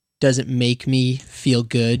make me feel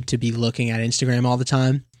good to be looking at Instagram all the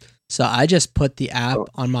time. So I just put the app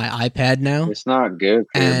on my iPad now. It's not good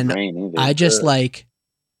for your brain either. I just like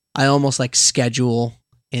I almost like schedule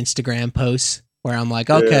Instagram posts where I'm like,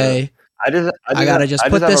 okay, I gotta just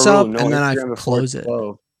put this up and then I close it.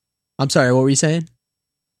 I'm sorry, what were you saying?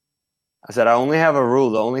 I said I only have a rule.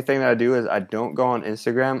 The only thing that I do is I don't go on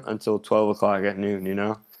Instagram until 12 o'clock at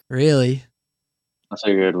noon. Really? That's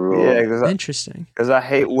a good rule. Yeah, Interesting. because I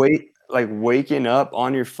hate waking up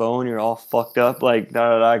on your phone. You're all fucked up, like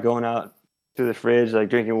going out to the fridge, like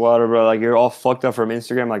drinking water, bro. Like you're all fucked up from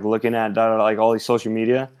Instagram, like looking at like all these social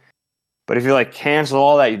media. But if you like cancel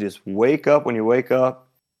all that, you just wake up when you wake up,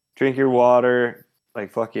 drink your water,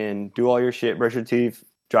 like fucking do all your shit, brush your teeth,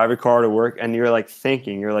 drive your car to work, and you're like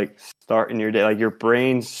thinking, you're like starting your day, like your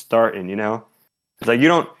brain's starting, you know? It's like you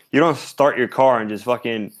don't start your car and just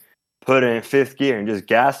fucking put it in fifth gear and just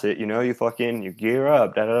gas it, you know? You gear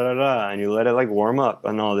up, and you let it like warm up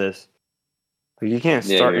and all this. Like you can't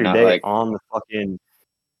start you're your not day like on the fucking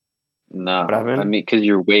no. what happened? I mean, because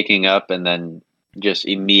you're waking up and then just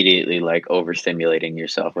immediately like overstimulating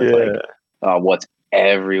yourself with like, what's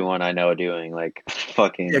everyone I know doing? Like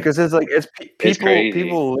fucking Yeah, because it's like it's crazy.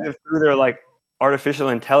 people live through their like artificial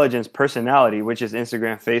intelligence personality, which is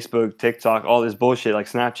Instagram, Facebook, TikTok, all this bullshit like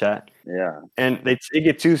Snapchat, Yeah, and they take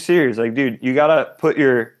it too serious. Like, dude, you gotta put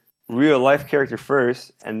your real life character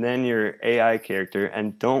first, and then your AI character,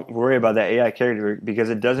 and don't worry about that AI character because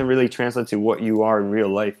it doesn't really translate to what you are in real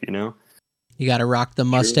life. You know? You got to rock the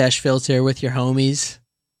mustache filter with your homies.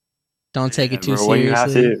 Don't take it too bro, when you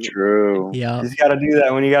have seriously. to, true. Yeah. you just gotta do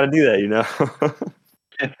that when you gotta do that. You know?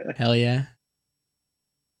 Hell yeah.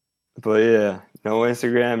 But yeah, no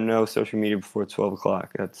Instagram, no social media before 12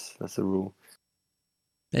 o'clock. That's the rule.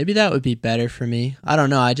 Maybe that would be better for me. I don't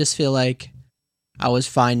know. I just feel like I was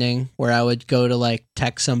finding where I would go to like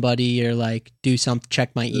text somebody or like do some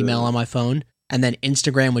check my email on my phone, and then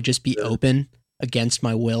Instagram would just be open against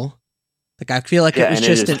my will. Like I feel like it was and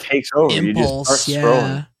just it an takes over. impulse. You just start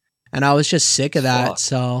scrolling. And I was just sick of that. Fuck.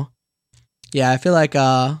 So yeah, I feel like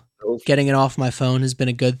getting it off my phone has been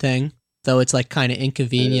a good thing, though it's like kind of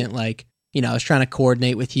inconvenient. Like, you know, I was trying to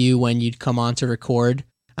coordinate with you when you'd come on to record,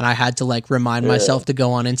 and I had to like remind myself to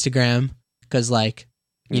go on Instagram because like,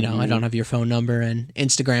 you know, I don't have your phone number, and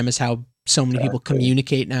Instagram is how so many people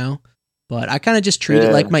communicate now. But I kind of just treat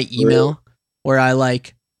it like my email, where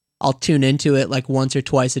I'll tune into it like once or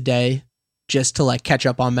twice a day just to like catch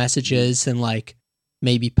up on messages and like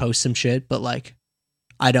maybe post some shit, but like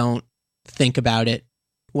I don't think about it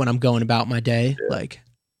when I'm going about my day. But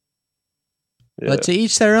to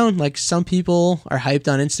each their own. Like some people are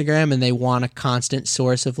hyped on Instagram and they want a constant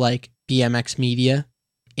source of like BMX media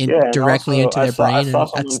directly into their brain,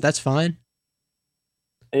 and that's fine.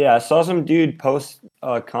 Yeah, I saw some dude post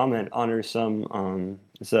a comment under some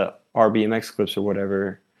it's a RBMX clips or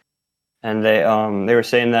whatever, and they were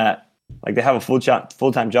saying that like they have a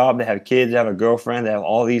full-time job, they have kids, they have a girlfriend, they have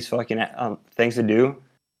all these fucking things to do,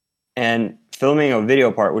 and filming a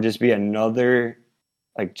video part would just be another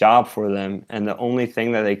like job for them, and the only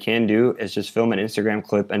thing that they can do is just film an Instagram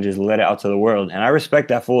clip and just let it out to the world. And I respect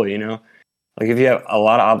that fully, you know. Like if you have a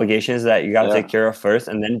lot of obligations that you got to take care of first,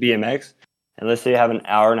 and then BMX, and let's say you have an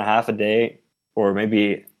hour and a half a day, or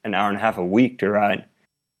maybe an hour and a half a week to ride,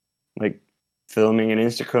 like filming an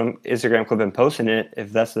Instagram clip and posting it,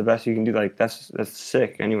 if that's the best you can do, like that's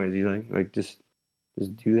sick. Anyways, you like just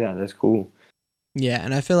do that. That's cool. Yeah,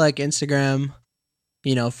 and I feel like Instagram,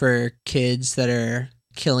 you know, for kids that are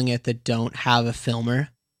killing it that don't have a filmer,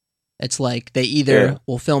 it's like they either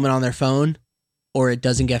will film it on their phone or it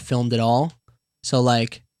doesn't get filmed at all. So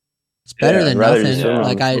like it's better than nothing.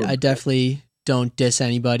 Like I definitely don't diss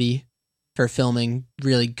anybody for filming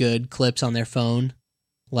really good clips on their phone.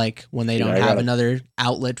 Like when they don't have another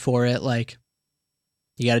outlet for it, like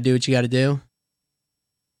you got to do what you got to do.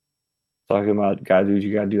 Talking about gotta do what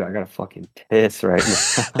you gotta do. I got a fucking piss right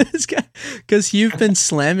now. Because you've been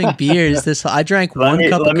slamming beers. I drank one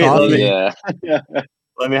cup of coffee.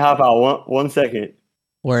 Let me hop out one second.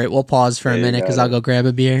 All right, we'll pause for a minute because I'll go grab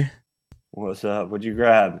a beer. What's up? What'd you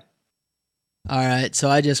grab? All right, so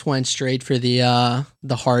I just went straight for the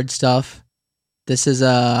hard stuff. This is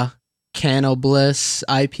a Cano Bliss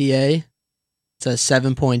IPA. It's a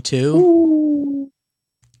 7.2.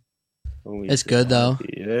 It's good though.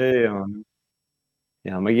 Yeah, I'm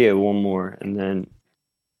gonna get one more and then.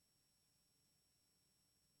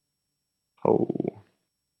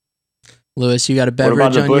 Lewis, you got a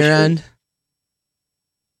beverage on your end?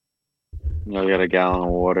 I got a gallon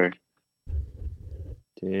of water.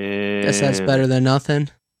 Damn. Guess that's better than nothing.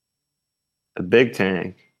 A big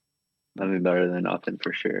tank. That'd be better than nothing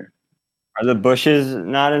for sure. Are the bushes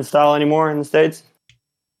not in style anymore in the States?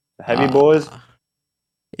 The heavy boys?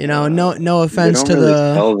 You know, no offense to really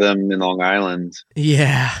sell them in Long Island.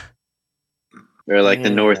 Yeah. They're like the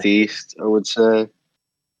Northeast, I would say.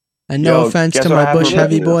 And no offense to my Bush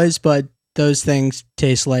heavy boys, but those things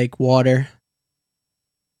taste like water.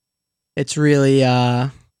 It's really, I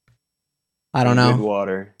don't know.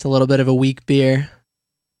 Water. It's a little bit of a weak beer.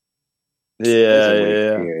 It's a weak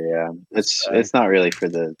Yeah. beer, yeah. It's not really for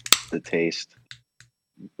the taste.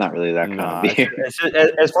 It's not really that kind Nah, of beer.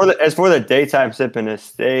 it's for the daytime sipping to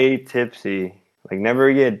stay tipsy. Like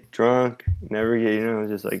never get drunk, never get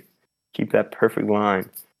just like keep that perfect line.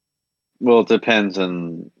 Well, it depends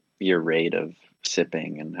on your rate of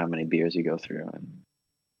sipping and how many beers you go through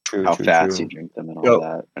and how fast you drink them and all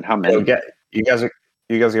that and how many. You guys are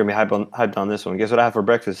gonna be hyped on this one. Guess what I had for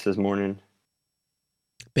breakfast this morning?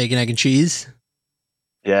 Bacon, egg, and cheese.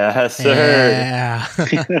 Yes, sir. Yeah.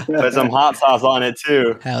 Put some hot sauce on it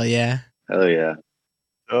too. Hell yeah. Oh yeah.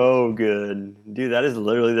 Oh good. Dude, that is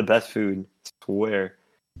literally the best food. I swear.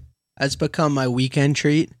 That's become my weekend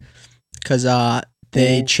treat because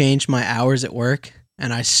they changed my hours at work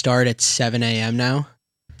and I start at 7 a.m. now.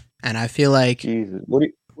 And I feel like Jesus. What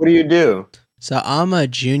do you do? So I'm a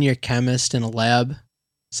junior chemist in a lab.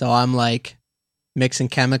 So I'm like mixing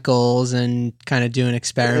chemicals and kind of doing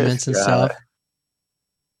experiments and stuff.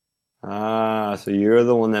 Ah, so you're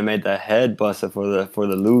the one that made the head buster for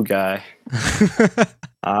the Lou guy.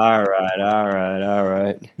 All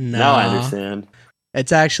right. Now I understand.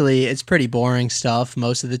 It's pretty boring stuff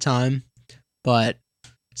most of the time, but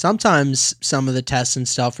sometimes some of the tests and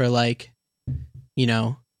stuff are like,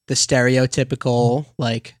 the stereotypical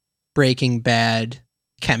like Breaking Bad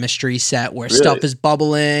chemistry set where stuff is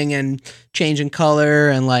bubbling and changing color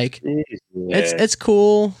and like it's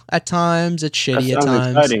cool at times, it's shitty at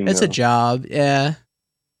times. Exciting, it's though. A job, yeah.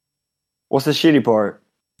 What's the shitty part?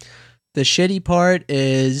 The shitty part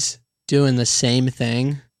is doing the same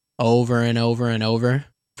thing over and over and over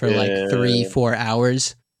for like 3-4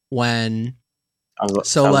 hours when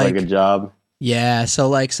sounds like a job. Yeah, so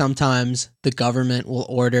like sometimes the government will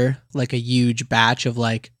order like a huge batch of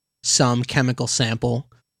like some chemical sample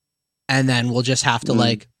and then we'll just have to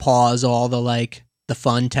like pause all the like the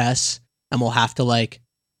fun tests and we'll have to like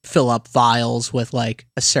fill up vials with like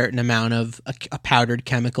a certain amount of a powdered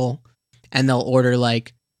chemical and they'll order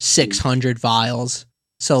like 600 vials.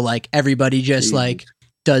 So like everybody just like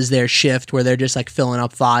does their shift where they're just like filling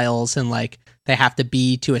up vials and like they have to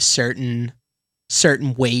be to a certain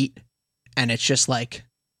weight and it's just like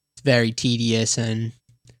it's very tedious and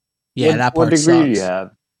that part sucks. What degree do you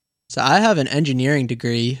have? So I have an engineering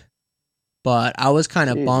degree, but I was kind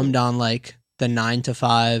of bummed on like the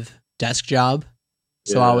 9-to-5 desk job.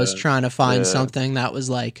 So I was trying to find something that was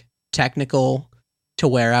like technical to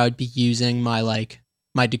where I would be using my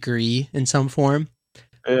degree in some form.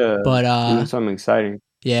 Yeah. But doing something exciting.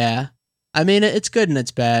 Yeah. I mean, it's good and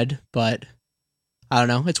it's bad, but I don't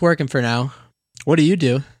know. It's working for now. What do you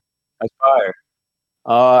do? That's fire.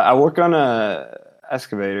 I work on a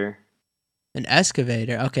excavator. An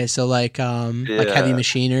excavator. Okay, so like heavy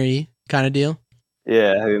machinery kind of deal.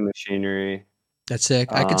 Yeah, heavy machinery. That's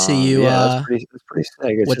sick. I could see you. That's pretty sick.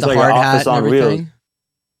 It's with just the like hard an hat office and on everything. wheels.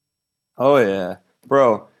 Oh yeah,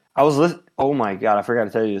 bro. I was listening. Oh my god, I forgot to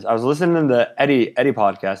tell you this. I was listening to the Eddie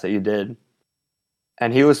podcast that you did,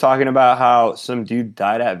 and he was talking about how some dude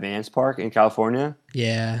died at Vance Park in California.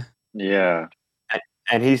 Yeah. Yeah.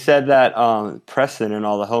 And he said that Preston and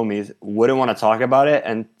all the homies wouldn't want to talk about it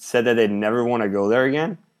and said that they'd never want to go there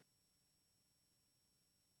again.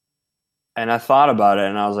 And I thought about it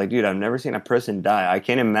and I was like, dude, I've never seen a person die. I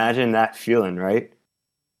can't imagine that feeling, right?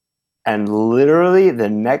 And literally the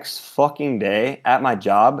next fucking day at my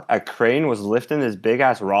job, a crane was lifting this big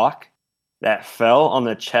ass rock that fell on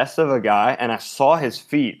the chest of a guy and I saw his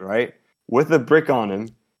feet, right? With a brick on him.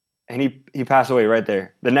 And he passed away right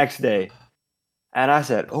there the next day. And I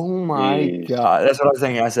said, oh my God. That's what I was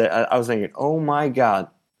thinking. I was thinking, oh my God.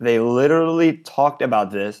 They literally talked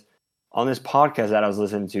about this on this podcast that I was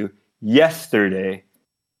listening to yesterday.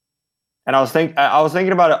 And I was thinking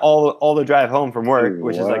about it all the drive home from work,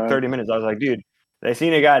 which is like 30 minutes. I was like, dude, they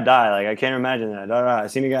seen a guy die. Like, I can't imagine that. I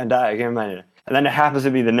seen a guy die. I can't imagine it. And then it happens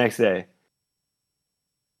to be the next day.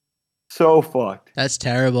 So fucked. That's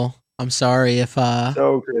terrible. I'm sorry if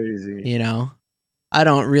so crazy. I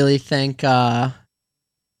don't really think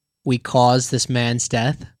we caused this man's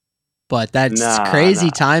death, but that's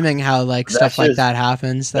crazy timing how like stuff like that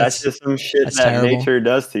happens. That's just some shit that terrible. Nature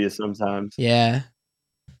does to you sometimes. Yeah.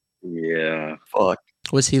 Yeah. Fuck.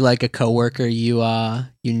 Was he like a coworker you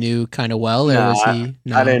knew kind of well, or was he?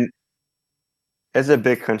 No. I didn't. It's a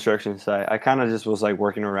big construction site. I kind of just was like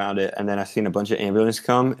working around it, and then I seen a bunch of ambulance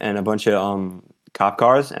come and a bunch of cop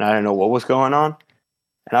cars, and I didn't know what was going on.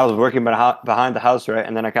 And I was working behind the house, right?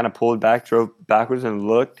 And then I kind of pulled back, drove backwards, and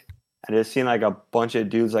looked, and just seen like a bunch of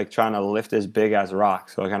dudes like trying to lift this big ass rock.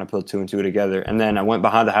 So I kind of put 2 and 2 together, and then I went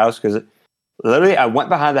behind the house because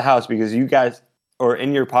you guys, or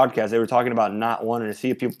in your podcast, they were talking about not wanting to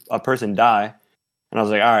see a person die. And I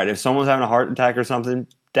was like, all right, if someone's having a heart attack or something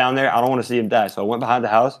down there, I don't want to see him die. So I went behind the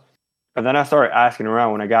house. And then I started asking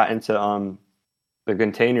around when I got into the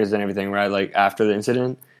containers and everything, right? Like after the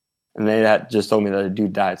incident. And they had just told me that the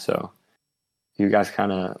dude died. So you guys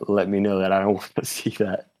kind of let me know that I don't want to see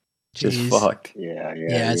that. Just Jeez. fucked. Yeah,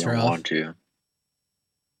 Yeah, it's you don't rough. want to.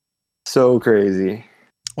 So crazy.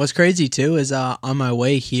 What's crazy too is on my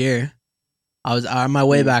way here, I was on my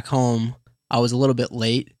way back home. I was a little bit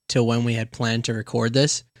late to when we had planned to record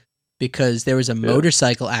this because there was a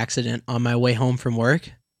motorcycle accident on my way home from work.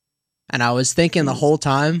 And I was thinking the whole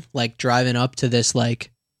time, like driving up to this,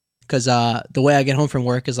 like, because the way I get home from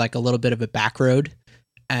work is like a little bit of a back road.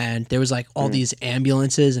 And there was like all these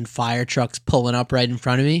ambulances and fire trucks pulling up right in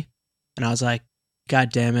front of me. And I was like, God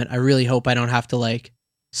damn it. I really hope I don't have to like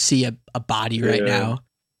see a body right now.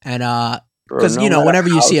 And because, you know, whenever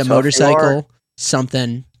you see a motorcycle,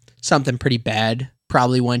 something pretty bad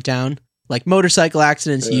probably went down. Like motorcycle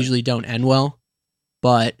accidents usually don't end well.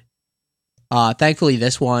 But thankfully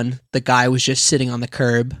this one, the guy was just sitting on the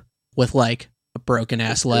curb with like a broken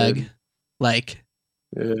ass leg. Like,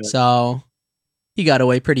 so he got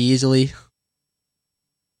away pretty easily.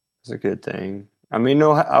 It's a good thing. I mean,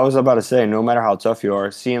 no, I was about to say, no matter how tough you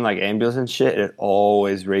are, seeing like ambulance and shit, it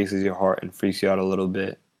always races your heart and freaks you out a little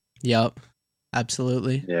bit. Yep,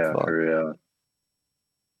 absolutely. Yeah, for real.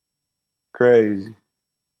 Crazy.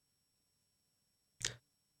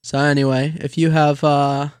 So anyway, if you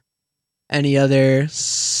have any other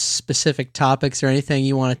specific topics or anything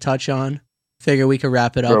you want to touch on, figure we could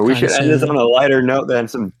wrap it up. Bro, we should end this on a lighter note than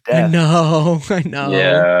some death. I know.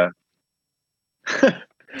 Yeah.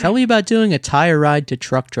 Tell me about doing a tire ride to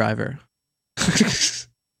truck driver. The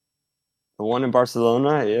one in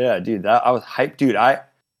Barcelona? Yeah, dude, that I was hyped. Dude, I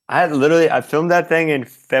filmed that thing in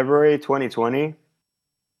February 2020.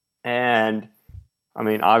 And I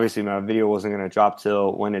mean, obviously my video wasn't going to drop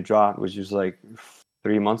till when it dropped, which was like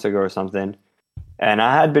 3 months ago or something. And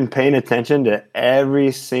I had been paying attention to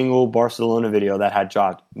every single Barcelona video that had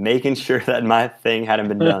dropped, making sure that my thing hadn't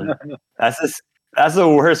been done. That's the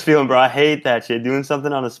worst feeling, bro. I hate that shit. Doing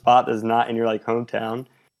something on a spot that's not in your like hometown.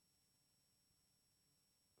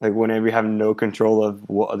 Like whenever you have no control of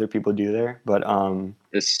what other people do there. But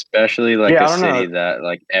especially like a city that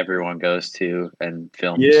like everyone goes to and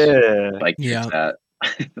films like that.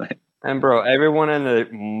 And bro, everyone and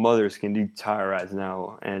their mothers can do tire rides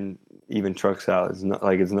now and even trucks out. It's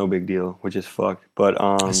no big deal, which is fucked. But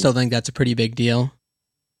I still think that's a pretty big deal.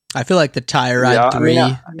 I feel like the tire ride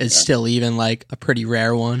 3 is still even like a pretty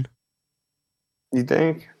rare one. You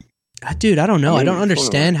think? Dude, I don't know. I don't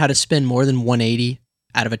understand how to spin more than 180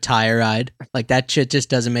 out of a tire ride. Like that shit just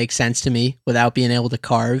doesn't make sense to me without being able to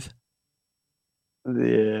carve.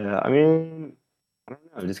 Yeah, I mean, I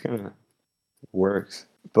don't know. It just kind of works.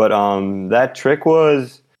 But that trick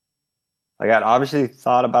was, like, I'd obviously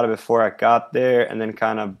thought about it before I got there and then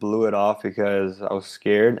kind of blew it off because I was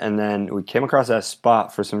scared. And then we came across that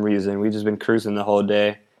spot for some reason. We've just been cruising the whole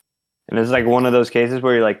day. And it's like one of those cases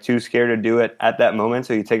where you're like too scared to do it at that moment.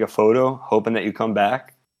 So you take a photo hoping that you come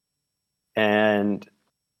back. And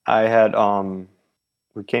I had,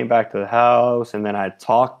 we came back to the house and then I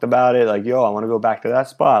talked about it. Like, yo, I want to go back to that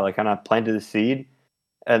spot. Like, kind of planted the seed.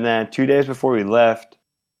 And then 2 days before we left,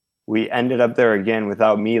 we ended up there again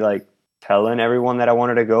without me, like, telling everyone that I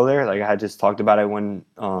wanted to go there. Like, I had just talked about it when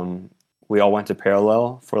we all went to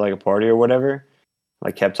Parallel for, like, a party or whatever.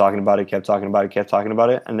 Like, kept talking about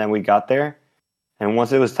it. And then we got there. And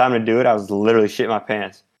once it was time to do it, I was literally shitting my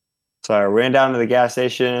pants. So I ran down to the gas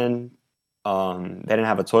station. They didn't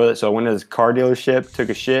have a toilet. So I went to this car dealership, took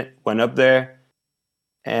a shit, went up there.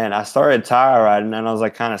 And I started tire riding, and I was,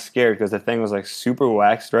 like, kind of scared because the thing was, like, super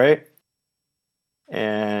waxed, right?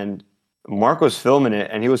 And Mark was filming it,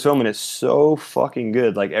 and he was filming it so fucking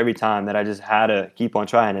good, like, every time that I just had to keep on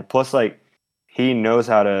trying it. Plus, like, he knows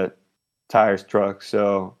how to tire his truck,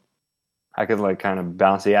 so I could, like, kind of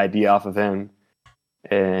bounce the idea off of him.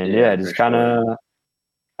 And, just kind of...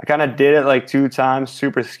 I kind of did it, like, 2 times,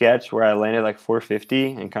 super sketch, where I landed, like,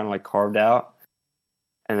 450 and kind of, like, carved out.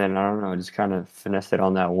 And then, I don't know, just kind of finessed it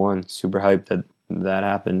on that one. Super hyped that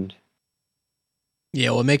happened.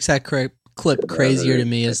 Yeah, what makes that clip crazier to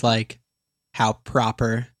me is, like, how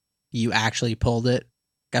proper you actually pulled it.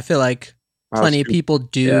 I feel like plenty of people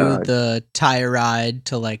do the tire ride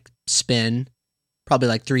to, like, spin, probably,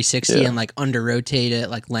 like, 360 and, like, under-rotate it,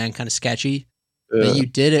 like, land kind of sketchy. Yeah. But you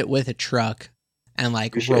did it with a truck and,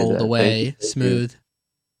 like, rolled away smooth.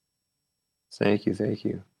 Thank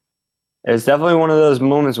you. It's definitely one of those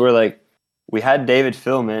moments where, like, we had David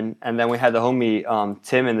filming, and then we had the homie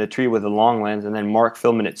Tim in the tree with the long lens, and then Mark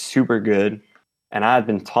filming it super good. and I had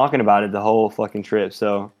been talking about it the whole fucking trip,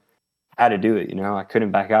 so I had to do it. You know, I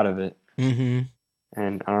couldn't back out of it. Mm-hmm.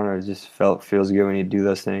 And I don't know, it just feels good when you do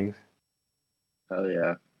those things. Oh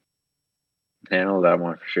yeah, handle that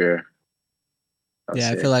one for sure.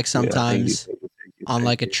 Yeah, I feel like Yeah, thank sometimes you. on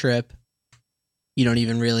like a trip, you don't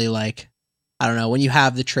even really like, I don't know, when you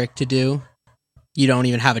have the trick to do, you don't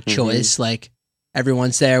even have a choice. Like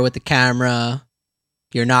everyone's there with the camera.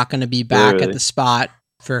 You're not going to be back at Literally. the spot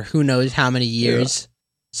for who knows how many years.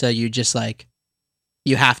 So you just like,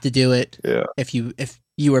 you have to do it. Yeah. If you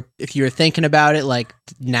were thinking about it, like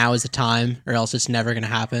now is the time, or else it's never going to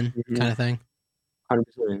happen, kind of thing.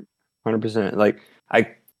 100%. Like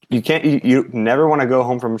you never want to go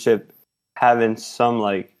home from a trip having some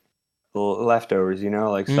like leftovers, you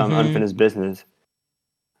know, like some unfinished business.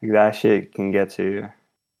 Like, that shit can get to you.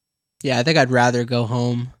 Yeah, I think I'd rather go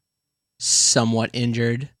home somewhat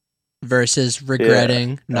injured versus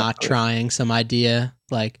regretting not trying some idea.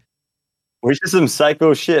 Like, which is some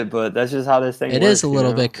psycho shit, but that's just how this thing it works. is a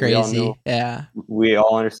little bit crazy. We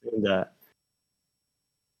all understand that.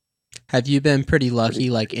 Have you been pretty lucky,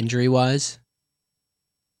 like injury wise?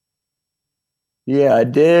 Yeah, I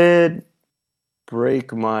did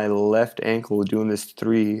break my left ankle doing this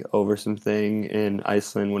 3 over something in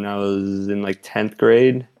Iceland when I was in like 10th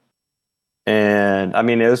grade. And I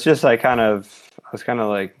mean, it was just like I was kind of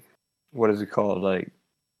like, what is it called? Like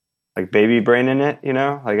baby braining it, you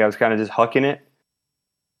know? Like I was kind of just hucking it.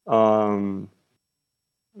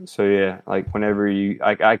 So yeah, like whenever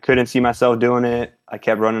I couldn't see myself doing it, I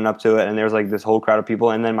kept running up to it, and there was like this whole crowd of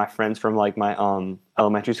people, and then my friends from like my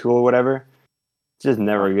elementary school or whatever. It's just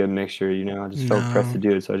never a good mixture, you know. I just felt pressed to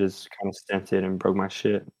do it, so I just kind of stinted and broke my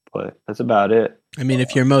shit. But that's about it. I mean,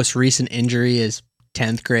 if your most recent injury is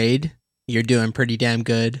 10th grade, you're doing pretty damn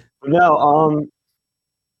good. No,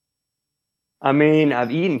 I mean,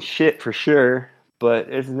 I've eaten shit for sure, but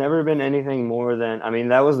it's never been anything more than, I mean,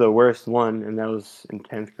 that was the worst one, and that was in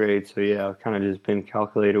 10th grade. So yeah, I've kind of just been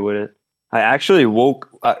calculated with it. I actually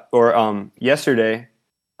yesterday,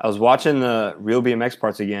 I was watching the Real BMX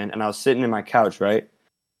parts again, and I was sitting in my couch, right?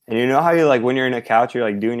 And you know how you like when you're in a couch, you're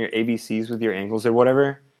like doing your ABCs with your ankles or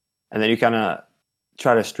whatever, and then you kind of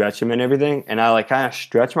try to stretch them and everything. And I like kind of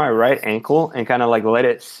stretched my right ankle and kind of like let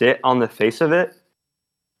it sit on the face of it.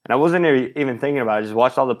 And I wasn't even thinking about it. I just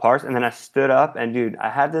watched all the parts, and then I stood up, and dude, I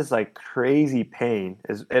had this like crazy pain.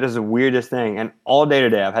 It is the weirdest thing. And all day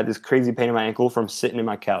today, I've had this crazy pain in my ankle from sitting in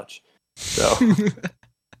my couch. So,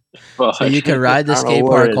 so you could ride the skate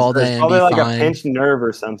park all day and be like fine. A pinched nerve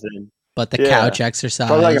or something. But the couch exercise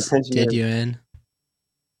like did you in.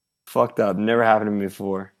 Fucked up. Never happened to me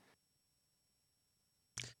before.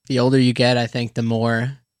 The older you get, I think the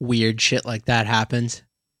more weird shit like that happens.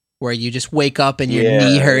 Where you just wake up and your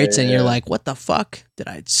knee hurts and you're like, what the fuck? Did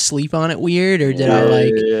I sleep on it weird? Or did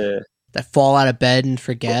did I fall out of bed and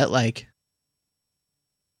forget? Like,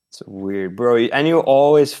 it's weird, bro. And you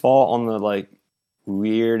always fall on the like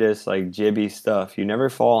weirdest, like jibby stuff. You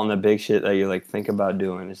never fall on the big shit that you like think about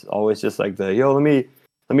doing. It's always just like let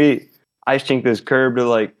me ice chink this curb to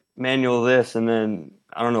like manual this, and then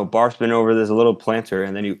I don't know, bar spin over this little planter,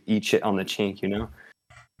 and then you eat shit on the chink, you know?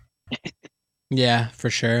 Yeah, for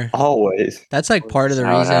sure. Always. That's like part of the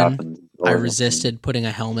reason I resisted putting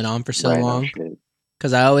a helmet on for so long.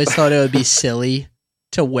 Because I always thought it would be silly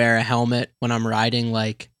to wear a helmet when I'm riding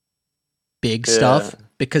like big stuff,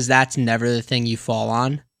 because that's never the thing you fall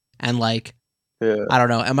on. And like, I don't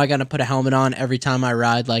know, am I going to put a helmet on every time I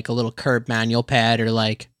ride like a little curb manual pad or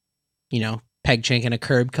like, you know, peg chinking a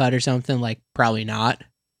curb cut or something? Like, probably not.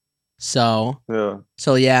 So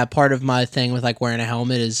yeah, part of my thing with like wearing a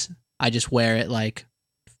helmet is I just wear it like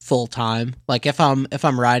full time. Like if I'm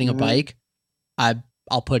riding a bike,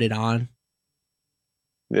 I'll put it on.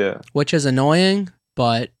 Yeah. Which is annoying,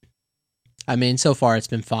 but I mean, so far it's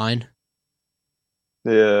been fine.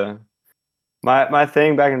 Yeah. My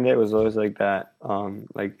thing back in the day was always like that.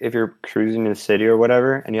 Like if you're cruising in the city or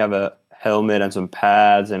whatever and you have a helmet and some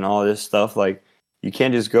pads and all this stuff, like you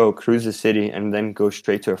can't just go cruise the city and then go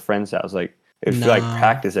straight to a friend's house. Like it's like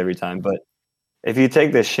practice every time. But if you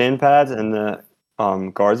take the shin pads and the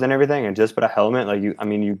guards and everything and just put a helmet, like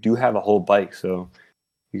you do have a whole bike, so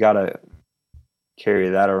you gotta carry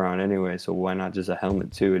that around anyway. So why not just a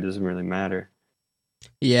helmet too? It doesn't really matter.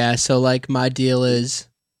 Yeah, so like my deal is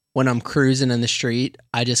when I'm cruising in the street,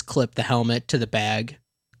 I just clip the helmet to the bag.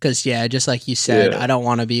 Because just like you said, I don't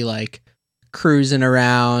want to be like cruising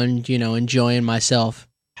around, you know, enjoying myself,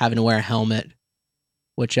 having to wear a helmet.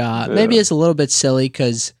 Which maybe is a little bit silly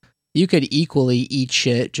because you could equally eat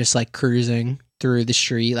shit just like cruising through the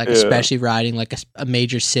street, like especially riding like a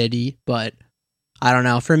major city. But I don't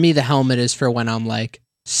know. For me, the helmet is for when I'm like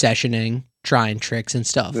sessioning, trying tricks and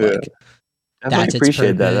stuff. Yeah. Like I that's its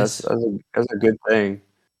appreciate that. purpose. That's a good thing.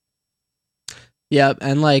 Yep,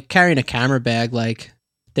 and like carrying a camera bag, like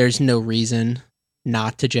there's no reason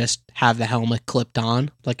not to just have the helmet clipped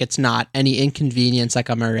on. Like it's not any inconvenience. Like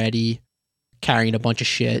I'm already carrying a bunch of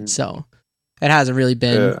shit, so it hasn't really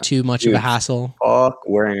been too much of a Dude, hassle. Fuck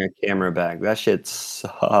wearing a camera bag. That shit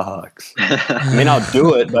sucks. I mean, I'll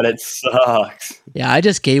do it, but it sucks. Yeah, I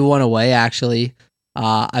just gave one away actually.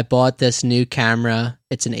 I bought this new camera.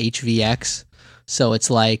 It's an HVX, so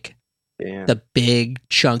it's like Damn. the big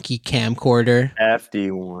chunky camcorder.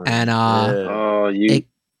 FD one. And Oh,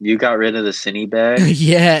 you got rid of the Cine bag?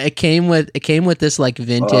 yeah, it came with this like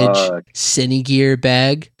vintage Cine Gear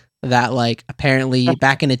bag that like apparently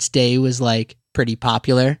back in its day was like pretty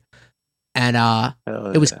popular, and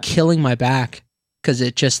it was killing my back because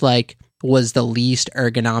it just like was the least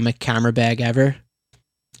ergonomic camera bag ever.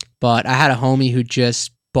 But I had a homie who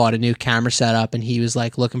just bought a new camera setup and he was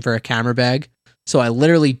like looking for a camera bag. So I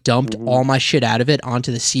literally dumped all my shit out of it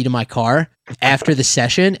onto the seat of my car after the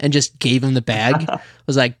session and just gave him the bag. I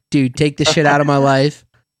was like, dude, take this shit out of my life.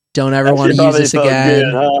 Don't ever want to use this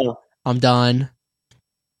again. Good, huh? I'm done.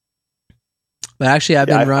 But actually, I've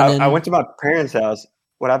been running. I went to my parents' house.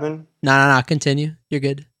 What happened? No. Continue. You're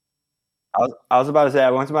good. I was about to say I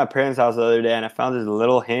went to my parents' house the other day and I found this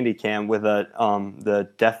little handy cam with a the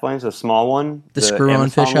Def Lens, the small one, the screw-on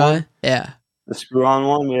fisheye. Yeah, the screw-on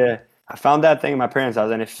one. Yeah, I found that thing in my parents'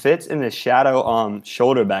 house and it fits in the Shadow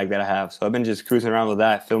shoulder bag that I have. So I've been just cruising around with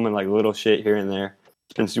that, filming like little shit here and there.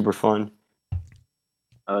 It's been super fun.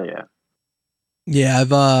 Oh yeah. Yeah,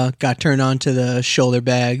 I've got turned on to the shoulder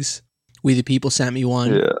bags. We the People sent me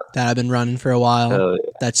one that I've been running for a while. Yeah.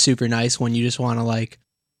 That's super nice when you just want to like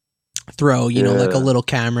throw, you know, like a little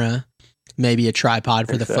camera, maybe a tripod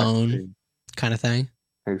for the phone kind of thing.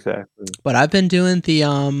 Exactly. But I've been doing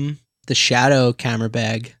the Shadow camera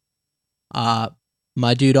bag.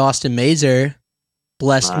 My dude Austin Mazer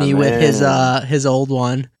blessed me with his old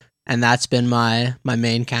one, and that's been my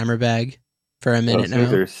main camera bag for a minute now. Those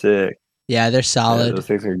things are sick. Yeah, they're solid. Yeah, those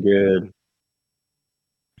things are good.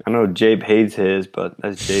 I know Jabe hates his, but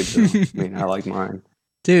that's Jabe. I mean, I like mine.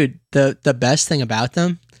 Dude, the best thing about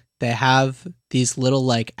them, they have these little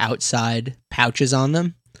like outside pouches on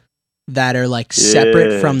them that are like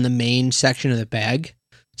separate from the main section of the bag.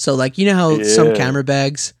 So like, you know how some camera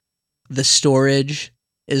bags, the storage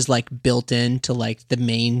is like built into like the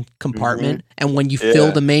main compartment, and when you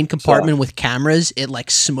fill the main compartment with cameras, it like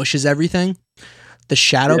smushes everything. The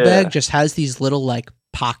Shadow bag just has these little like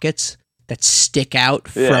pockets that stick out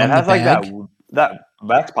from it has the bag. Like that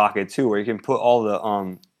back pocket too, where you can put all the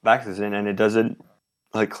vaxes in, and it doesn't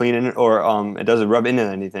like clean in it or it doesn't rub into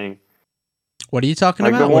anything. What are you talking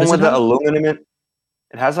like about? The one with the aluminum,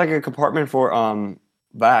 it has like a compartment for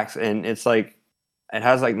vax, and it's like it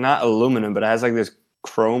has like not aluminum, but it has like this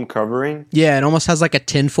chrome covering. Yeah, it almost has like a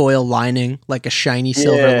tinfoil lining, like a shiny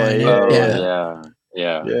silver lining.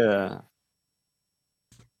 Yeah.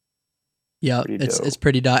 Yeah, it's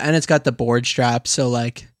pretty dope, and it's got the board strap. So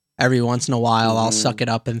like every once in a while, I'll suck it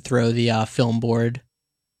up and throw the film board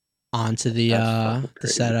onto the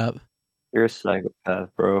setup. You're a psychopath,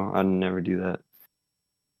 bro. I'd never do that.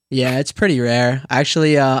 Yeah, it's pretty rare.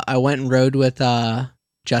 Actually, I went and rode with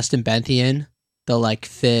Justin Benthian, the like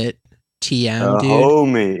fit TM dude.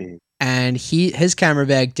 Homie. And his camera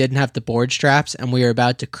bag didn't have the board straps, and we were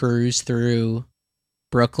about to cruise through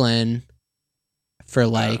Brooklyn for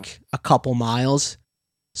like a couple miles.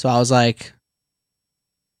 So I was like,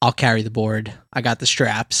 I'll carry the board. I got the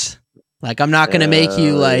straps. Like, I'm not going to make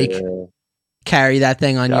you like carry that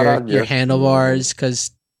thing on your handlebars,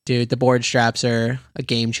 because dude, the board straps are a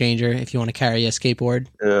game changer if you want to carry a skateboard.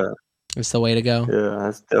 Yeah. It's the way to go. Yeah,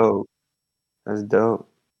 that's dope. That's dope.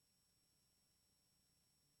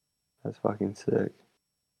 That's fucking sick.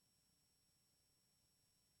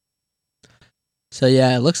 So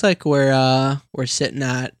yeah, it looks like we're sitting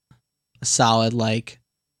at a solid like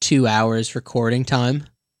 2 hours recording time,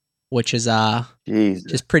 which is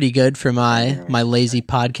just pretty good for my lazy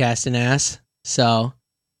podcasting ass. So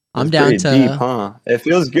I'm down to deep, huh? It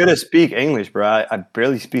feels good to speak English, bro. I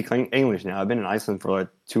barely speak English now. I've been in Iceland for like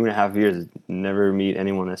 2.5 years. Never meet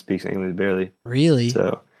anyone that speaks English barely. Really?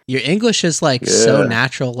 So your English is like so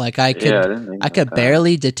natural. Like I could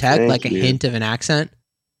barely detect like a hint of an accent.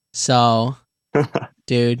 So,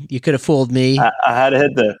 dude, you could have fooled me. I had to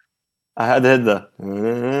hit the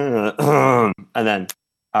and then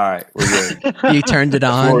all right, we're good. You turned it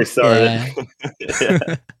on. Before we started.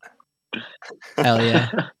 Yeah. Hell yeah.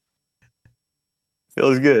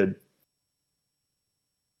 Feels good.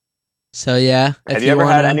 So yeah, if Have you ever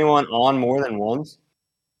had wanna, anyone on more than once?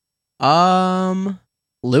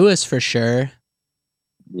 Lewis for sure.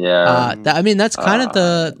 Yeah. I mean, that's kind of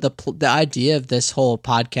Uh, the idea of this whole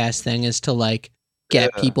podcast thing is to like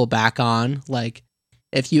get Yeah, people back on. Like,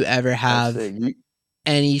 if you ever that's have it.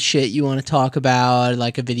 any shit you want to talk about,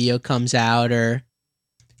 like a video comes out, or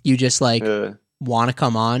you just like Yeah. want to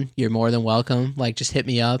come on, you're more than welcome. Like, just hit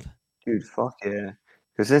me up. Dude, fuck yeah.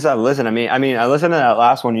 Because since I listened, I listened to that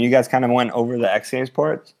last one. And you guys kind of went over the X Games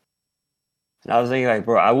parts, and I was thinking, like,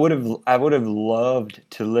 bro, I would have loved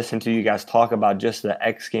to listen to you guys talk about just the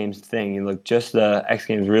X Games thing. You look just the X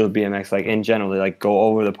Games real BMX, like in general, like go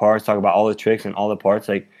over the parts, talk about all the tricks and all the parts.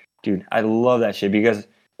 Like, dude, I love that shit because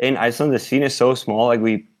in Iceland the scene is so small. Like,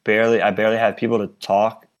 I barely have people to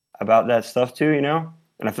talk about that stuff to, you know.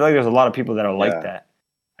 And I feel like there's a lot of people that are like yeah. that,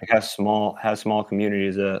 like have small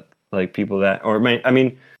communities of like people that,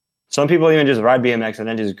 some people even just ride BMX and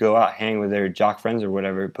then just go out hang with their jock friends or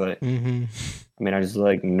whatever. But Hmm. I just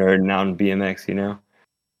like nerding out on BMX, you know?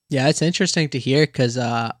 Yeah, it's interesting to hear because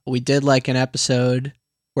we did like an episode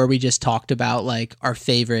where we just talked about like our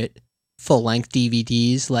favorite full length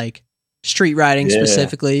DVDs, like street riding Yeah.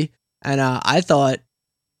 specifically, and I thought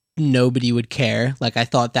nobody would care. Like, I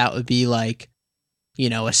thought that would be like,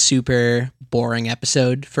 a super boring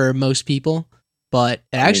episode for most people, but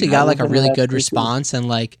it actually I got like a listen to really that good shit too. response, and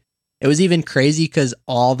like it was even crazy because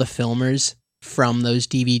all the filmers from those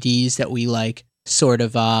DVDs that we like sort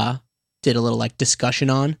of did a little like discussion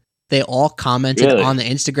on, they all commented Really? on the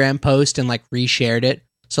Instagram post and like reshared it.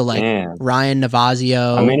 So like Damn. Ryan I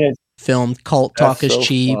Navazio mean, it's filmed Cult That's Talk is so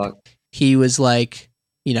Cheap. fucked. He was like,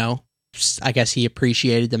 I guess he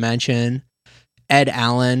appreciated the mention. Ed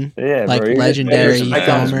Allen, Yeah, bro. like You're Yes, legendary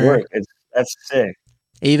respecting his man. filmer. work. That's sick.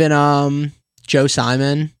 Even Joe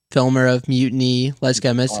Simon, filmer of Mutiny, Let's Get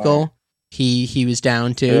Alright. Mystical, he was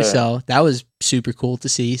down too. Yeah. So that was super cool to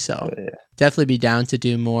see. So Yeah. definitely be down to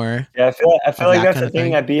do more Yeah, I feel of like that that's kind the of thing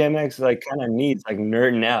thing. that BMX like kind of needs, like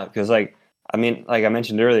nerding out. Because like I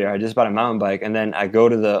mentioned earlier, I just bought a mountain bike, and then I go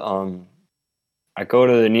to the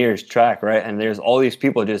nearest track, right, and there's all these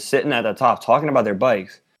people just sitting at the top talking about their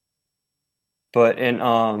bikes. But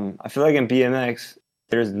I feel like in BMX,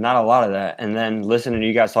 there's not a lot of that. And then listening to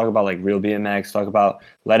you guys talk about like real BMX, talk about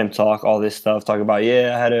let him talk, all this stuff, talk about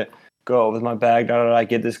I had to go with my bag,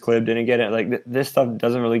 get this clip, didn't get it. Like this stuff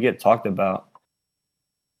doesn't really get talked about.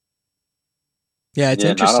 Yeah, it's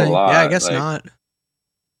Yeah, not a interesting. Yeah, I lot. guess Like, not.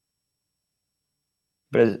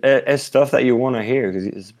 But it's stuff that you want to hear because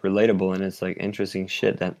it's relatable and it's like interesting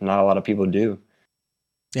shit that not a lot of people do.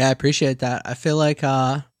 Yeah, I appreciate that. I feel like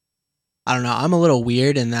I don't know, I'm a little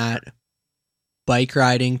weird in that bike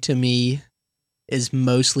riding to me is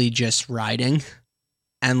mostly just riding.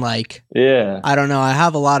 And like, Yeah. I don't know, I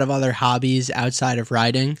have a lot of other hobbies outside of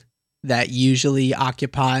riding that usually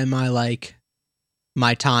occupy my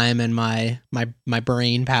time and my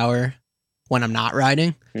brain power when I'm not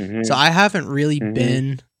riding. So Mhm. I haven't really Mhm.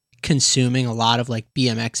 been consuming a lot of like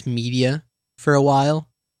BMX media for a while.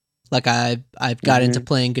 Like I've got into Mhm.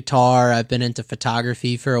 playing guitar, I've been into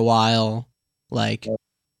photography for a while. Like,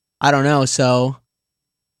 I don't know, so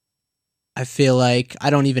I feel like I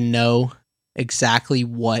don't even know exactly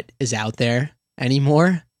what is out there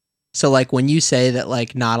anymore. So like when you say that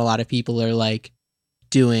like not a lot of people are like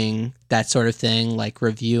doing that sort of thing, like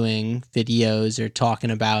reviewing videos or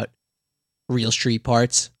talking about real street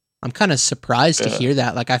parts, I'm kind of surprised to Yeah. hear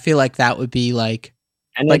that. Like I feel like that would be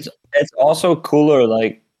And like it's also cooler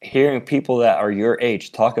like hearing people that are your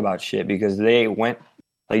age talk about shit because they went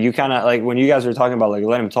like you kind of like when you guys were talking about like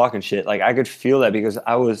let him talk and shit. Like I could feel that because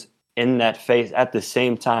I was in that phase at the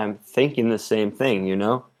same time thinking the same thing, you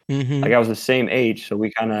know? Like mhm. I was the same age, so we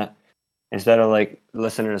kind of instead of like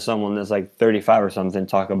listening to someone that's like 35 or something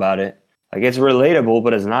talk about it, like it's relatable,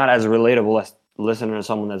 but it's not as relatable as listening to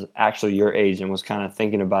someone that's actually your age and was kind of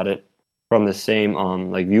thinking about it from the same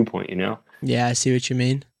like viewpoint, you know? Yeah, I see what you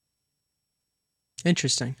mean.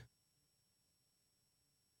 Interesting.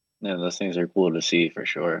 yeah, those things are cool to see for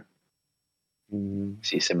sure. Mhm.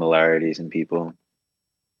 See similarities in people.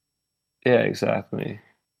 Yeah, exactly.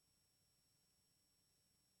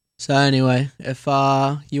 So anyway, if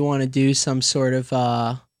you want to do some sort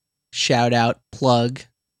of shout out plug,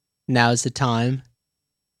 now's the time.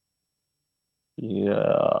 Yeah,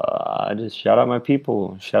 I just shout out my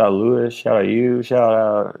people. Shout out Lewis. Shout out you. Shout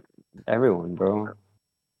out everyone, bro.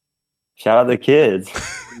 Shout out the kids.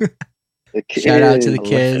 The Shout out to the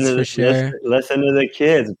kids. Listen kids to for listen, sure. listen to the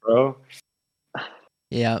kids, bro.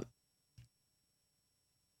 Yeah.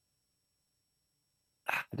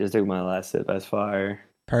 I just took my last sip. That's fire.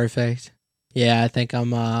 Perfect. Yeah, I think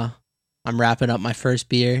I'm I'm wrapping up my first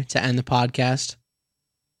beer to end the podcast.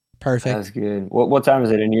 Perfect. That's good. What time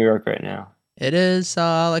is it in New York right now? It is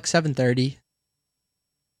like 7:30.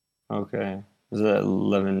 Okay. It's at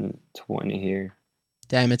 11:20 here.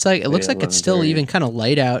 Damn, it looks like it's still 11:30. even kind of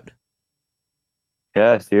light out.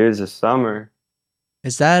 Yes, dude, it's the summer.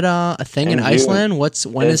 Is that a thing in In June. Iceland?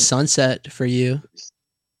 When is sunset for you?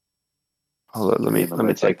 Hold on, let me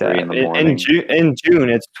It's take like 3 that. in the morning. In June,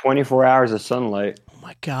 it's 24 hours of sunlight, Oh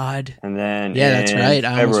my god. and then Yeah, that's in right.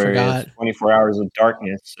 I almost February, forgot. it's 24 hours of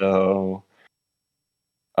darkness. So,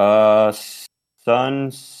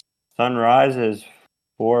 sunrise is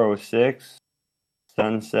 4:06.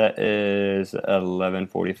 Sunset is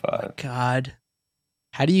 11:45. God.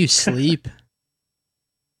 How do you sleep?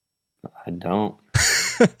 I don't.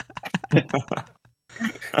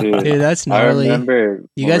 Dude, that's I gnarly. remember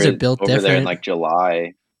You when guys we are were built over there in different. like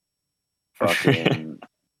July. Fucking,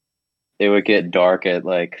 it would get dark at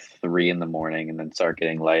like 3 in the morning and then start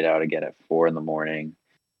getting light out again at 4 in the morning.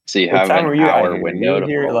 So you What have time an were you out hour here? You window were to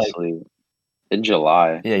here fall like asleep. In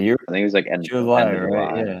July. yeah, you're I think it was like end July, of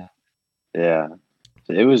right? July. Yeah. Yeah.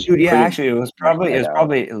 So it was Dude, yeah, pretty actually, it was much light out.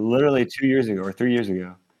 probably literally 2 years ago or 3 years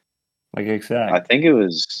ago, like exact. I think it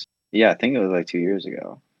was like 2 years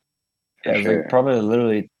ago. Yeah, it was sure. like probably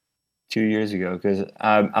literally 2 years ago because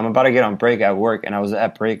I'm about to get on break at work, and I was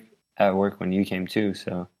at break at work when you came too.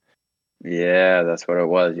 So Yeah, that's what it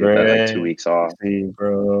was. You had like 2 weeks off. crazy,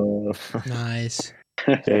 bro. Nice.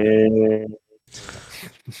 Yeah.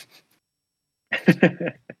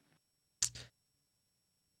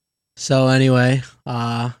 So anyway,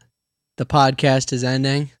 the podcast is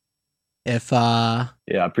ending. If Yeah,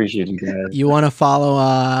 I appreciate you guys. you want to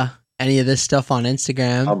follow any of this stuff on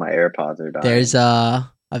Instagram, Oh, my AirPods are dying. there's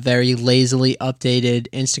a very lazily updated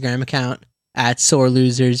Instagram account at Sore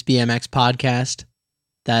Losers BMX Podcast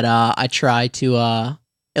that I try to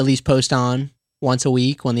at least post on once a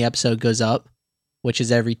week when the episode goes up, which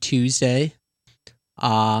is every Tuesday.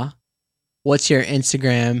 What's your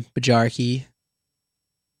Instagram, Bajarki?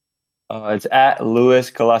 It's at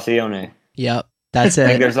Luis Colacione. Yep, that's I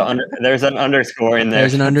think it. there's an underscore in there.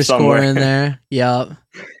 There's an underscore somewhere. in there. Yep.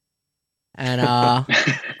 And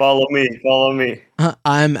Follow me.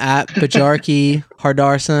 I'm at Bajarki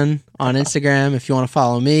Hardarson on Instagram if you want to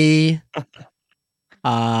follow me.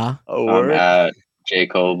 Oh, I'm word. at Jay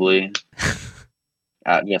Cobley.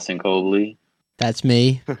 At Justin Cobley. That's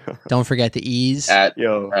me. Don't forget the E's. At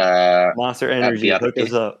Yo, Monster Energy, hook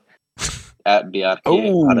us up. At Biatke.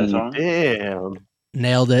 Oh, damn.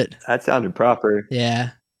 Nailed it. That sounded proper.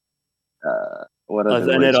 Yeah. What Let's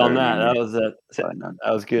other end words it on are that. we- That was it. Probably none.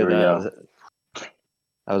 That was There good. we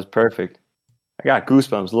That was perfect. I got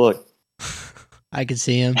goosebumps. Look. I can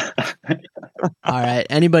see him. All right.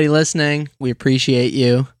 Anybody listening, we appreciate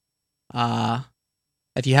you.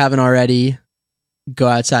 If you haven't already, go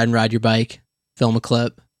outside and ride your bike, film a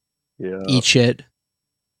clip, Yeah. eat shit.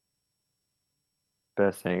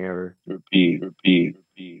 Best thing ever. Repeat.